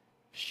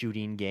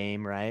shooting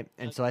game, right?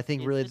 And so I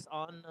think is really, this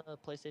on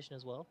PlayStation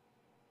as well.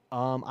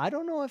 I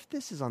don't know if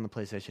this is on the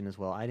PlayStation as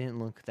well. I didn't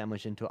look that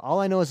much into it. All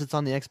I know is it's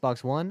on the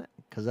Xbox One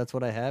because that's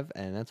what I have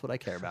and that's what I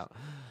care about.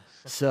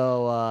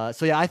 So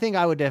yeah, I think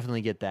I would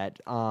definitely get that.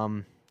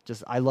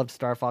 Just I loved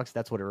Star Fox.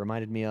 That's what it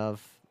reminded me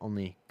of.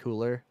 Only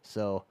cooler.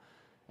 So,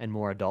 and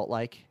more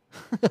adult-like.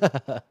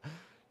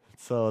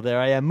 So there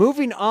I am.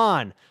 Moving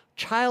on.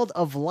 Child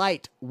of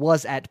Light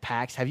was at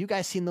PAX. Have you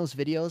guys seen those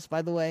videos,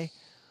 by the way?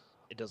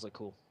 It does look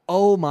cool.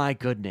 Oh my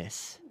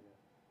goodness.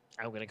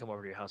 I'm gonna come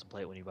over to your house and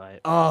play it when you buy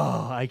it.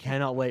 Oh, I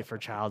cannot wait for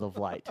Child of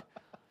Light.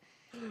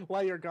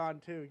 While you're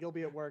gone too, you'll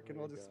be at work and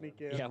we'll just sneak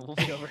in. Yeah, we'll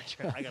be over.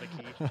 I got a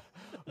key.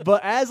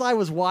 But as I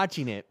was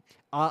watching it,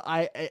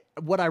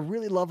 what I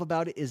really love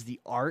about it is the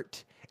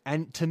art,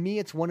 and to me,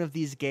 it's one of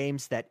these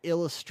games that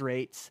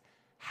illustrates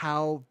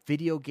how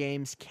video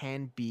games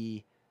can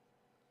be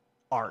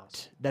art,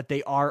 Awesome. that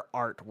they are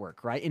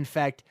artwork, right? In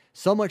fact,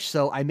 so much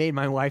so, I made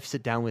my wife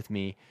sit down with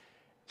me,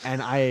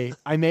 and I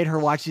made her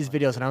watch these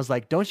videos, and I was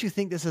like, "Don't you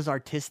think this is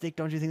artistic?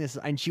 Don't you think this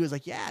is?" And she was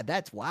like, "Yeah,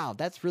 that's wow,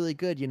 that's really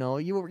good. You know,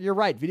 you're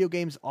right. Video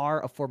games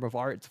are a form of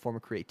art. It's a form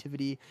of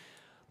creativity."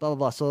 Blah, blah,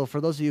 blah. So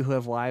for those of you who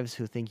have wives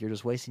who think you're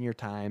just wasting your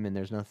time and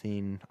there's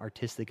nothing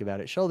artistic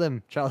about it, show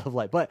them Child of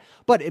Light. But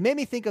it made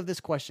me think of this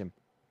question.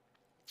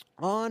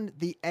 On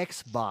the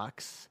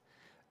Xbox,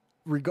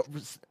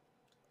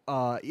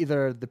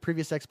 either the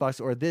previous Xbox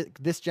or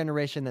this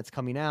generation that's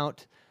coming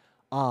out,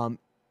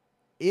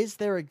 is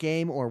there a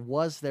game or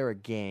was there a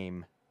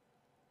game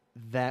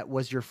that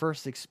was your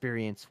first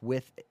experience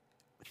with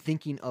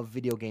thinking of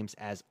video games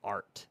as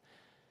art?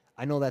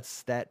 I know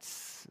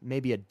that's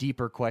maybe a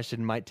deeper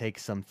question, might take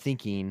some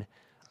thinking.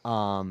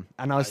 And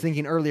I was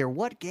thinking earlier,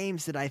 what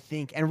games did I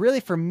think? And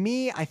really, for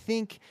me, I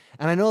think,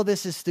 and I know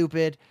this is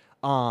stupid,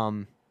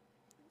 or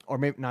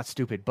maybe not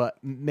stupid, but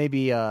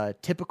maybe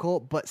typical.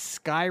 But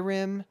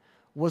Skyrim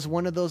was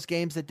one of those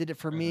games that did it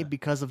for me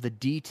because of the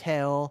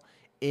detail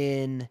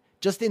in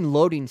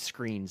loading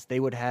screens.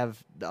 They would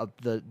have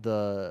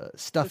the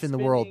stuff in the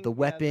world, the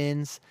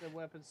weapons,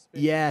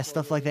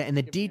 stuff like that, and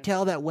the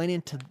detail that went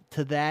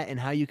into that, and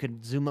how you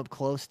could zoom up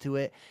close to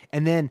it,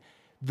 and then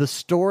the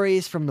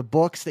stories from the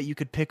books that you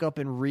could pick up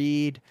and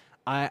read.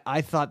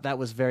 I thought that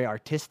was very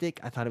artistic.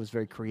 I thought it was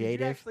very creative.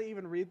 Did you actually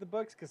even read the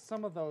books? Because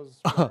some of those.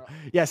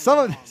 Yeah, some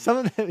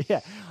of them. Yeah,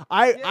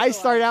 I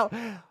started out.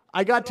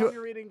 I got put to on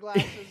your reading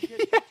glasses, get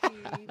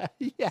your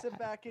tea, sit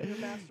back in your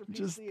masterpiece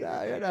Just,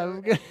 theater you know,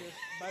 and just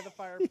by the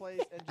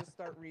fireplace and just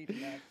start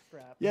reading that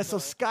crap. Yeah, so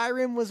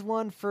Skyrim was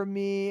one for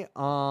me.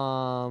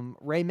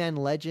 Rayman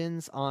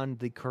Legends on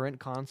the current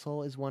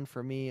console is one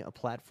for me. A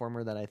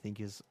platformer that I think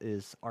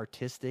is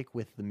artistic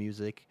with the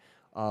music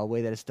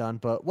way that it's done.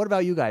 But what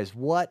about you guys?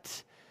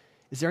 What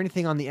is there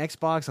anything on the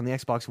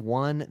Xbox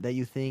One that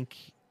you think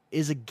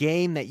is a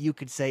game that you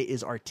could say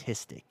is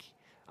artistic?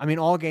 I mean,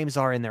 all games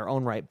are in their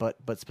own right, but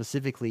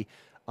specifically,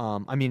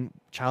 I mean,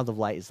 Child of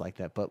Light is like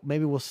that. But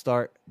maybe we'll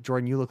start.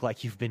 Jordan, you look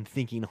like you've been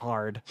thinking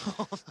hard.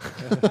 I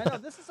know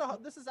this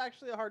is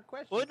actually a hard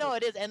question. Well, no,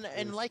 it is,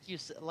 and like you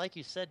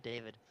said,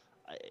 David,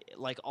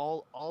 like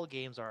all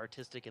games are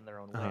artistic in their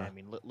own way. I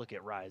mean, look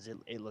at Rise;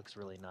 it looks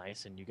really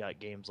nice, and you got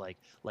games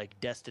like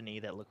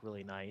Destiny that look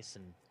really nice,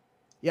 and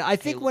yeah, I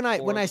think when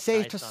I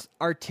say nice just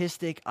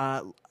artistic,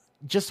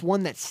 just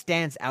one that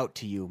stands out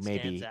to you,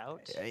 maybe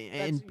stands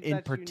out.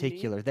 in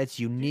particular, that's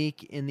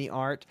unique in the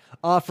art.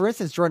 For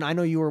instance, Jordan, I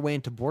know you were way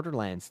into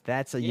Borderlands.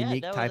 That's a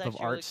unique that type was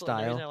of actually art really cool. And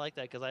the style. reason I like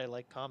that because I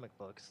like comic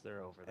books. They're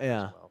over there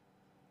as well.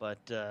 But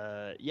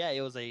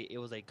it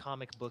was a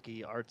comic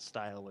booky art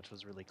style, which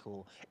was really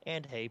cool.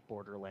 And hey,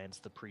 Borderlands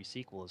the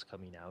pre-sequel is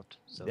coming out.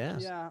 So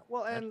yeah.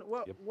 Well, and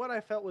what I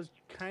felt was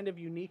kind of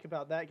unique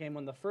about that game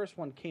when the first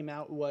one came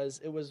out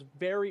was it was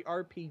very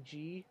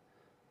RPG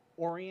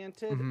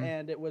oriented,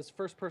 and it was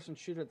first person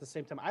shooter at the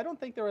same time. I don't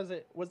think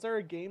was there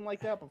a game like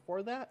that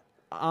before that?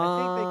 They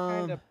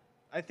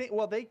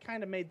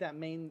kind of made that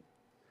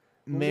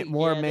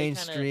more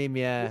mainstream,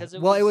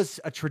 it was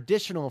a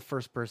traditional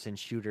first-person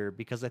shooter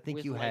because I think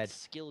with you had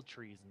skill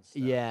trees and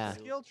stuff. Yeah,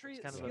 skill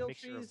trees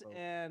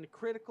and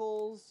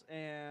criticals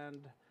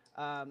and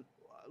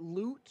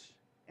loot,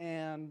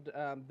 and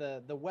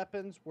the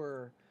weapons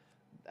were.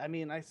 I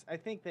mean, I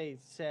think they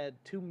said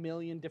 2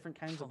 million different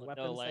kinds of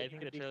weapons. No, I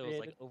think the trailer was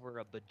like over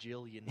a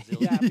bajillion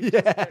zillion.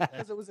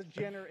 Because it was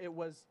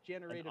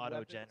generated auto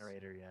weapons.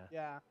 generator.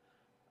 Yeah.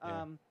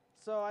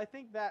 So I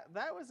think that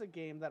was a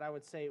game that I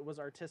would say was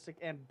artistic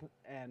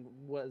and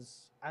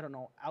was, I don't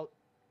know, out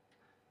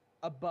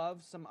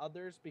above some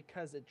others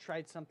because it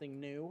tried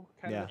something new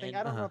kind of thing.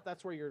 I don't know if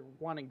that's where you're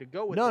wanting to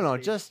go with this. No,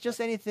 just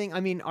anything.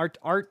 I mean,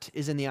 art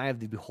is in the eye of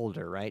the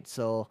beholder, right?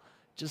 So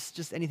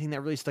just anything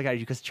that really stuck out at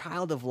you, because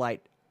Child of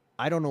Light,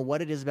 I don't know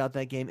what it is about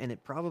that game, and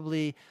it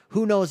probably,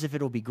 who knows if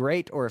it'll be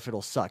great or if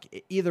it'll suck.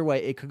 Either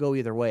way, it could go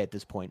either way at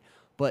this point.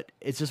 But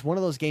it's just one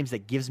of those games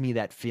that gives me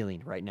that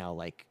feeling right now,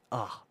 like,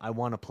 I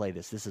want to play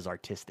this. This is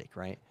artistic,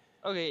 right?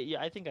 Okay, yeah,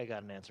 I think I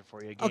got an answer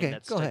for you. A game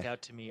that stuck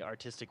out to me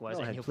artistic-wise,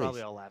 and you'll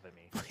probably all laugh at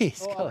me.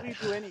 Please, go ahead.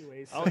 We do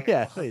anyways. So. Oh,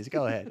 yeah, please,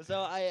 go ahead.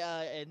 So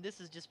and this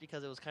is just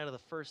because it was kind of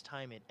the first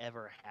time it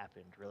ever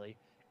happened, really.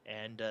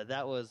 And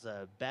that was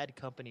Bad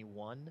Company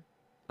 1.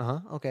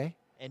 Okay.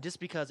 And just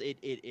because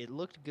it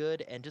looked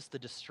good, and just the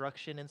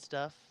destruction and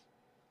stuff,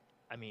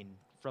 I mean,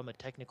 from a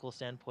technical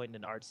standpoint and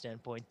an art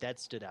standpoint, that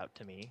stood out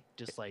to me.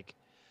 Just like,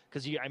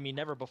 because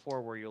never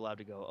before were you allowed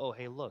to go, oh,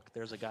 hey, look,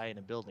 there's a guy in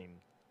a building,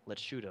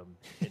 let's shoot him.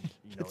 And,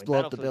 let's in blow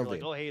up the Battlefield, building.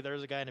 you're like, oh, hey,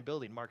 there's a guy in a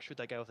building. Mark, shoot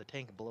that guy with a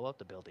tank and blow up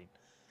the building.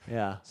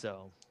 Yeah.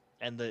 So,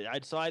 and I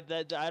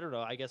don't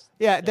know. I guess.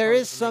 Yeah, there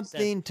is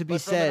something to be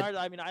said.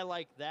 I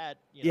like that.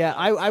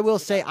 I will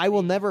say I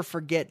will never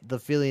forget the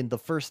feeling the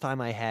first time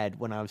I had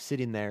when I was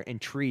sitting there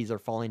and trees are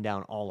falling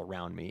down all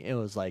around me. It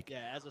was like,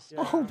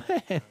 oh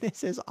man,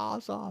 this is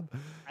awesome.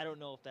 I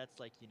don't know if that's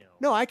like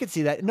No, I could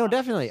see that. No,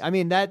 definitely. I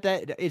mean that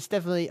it's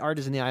definitely art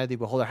is in the eye of the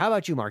beholder. How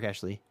about you, Mark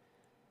Ashley?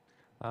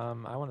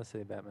 I want to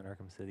say Batman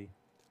Arkham City.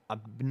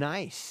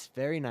 Nice,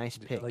 very nice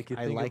pick. Like you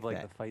I think like of like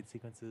that. the fight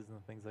sequences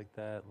and things like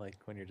that, like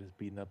when you're just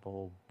beating up a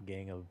whole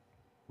gang of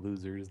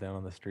losers down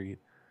on the street.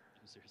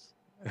 Losers.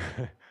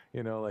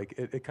 Like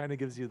it kind of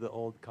gives you the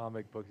old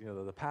comic book,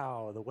 the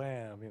pow, the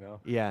wham,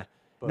 Yeah.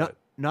 But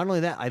not only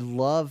that, I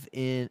love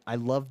the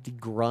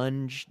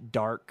grunge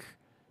dark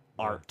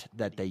art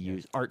that they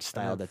use, art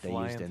style that they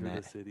used in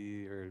that. The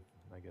city, or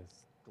I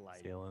guess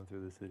sailing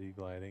through the city,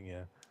 gliding.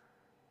 Yeah.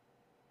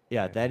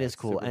 Yeah, that is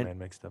cool. Superman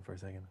mixed up for a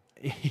second.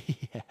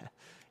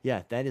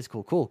 Yeah, that is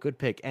cool. Cool, good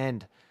pick.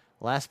 And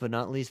last but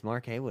not least,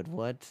 Mark Haywood,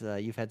 what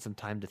you've had some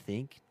time to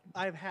think?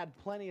 I've had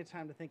plenty of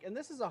time to think, and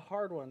this is a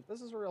hard one.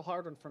 This is a real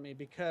hard one for me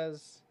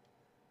because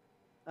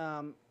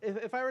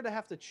If I were to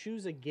have to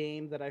choose a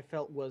game that I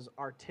felt was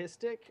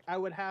artistic, I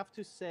would have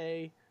to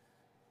say,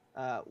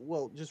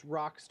 just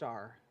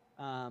Rockstar.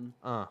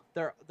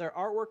 Their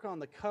artwork on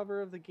the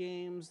cover of the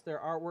games, their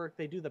artwork,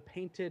 they do the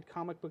painted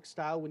comic book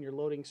style when you're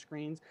loading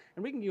screens.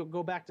 And we can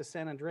go back to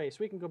San Andreas.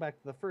 We can go back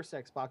to the first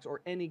Xbox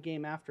or any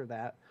game after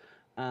that.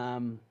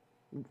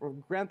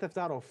 Grand Theft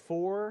Auto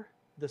 4,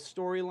 the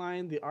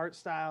storyline, the art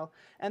style,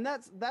 and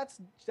that's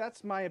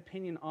my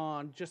opinion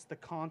on just the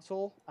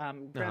console.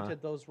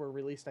 Granted, those were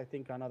released, I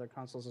think, on other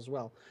consoles as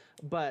well.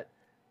 But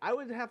I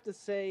would have to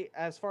say,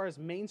 as far as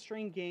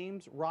mainstream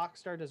games,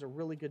 Rockstar does a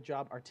really good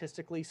job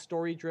artistically,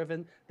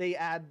 story-driven. They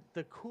add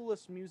the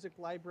coolest music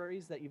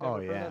libraries that you've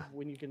ever heard of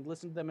when you can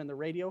listen to them in the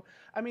radio.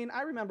 I mean,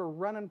 I remember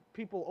running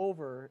people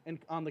over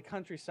on the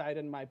countryside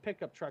in my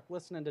pickup truck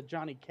listening to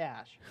Johnny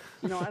Cash,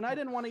 and I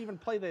didn't want to even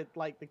play the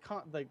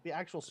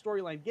actual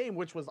storyline game,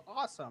 which was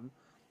awesome.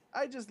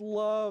 I just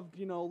loved,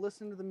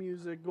 listening to the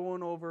music,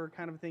 going over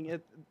kind of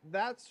thing.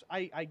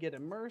 I get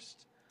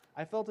immersed.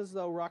 I felt as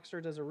though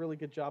Rockstar does a really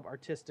good job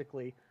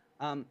artistically.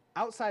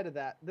 Outside of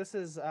that, this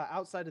is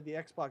outside of the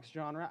Xbox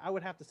genre. I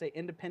would have to say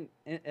independent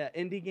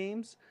indie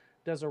games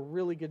does a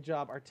really good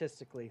job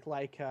artistically.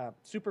 Like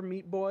Super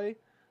Meat Boy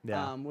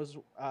was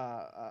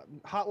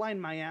Hotline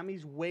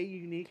Miami's way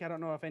unique. I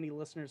don't know if any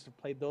listeners have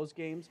played those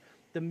games.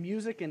 The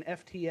music in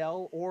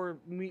FTL or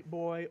Meat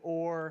Boy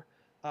or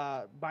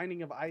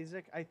Binding of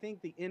Isaac, I think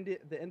the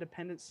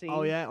independent scene.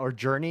 Oh yeah, or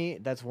Journey.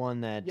 That's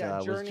one that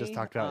Journey, was just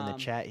talked about in the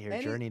chat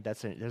here. Journey.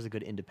 There's a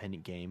good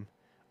independent game.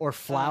 Or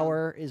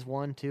Flower is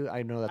one too.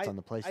 I know that's on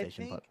the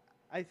PlayStation.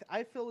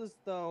 I feel as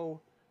though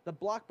the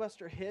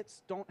blockbuster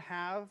hits don't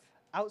have,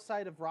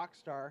 outside of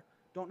Rockstar,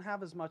 don't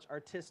have as much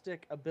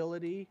artistic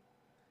ability.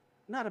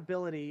 Not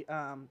ability.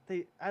 I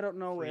don't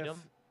know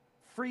Freedom?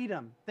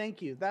 Freedom.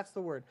 Thank you. That's the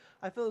word.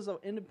 I feel as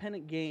though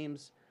independent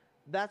games,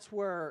 that's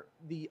where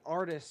the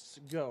artists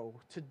go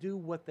to do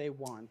what they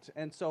want.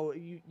 And so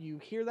you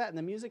hear that in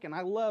the music, and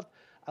I love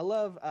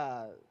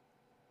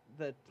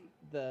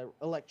the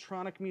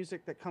electronic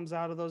music that comes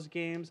out of those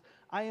games.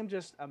 I am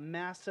just a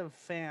massive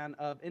fan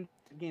of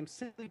games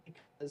simply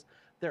because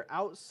they're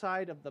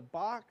outside of the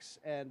box,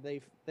 and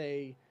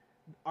they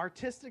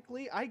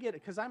artistically, I get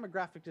it because I'm a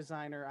graphic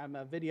designer, I'm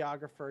a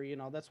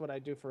videographer, that's what I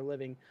do for a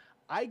living.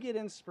 I get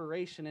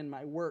inspiration in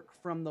my work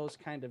from those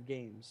kind of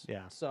games.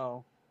 Yeah.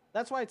 So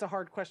that's why it's a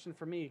hard question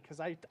for me, because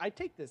I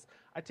take this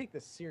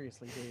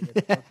seriously,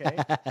 David. Okay,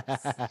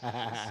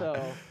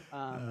 so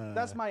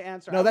that's my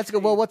answer. No, that's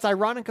good. Well, what's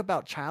ironic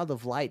about Child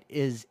of Light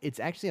is it's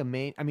actually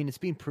it's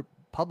being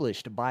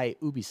published by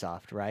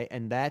Ubisoft, right?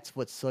 And that's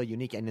what's so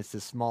unique. And it's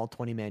this small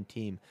 20-man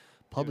team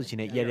publishing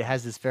it, yet it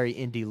has this very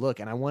indie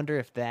look. And I wonder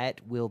if that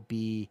will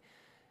be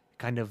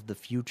kind of the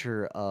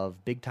future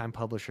of big-time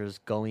publishers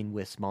going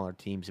with smaller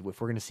teams. If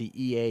we're going to see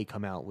EA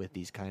come out with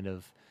these kind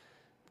of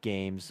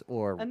games,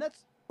 or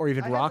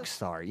even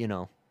Rockstar,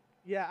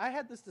 Yeah, I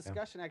had this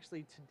discussion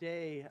actually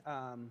today.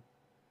 I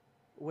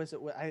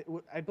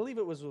believe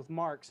it was with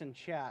Marks in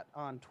chat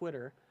on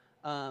Twitter.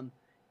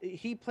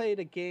 He played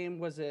a game.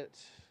 Was it?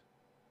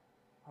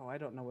 Oh, I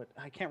don't know what.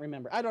 I can't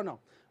remember. I don't know.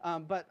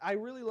 But I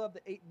really love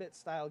the 8-bit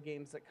style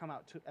games that come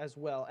out as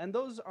well, and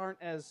those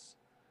aren't as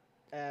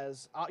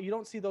you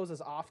don't see those as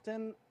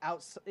often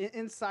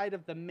inside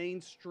of the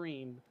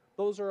mainstream.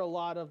 Those are a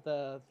lot of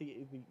the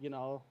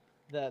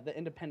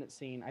independent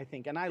scene, I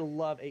think, and I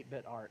love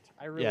 8-bit art.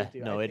 I really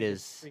do. No, it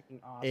is freaking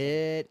awesome.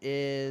 It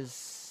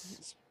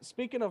is.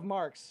 Speaking of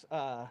Marks,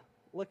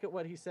 look at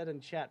what he said in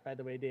chat. By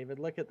the way, David,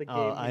 look at the game.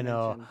 Oh, I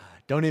know. Mentioned.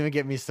 Don't even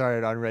get me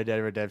started on Red Dead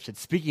Redemption.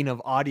 Speaking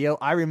of audio,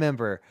 I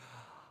remember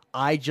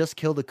I just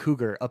killed a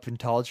cougar up in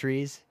Tall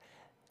Trees,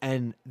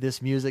 and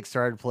this music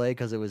started playing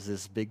because it was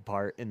this big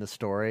part in the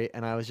story,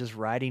 and I was just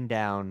riding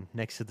down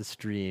next to the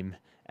stream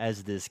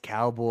as this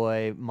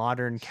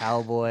modern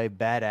cowboy,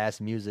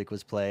 badass music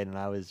was played, and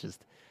I was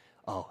just,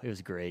 it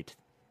was great.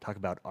 Talk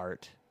about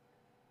art.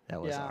 That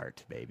was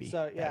art, baby.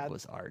 So, that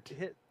was art.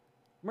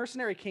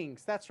 Mercenary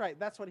Kings. That's right.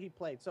 That's what he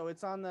played. So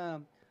it's on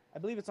I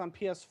believe it's on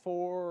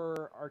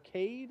PS4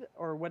 arcade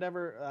or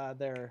whatever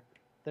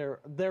their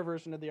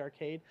version of the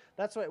arcade.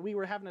 That's what we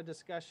were having a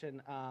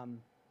discussion.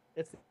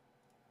 It's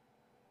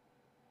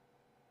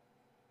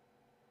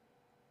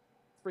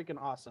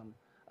freaking awesome.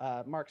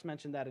 Mark's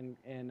mentioned that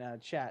in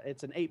chat.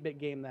 It's an 8-bit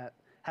game that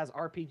has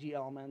RPG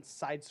elements,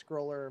 side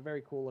scroller,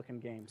 very cool looking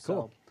game.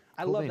 Cool. So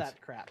I love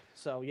that crap.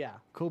 So yeah,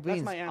 cool beans.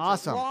 That's my answer.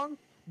 Awesome. Long,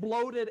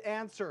 bloated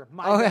answer.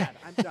 My bad.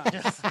 I'm done.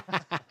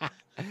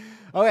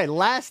 Okay.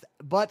 Last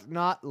but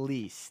not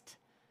least,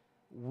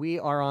 we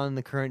are on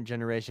the current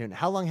generation.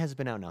 How long has it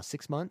been out now?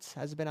 6 months?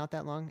 Has it been out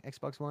that long?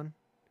 Xbox One?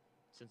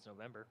 Since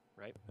November,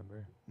 right?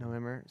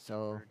 November.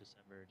 So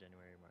December,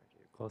 January, March.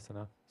 April. Close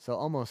enough. So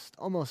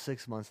almost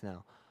 6 months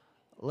now.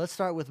 Let's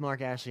start with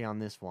Mark Ashley on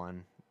this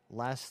one.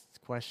 Last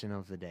question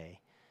of the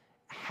day.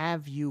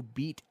 Have you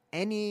beat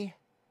any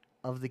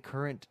of the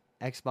current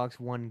Xbox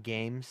One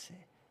games?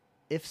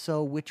 If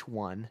so, which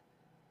one?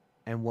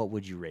 And what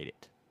would you rate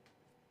it?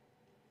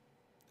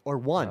 Or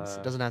ones.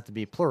 It doesn't have to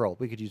be plural.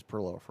 We could use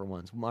plural for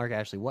ones. Mark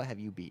Ashley, what have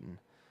you beaten?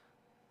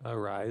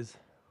 Rise.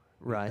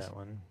 Beat Rise. That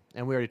one.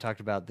 And we already talked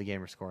about the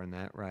gamer score in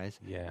that, Rise.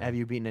 Yeah. Have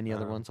you beaten any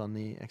other ones on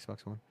the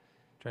Xbox One?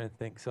 Trying to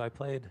think. So I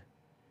played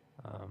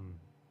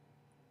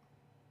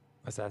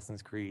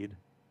Assassin's Creed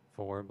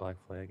 4, Black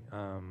Flag.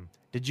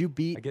 Did you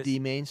beat guess- the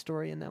main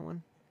story in that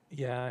one?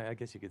 Yeah, I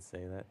guess you could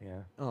say that. Yeah.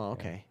 Oh,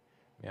 okay.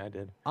 Yeah, I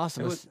did.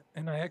 Awesome. It was,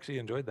 and I actually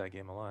enjoyed that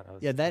game a lot.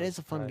 Yeah, that is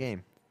a fun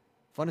game.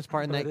 Funnest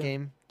part in But I that didn't-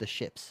 game, the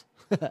ships.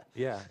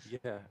 Yeah.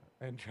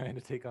 And trying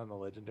to take on the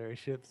legendary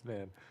ships,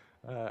 man.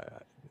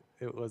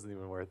 It wasn't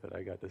even worth it.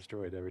 I got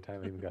destroyed every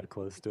time I even got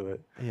close to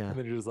it. Yeah. And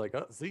then you're just like,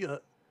 oh, see ya.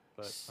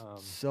 But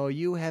So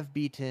you have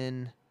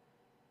beaten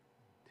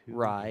 2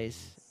 Rise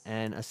games.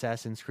 and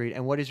Assassin's Creed.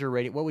 And what is your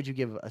rating? What would you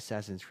give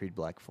Assassin's Creed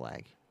Black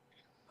Flag?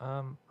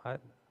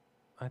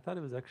 I thought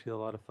it was actually a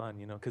lot of fun,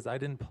 because I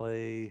didn't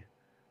play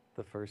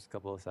the first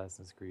couple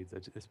Assassin's Creeds. I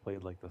just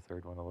played like the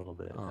third one a little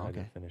bit, Oh, and I okay.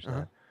 didn't finish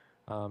Uh-huh.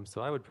 that.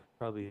 So I would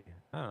probably,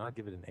 I don't know, I'd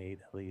give it an 8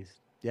 at least.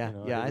 Yeah,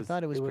 yeah, I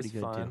thought it was pretty good,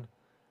 too. fun.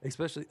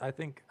 Especially, I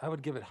think I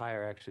would give it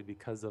higher actually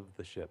because of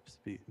the ships,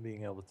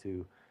 being able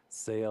to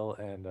sail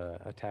and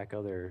attack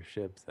other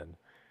ships, and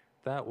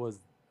that was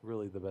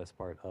really the best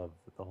part of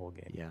the whole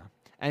game. Yeah.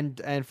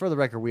 And for the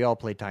record, we all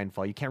played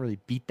Titanfall. You can't really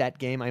beat that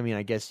game. I mean,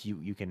 I guess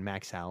you can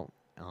max out.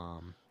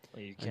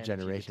 Well, you A can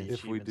generation.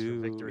 If we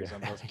do victories on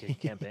those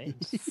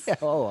campaigns. Yeah.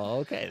 Oh,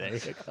 okay. There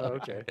you go.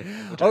 Okay.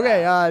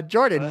 Okay,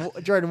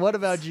 Jordan, what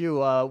about you?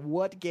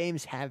 What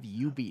games have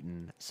you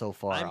beaten so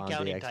far I'm on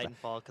counting the Xbox?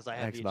 Titanfall because I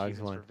have the Xbox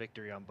achievements One. for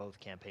victory on both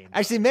campaigns.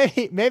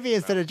 Actually, maybe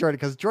instead of Jordan,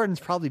 because Jordan's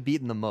probably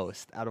beaten the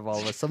most out of all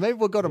of us. So maybe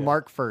we'll go to Yeah.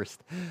 Mark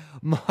first.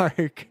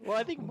 Mark. Well,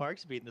 I think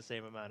Mark's beating the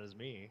same amount as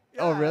me.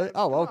 Oh, really? Yeah,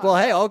 Oh, well, come well,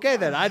 on. hey, okay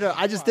then.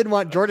 I just didn't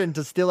want Jordan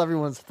to steal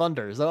everyone's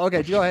thunder. So,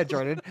 okay, go ahead,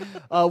 Jordan.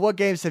 What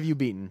games have you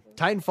beaten?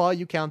 Titanfall,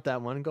 you count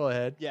that one. Go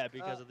ahead. Yeah,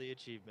 because of the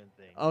achievement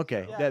thing.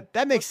 Okay, Yeah.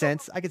 that makes So-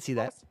 sense. I can see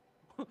that.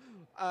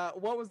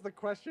 What was the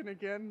question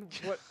again?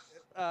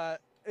 What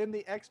in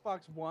the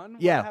Xbox One?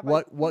 Yeah, have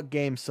what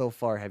games so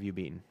far have you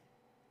beaten?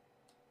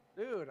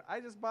 Dude, I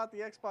just bought the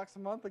Xbox a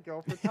month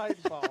ago for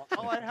Titanfall.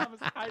 All I have is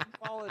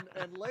Titanfall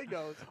and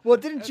Legos. Well,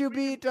 didn't And you we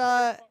beat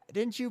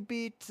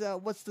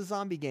can- what's the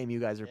zombie game you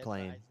guys are Dead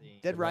playing? Rising.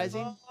 Dead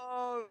Rising?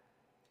 Oh,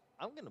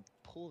 I'm gonna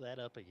pull that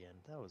up again.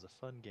 That was a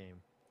fun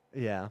game.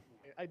 Yeah.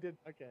 I did.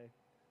 Okay.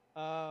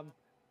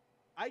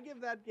 I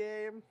give that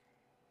game.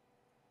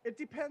 It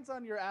depends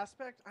on your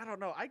aspect. I don't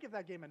know. I give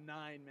that game a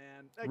 9,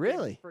 man. That game is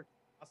Really? freaking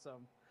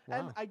awesome. Wow.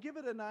 And I give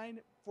it a 9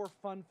 for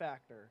fun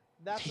factor.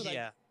 That's what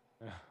Yeah.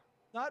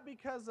 not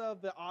because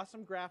of the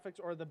awesome graphics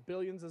or the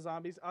billions of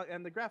zombies.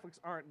 And the graphics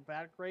aren't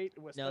that great.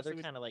 No, especially they're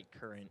with- kind of like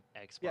current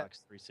Xbox Yeah.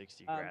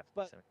 360 Um,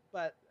 graphics.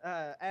 but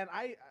and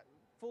I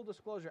full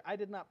disclosure, I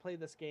did not play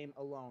this game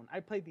alone. I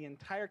played the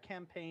entire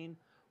campaign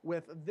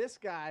with this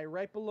guy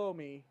right below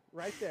me,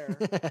 right there.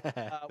 We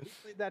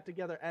played that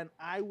together, and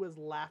I was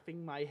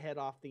laughing my head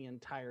off the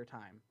entire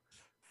time.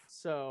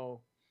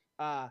 So,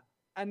 a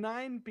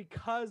 9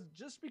 because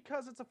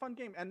it's a fun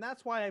game, and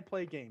that's why I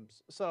play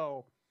games.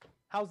 So,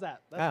 how's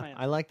that? That's my I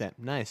answer. like that.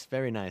 Nice,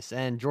 very nice.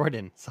 And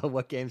Jordan, so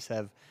what games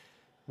have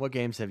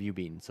you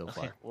beaten so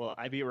far? Well,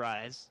 I beat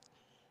Rise.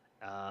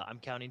 I'm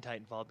counting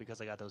Titanfall because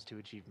I got those 2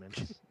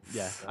 achievements.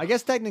 Yeah, So- I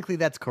guess technically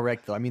that's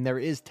correct though. I mean, there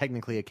is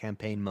technically a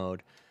campaign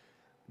mode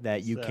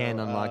that you can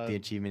So, unlock the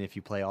achievement if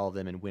you play all of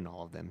them and win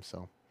all of them.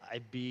 So, I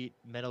beat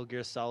Metal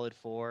Gear Solid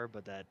 4,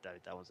 but that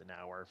was an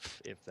hour,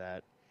 if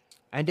that.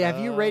 and have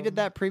you rated Um,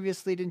 that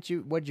previously? Didn't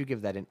you? What did you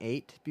give that? An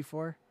 8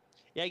 before?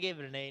 Yeah, I gave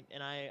it an 8,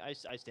 and I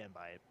stand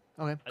by it.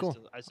 Okay, cool.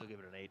 I still give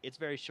it an 8. It's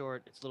very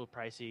short. It's a little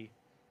pricey,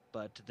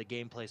 but the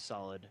gameplay's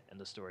solid and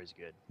the story's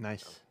good.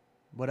 Nice.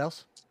 What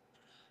else?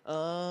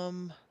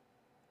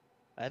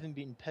 I haven't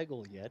beaten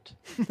Peggle yet.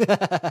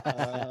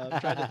 I'm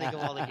trying to think of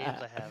all the games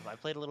I have. I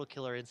played a little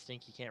Killer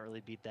Instinct. You can't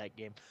really beat that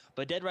game.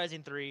 But Dead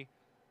Rising 3,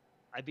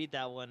 I beat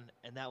that one,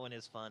 and that one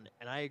is fun.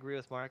 And I agree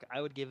with Mark.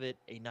 I would give it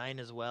a 9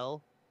 as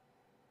well.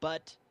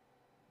 But,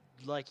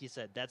 like you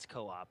said, that's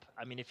co-op.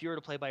 I mean, if you were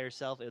to play by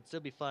yourself, it would still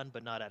be fun,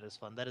 but not as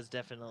fun. That is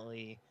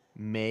definitely...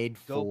 Made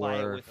Go buy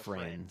it for with a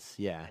friend friends.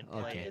 Yeah. and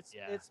play Okay. it.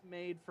 Yeah. It's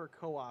made for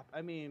co-op.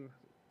 I mean,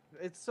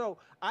 it's so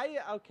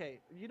okay.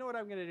 You know what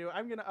I'm gonna do?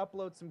 I'm gonna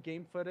upload some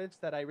game footage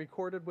that I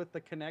recorded with the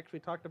Kinect. We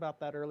talked about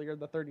that earlier,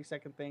 the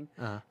 30-second thing,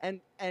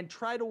 and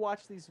try to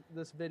watch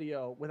this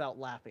video without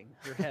laughing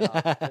your head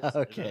off. It's- Is it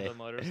Okay. the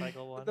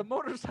motorcycle one? The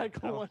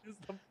motorcycle Oh. one is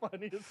the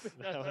funniest thing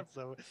That I've one's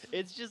so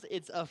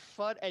it's a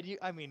fun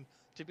I mean,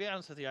 to be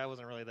honest with you, I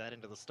wasn't really that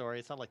into the story.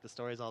 It's not like the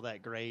story's all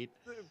that great,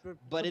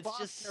 but the it's boss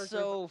just characters-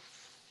 so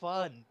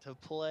fun to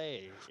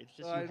play. It's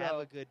just I you have know.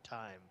 a good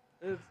time.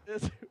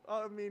 It's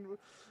I mean,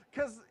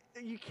 because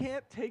you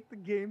can't take the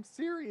game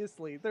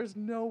seriously. There's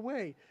no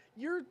way.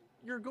 You're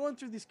going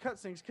through these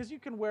cutscenes because you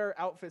can wear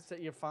outfits that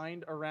you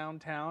find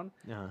around town.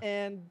 Uh-huh.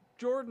 And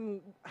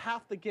Jordan,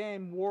 half the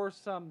game wore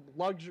some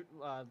Lingerie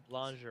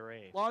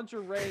lingerie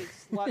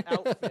slut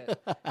outfit,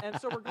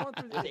 and so we're going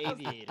through with these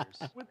aviators.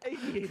 with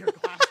aviator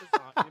glasses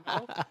on, you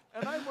know.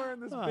 And I'm wearing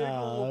this big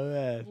Oh, old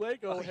man.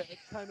 Lego head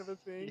kind of a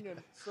thing,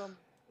 and some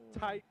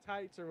tight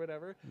tights or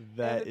whatever.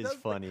 That and it is does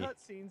funny. The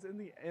cutscenes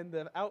in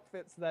the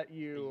outfits that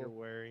You're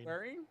wearing.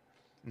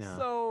 No.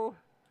 So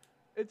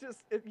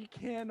you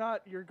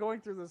cannot. You're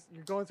going through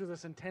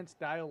this intense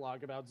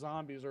dialogue about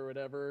zombies or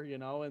whatever,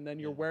 and then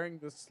you're wearing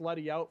this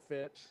slutty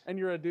outfit and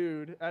you're a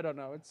dude. I don't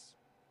know.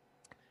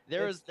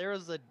 There was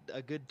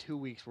a good 2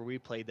 weeks where we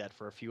played that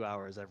for a few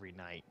hours every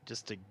night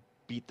just to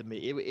beat the.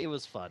 It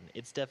was fun.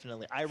 It's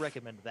definitely. I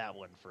recommend that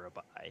one for a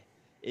buy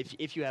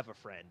if you have a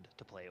friend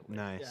to play it with.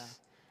 Nice.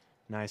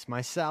 Yeah. Nice.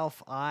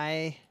 Myself,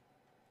 I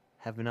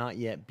have not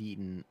yet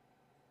beaten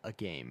a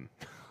game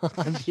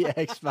on the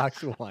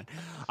Xbox One.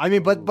 I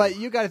mean, but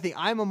you got to think,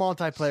 I'm a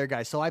multiplayer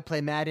guy, so I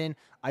play Madden.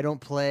 I don't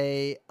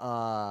play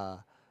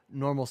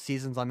normal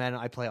seasons on Madden.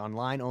 I play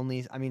online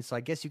only. I mean, so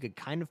I guess you could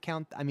kind of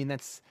count. I mean,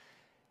 that's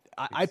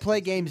I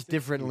play games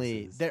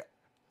differently.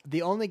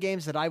 The only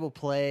games that I will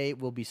play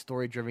will be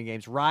story-driven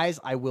games. Rise,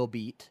 I will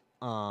beat.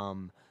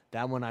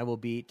 That one I will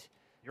beat.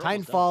 You're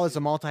almost done, Titanfall is a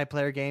too.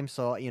 multiplayer game,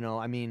 so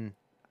I mean,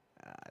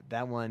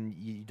 that one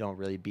you don't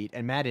really beat.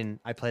 And Madden,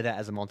 I play that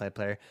as a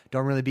multiplayer.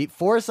 Don't really beat.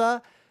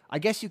 Forza, I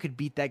guess you could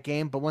beat that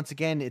game, but once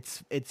again,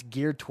 it's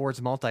geared towards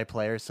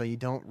multiplayer, so you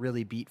don't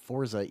really beat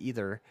Forza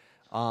either.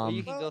 Well,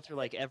 you can go through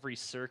like every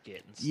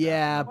circuit and stuff.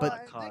 Yeah, and but-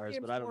 unlock cars,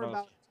 that but I don't game's more know.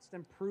 about just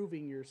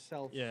improving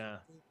yourself. Yeah.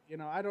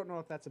 I don't know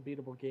if that's a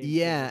beatable game.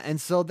 Yeah, and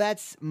so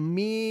that's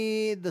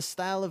me, the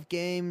style of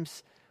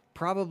games.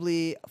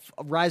 Probably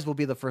Rise will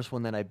be the first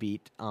one that I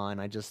beat, and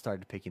I just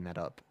started picking that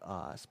up.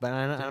 But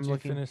I'm Did you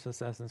looking. finish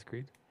Assassin's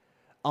Creed?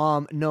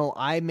 No,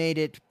 I made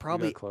it You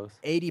probably got close.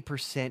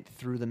 80%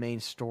 through the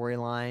main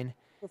storyline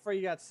Before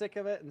you got sick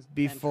of it and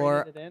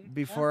before traded it in?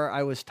 before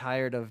I was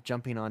tired of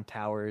jumping on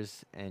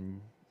towers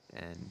and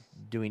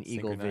doing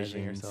eagle Synchronizing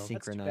vision, yourself. That's too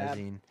bad.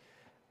 synchronizing.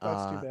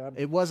 That's too bad.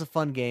 It was a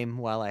fun game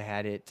while I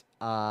had it,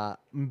 but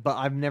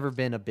I've never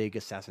been a big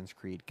Assassin's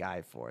Creed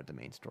guy for the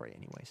main story,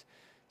 anyways.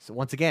 So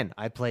once again,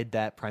 I played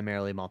that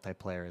primarily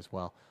multiplayer as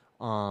well.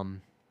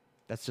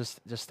 That's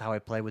just how I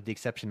play, with the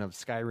exception of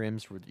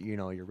Skyrim's,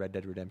 your Red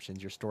Dead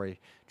Redemptions, your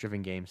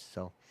story-driven games.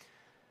 So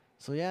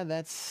yeah,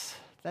 that's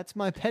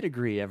my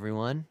pedigree,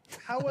 everyone.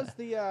 How was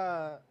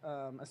the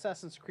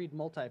Assassin's Creed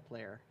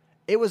multiplayer?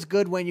 It was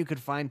good when you could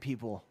find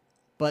people,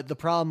 but the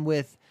problem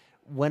with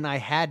when I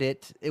had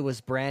it, it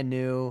was brand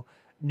new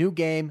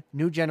game,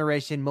 new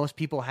generation. Most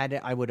people had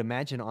it, I would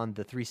imagine, on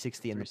the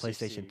 360 and the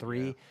 360, PlayStation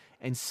 3, yeah.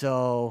 and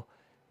so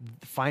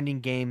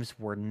finding games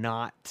were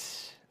not.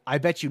 I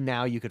bet you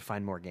now you could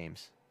find more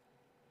games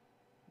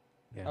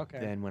Yeah. Okay.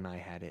 than when I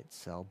had it.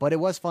 So, but it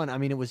was fun. I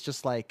mean, it was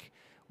just like,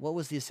 what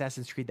was the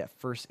Assassin's Creed that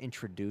first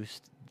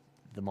introduced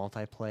the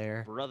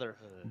multiplayer?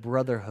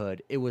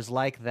 Brotherhood. It was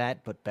like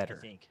that, but better.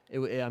 I think.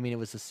 I mean, it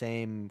was the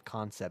same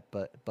concept,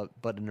 but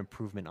an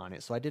improvement on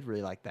it. So I did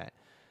really like that.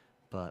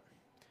 But,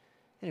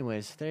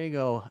 anyways, there you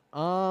go.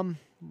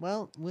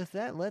 Well, with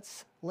that,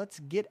 let's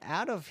get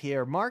out of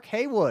here. Mark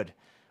Haywood,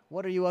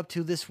 what are you up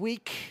to this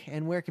week,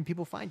 and where can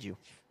people find you?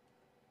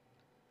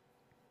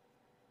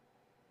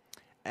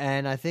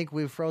 And I think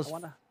we froze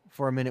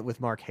for a minute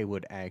with Mark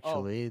Haywood,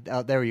 actually.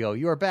 Oh, there we go.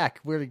 You are back.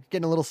 We're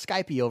getting a little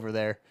Skypey over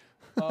there.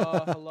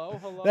 Hello.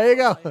 There you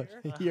go. Am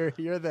I here?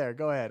 You're there.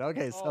 Go ahead.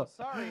 Okay, Oh,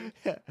 so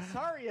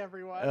sorry,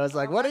 everyone. I was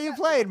like, "What are you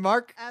playing,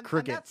 Mark?" And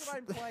Crickets. that's what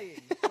I'm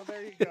playing. So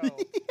there you go.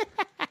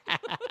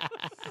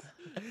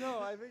 No,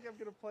 I think I'm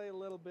gonna play a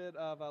little bit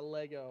of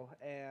Lego,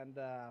 and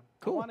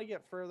Cool. I want to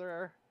get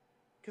further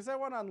because I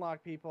want to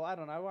unlock people. I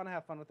don't know. I want to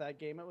have fun with that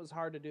game. It was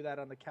hard to do that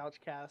on the couch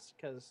cast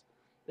because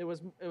it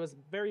was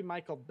very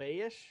Michael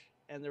Bay-ish,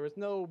 and there was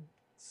no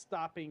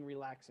stopping,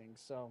 relaxing.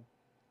 So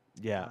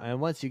Yeah, and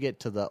once you get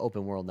to the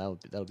open world,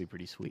 that'll be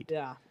pretty sweet.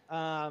 yeah.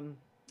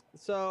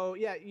 So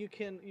yeah, you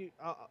can.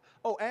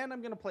 And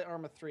I'm gonna play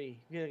Arma 3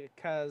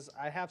 because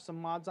I have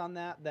some mods on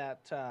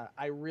that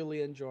I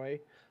really enjoy.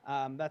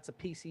 That's a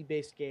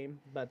PC-based game,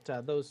 but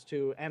those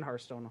two and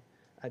Hearthstone,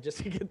 just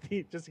to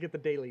get the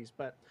dailies.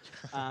 But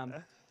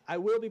I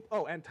will be.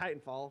 Oh, and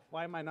Titanfall.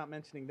 Why am I not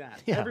mentioning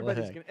that? Yeah,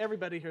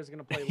 Everybody here is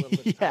gonna play a little bit.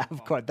 Of Yeah, Titanfall.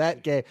 of course.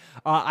 That game.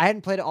 I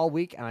hadn't played it all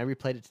week, and I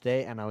replayed it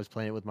today, and I was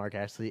playing it with Mark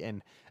Ashley.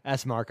 And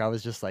as Mark, I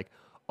was just like,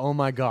 "Oh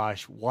my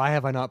gosh, why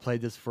have I not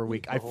played this for a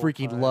week? I The whole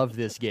freaking time. love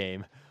this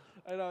game."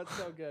 I know it's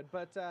so good,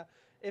 but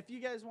if you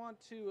guys want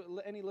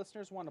to, any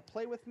listeners want to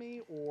play with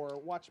me or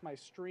watch my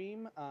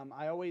stream,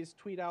 I always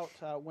tweet out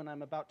when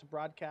I'm about to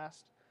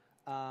broadcast,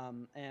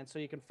 and so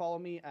you can follow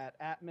me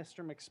at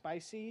Mr.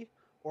 McSpicy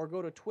or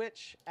go to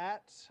Twitch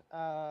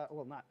but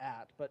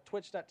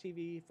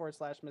twitch.tv/Mr.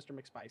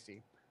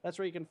 McSpicy. That's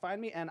where you can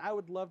find me, and I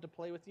would love to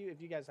play with you. If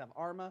you guys have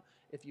Arma,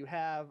 if you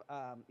have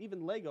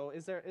even Lego,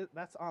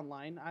 that's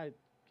online.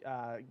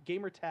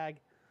 Gamer tag.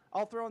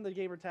 I'll throw in the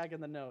gamer tag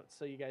in the notes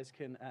so you guys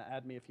can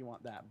add me if you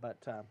want that. But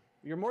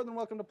you're more than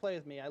welcome to play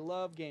with me. I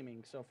love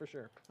gaming, so for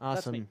sure.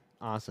 That's me.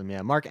 Awesome.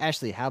 Yeah, Mark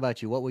Ashley, how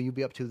about you? What will you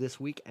be up to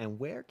this week, and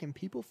where can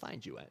people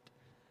find you at?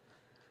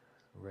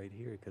 right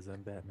here because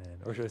I'm Batman.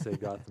 Or should I say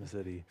Gotham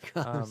City?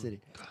 Gotham City.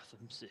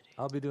 Gotham City.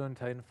 I'll be doing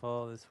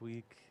Titanfall this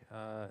week.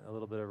 A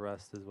little bit of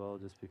Rust as well,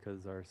 just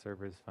because our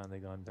server's finally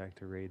gone back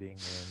to raiding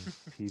and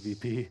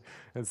PvP,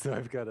 and so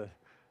I've got to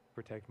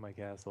protect my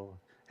castle.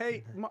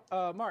 Hey,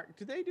 Mark,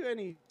 do they do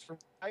any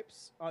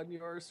types on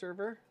your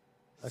server?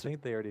 I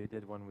think they already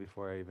did one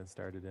before I even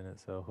started in it,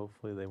 so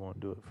hopefully they won't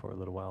do it for a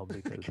little while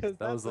because Because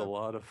that was that's a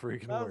lot of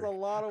freaking That was work. a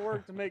lot of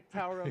work to make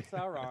Tower of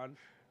Sauron.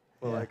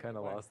 Well, Yeah. I kind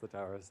of lost the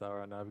Tower of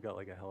Sauron. Now I've got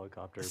like a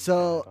helicopter.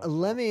 So pad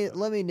on let top, me but-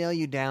 let me nail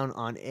you down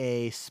on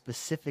a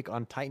specific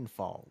on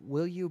Titanfall.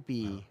 Will you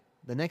be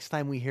the next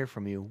time we hear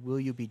from you? Will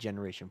you be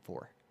Generation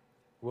 4?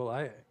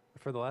 Well,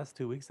 for the last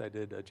 2 weeks I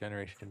did a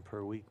generation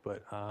per week,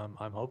 but I'm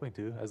hoping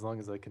to, as long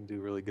as I can do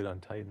really good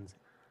on Titans.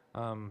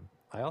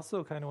 I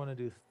also kind of want to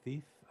do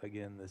Thief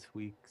again this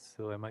week,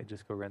 so I might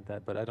just go rent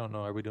that. But I don't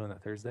know. Are we doing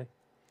that Thursday?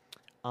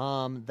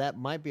 That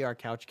might be our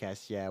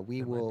Couchcast. Yeah,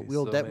 we It might will. be.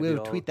 We'll So maybe we'll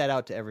I'll- tweet that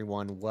out to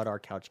everyone what our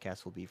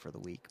Couchcast will be for the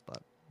week.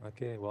 But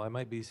Okay. Well, I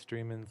might be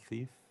streaming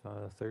Thief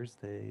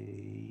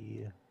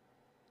Thursday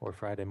or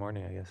Friday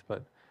morning, I guess.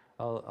 But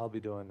I'll be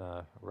doing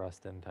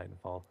Rust and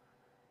Titanfall.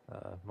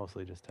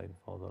 Mostly just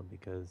Titanfall though,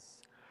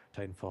 because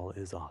Titanfall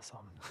is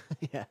awesome.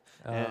 yeah,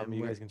 You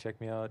we're- guys can check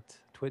me out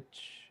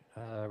Twitch,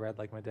 Rad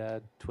Like My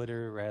Dad,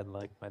 Twitter, Rad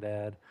Like My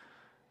Dad.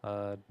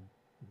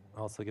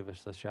 Also give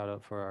us a shout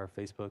out for our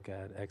Facebook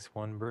at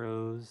X1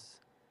 Bros,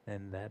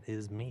 and that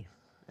is me.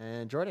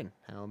 and Jordan,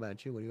 how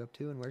about you? What are you up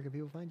to, and where can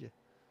people find you?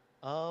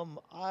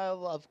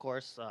 I'll of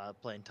course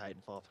playing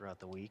Titanfall throughout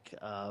the week.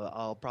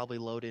 I'll probably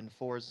load in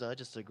Forza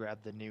just to grab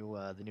the new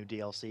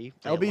DLC.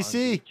 play at Long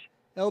LBC. Beach.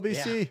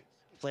 LBC.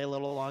 Play a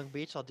little Long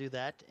Beach. I'll do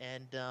that,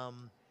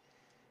 and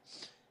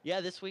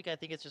yeah, this week I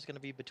think it's just going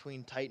to be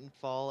between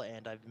Titanfall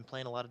and I've been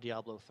playing a lot of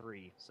Diablo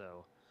 3.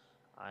 So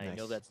I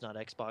know Nice. that's not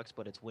Xbox,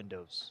 but it's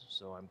Windows,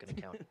 so I'm going to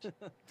count it.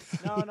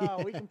 No,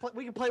 we can play.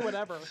 We can play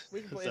whatever.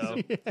 We can play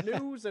So- it's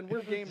news, and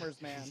we're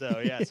gamers, man. So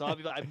yeah, so I've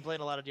been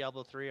playing a lot of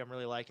Diablo 3. I'm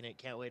really liking it.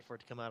 Can't wait for it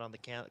to come out on the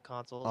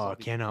consoles. Oh, I'll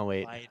be cannot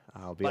wait. buying-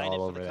 I'll be buying it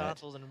all for over the that.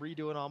 consoles and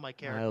redoing all my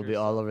characters. I'll be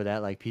all over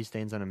that like pea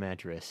stains on a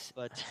mattress.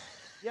 But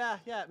Yeah.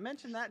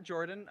 Mention that,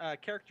 Jordan.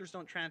 Characters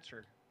don't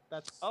transfer.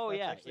 That's that's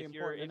yeah, actually if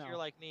important to you're know.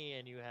 like me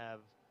and you have,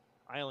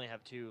 I only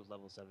have 2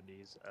 level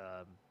 70s.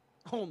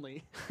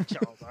 Only.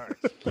 Charles, all right.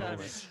 Yeah,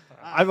 Only.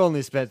 I've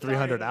only spent Sorry,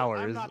 300 I'm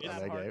hours not on that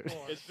that game.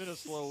 hardcore. It's been a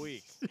slow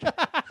week.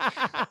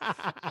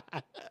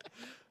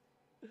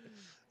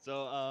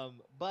 So,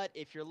 but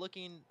if you're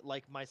looking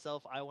like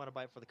myself, I want to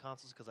buy it for the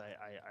consoles because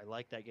I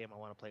like that game. I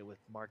want to play with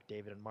Mark,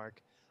 David, and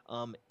Mark.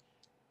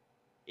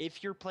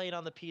 If you're playing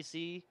on the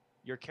PC,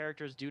 your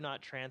characters do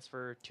not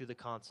transfer to the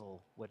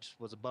console, which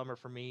was a bummer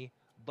for me.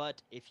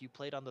 But if you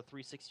played on the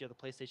 360 or the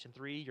PlayStation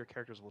 3, your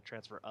characters will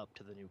transfer up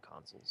to the new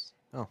consoles.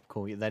 Oh,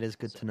 cool. Yeah, that is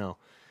good to know.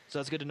 So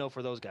that's good to know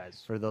for those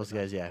guys. For those not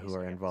guys, yeah, PC who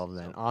are guys. involved in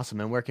that. So- Awesome.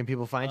 And where can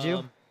people find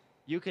you?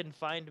 You can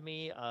find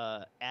me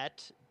on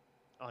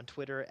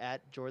Twitter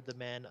at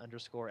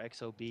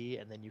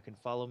JordTheMan_XOB, and then you can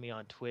follow me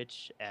on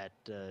Twitch at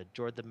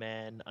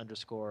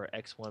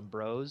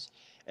JordTheMan_X1Bros.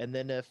 And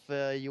then if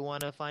you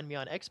want to find me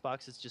on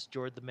Xbox, it's just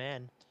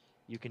JordTheMan.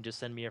 You can just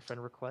send me a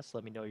friend request.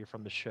 Let me know you're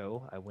from the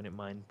show. I wouldn't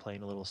mind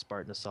playing a little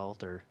Spartan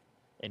Assault or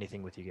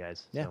anything with you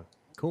guys. Yeah. So.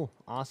 Cool.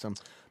 Awesome.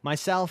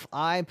 Myself,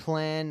 I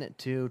plan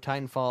to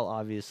Titanfall,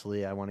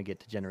 obviously. I want to get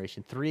to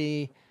Generation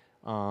 3.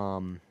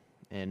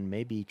 And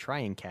maybe try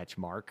and catch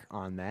Mark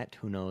on that.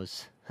 Who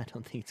knows? I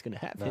don't think it's going to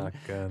happen. Not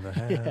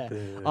gonna Yeah.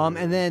 happen.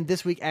 And then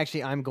this week,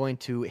 actually, I'm going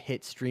to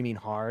hit streaming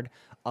hard.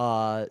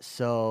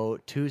 So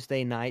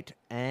Tuesday night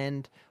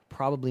and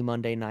probably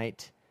Monday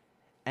night.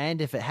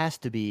 And if it has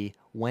to be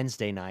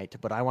Wednesday night,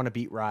 but I want to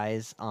beat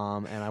Rise,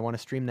 and I want to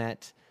stream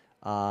that.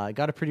 I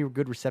got a pretty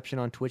good reception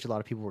on Twitch. A lot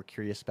of people were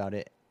curious about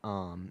it,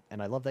 and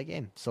I love that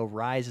game. So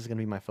Rise is going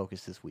to be my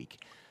focus this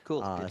week.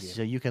 Cool. Good deal.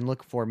 So you can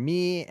look for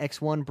me,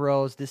 X1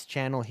 Bros, this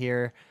channel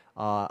here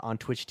on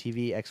Twitch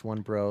TV,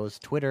 X1 Bros,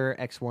 Twitter,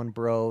 X1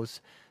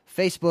 Bros,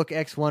 Facebook,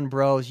 X1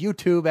 Bros,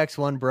 YouTube,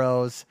 X1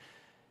 Bros.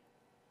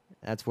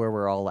 That's where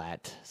we're all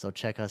at. So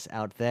check us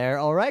out there.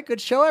 All right,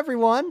 good show,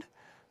 everyone.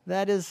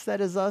 That is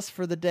us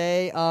for the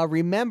day.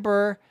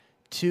 Remember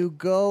to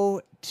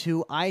go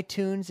to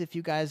iTunes if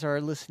you guys are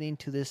listening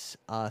to this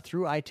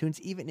through iTunes,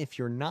 even if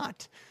you're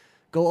not.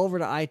 Go over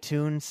to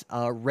iTunes,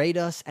 rate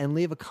us, and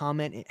leave a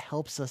comment. It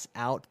helps us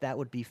out. That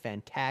would be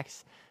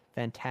fantastic.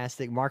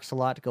 Marks a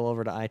lot to go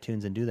over to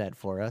iTunes and do that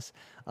for us.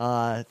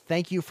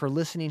 Thank you for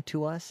listening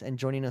to us and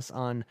joining us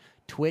on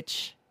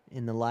Twitch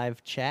in the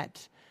live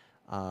chat.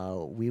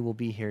 We will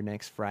be here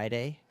next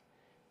Friday.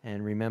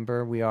 And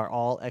remember, we are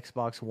all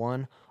Xbox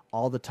One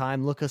all the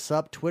time. Look us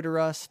up, Twitter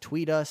us,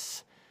 tweet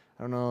us.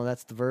 I don't know,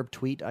 that's the verb,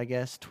 tweet, I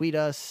guess. Tweet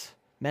us,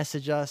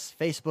 message us,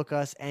 Facebook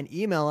us, and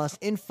email us,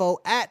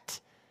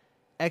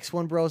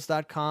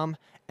 info@x1bros.com,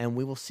 and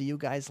we will see you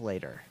guys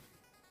later.